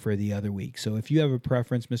 Barry for the other week. So if you have a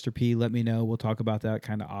preference, Mr. P, let me know. We'll talk about that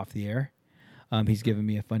kind of off the air. He's giving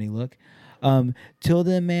me a funny look. Till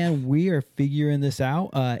then, man, we are figuring this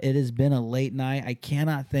out. It has been a late night. I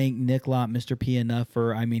cannot thank Nick Lott, Mr. P, enough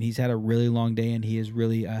he's had a really long day and he has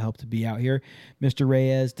really helped to be out here. Mr.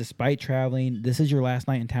 Reyes, despite traveling, this is your last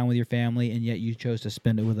night in town with your family, and yet you chose to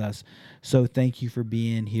spend it with us. So thank you for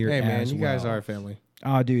being here. Hey, man, you guys are a family.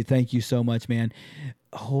 Oh, dude, thank you so much, man.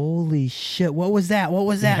 Holy shit. What was that,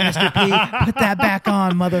 Mr. P? Put that back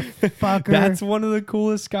on, motherfucker. That's one of the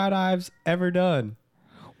coolest skydives ever done.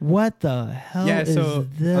 What the hell is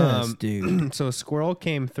this, dude? So Squirrel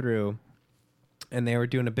came through, and they were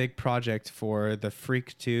doing a big project for the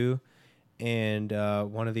Freak 2 and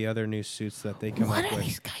one of the other new suits that they come up with. What are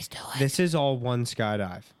these guys doing? This is all one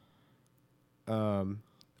skydive. All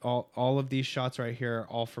of these shots right here are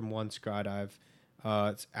all from one skydive.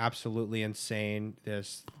 It's absolutely insane.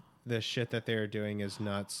 The shit that they're doing is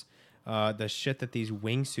nuts. The shit that these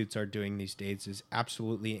wingsuits are doing these days is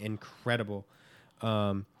absolutely incredible.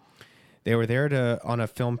 They were there on a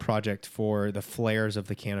film project for the flares of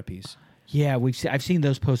the canopies. Yeah, I've seen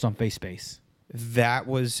those posts on FaceSpace. That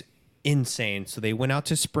was insane. So they went out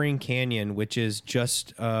to Spring Canyon, which is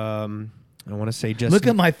just I want to say just Look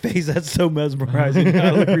at my face. That's so mesmerizing.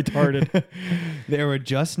 I look retarded. they were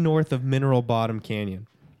just north of Mineral Bottom Canyon,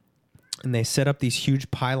 and they set up these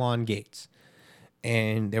huge pylon gates,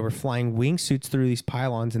 and they were flying wingsuits through these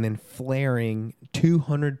pylons and then flaring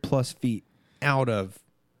 200 plus feet out of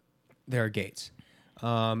their gates.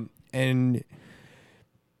 And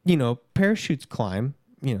parachutes climb.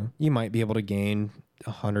 You might be able to gain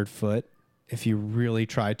 100 foot if you really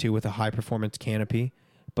try to with a high performance canopy.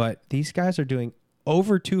 But these guys are doing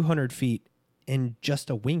over 200 feet in just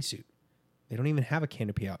a wingsuit. They don't even have a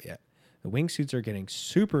canopy out yet. The wingsuits are getting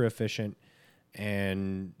super efficient,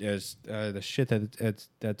 and the shit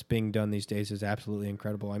that's being done these days is absolutely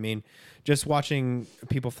incredible. I mean, just watching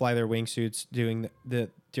people fly their wingsuits during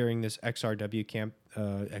this XRW camp,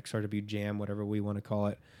 XRW jam, whatever we want to call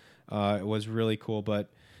it, it was really cool. But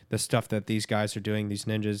the stuff that these guys are doing, these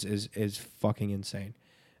ninjas, is fucking insane.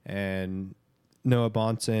 And Noah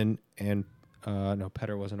Bonson and no,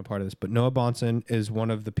 Petter wasn't a part of this, but Noah Bonson is one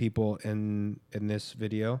of the people in this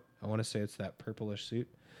video. I want to say it's that purplish suit.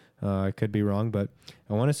 I could be wrong, but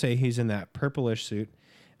I want to say he's in that purplish suit.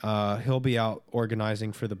 He'll be out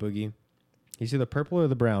organizing for the boogie. He's either purple or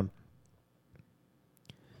the brown.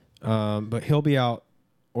 But he'll be out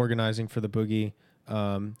organizing for the boogie.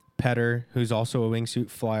 Petter, who's also a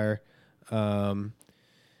wingsuit flyer,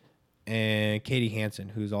 and Katie Hansen,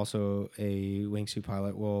 who's also a wingsuit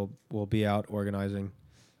pilot, will be out organizing.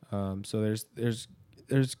 So there's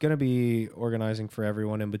going to be organizing for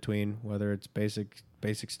everyone in between, whether it's basic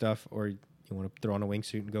stuff or you want to throw on a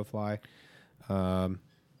wingsuit and go fly.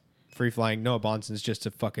 Free flying. Noah Bonson's just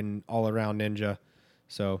a fucking all around ninja.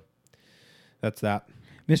 So that's that.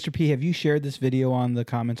 Mr. P, have you shared this video on the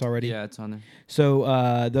comments already? Yeah, it's on there.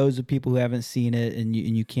 So those of people who haven't seen it and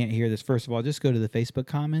you can't hear this, first of all, just go to the Facebook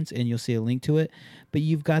comments and you'll see a link to it. But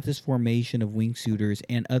you've got this formation of wingsuiters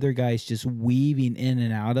and other guys just weaving in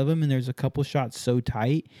and out of them. And there's a couple shots so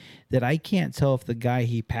tight that I can't tell if the guy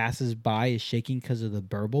he passes by is shaking because of the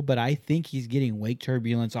burble. But I think he's getting wake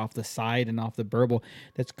turbulence off the side and off the burble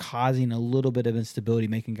that's causing a little bit of instability,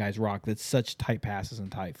 making guys rock. That's such tight passes and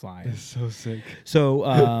tight flying. It's so sick.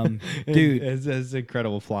 So, dude. It's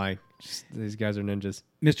incredible flying. These guys are ninjas.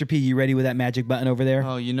 Mr. P, you ready with that magic button over there?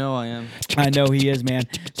 Oh, you know I am. I know he is, man.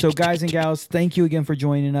 So, guys and gals, thank you again for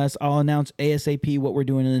joining us. I'll announce ASAP what we're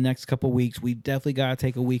doing in the next couple weeks. We definitely got to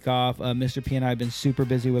take a week off. Mr. P and I have been super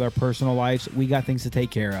busy with our personal lives. We got things to take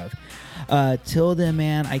care of. Till then,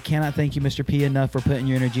 man, I cannot thank you, Mr. P, enough for putting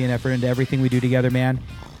your energy and effort into everything we do together, man.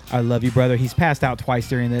 I love you, brother. He's passed out twice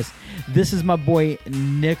during this. This is my boy,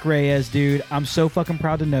 Nick Reyes, dude. I'm so fucking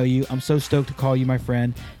proud to know you. I'm so stoked to call you my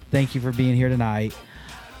friend. Thank you for being here tonight.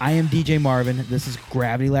 I am DJ Marvin. This is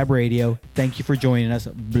Gravity Lab Radio. Thank you for joining us.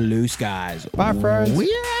 Blue skies. Bye, friends.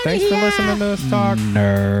 Thanks for listening to us talk.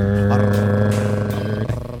 Nerd.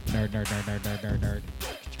 Nerd.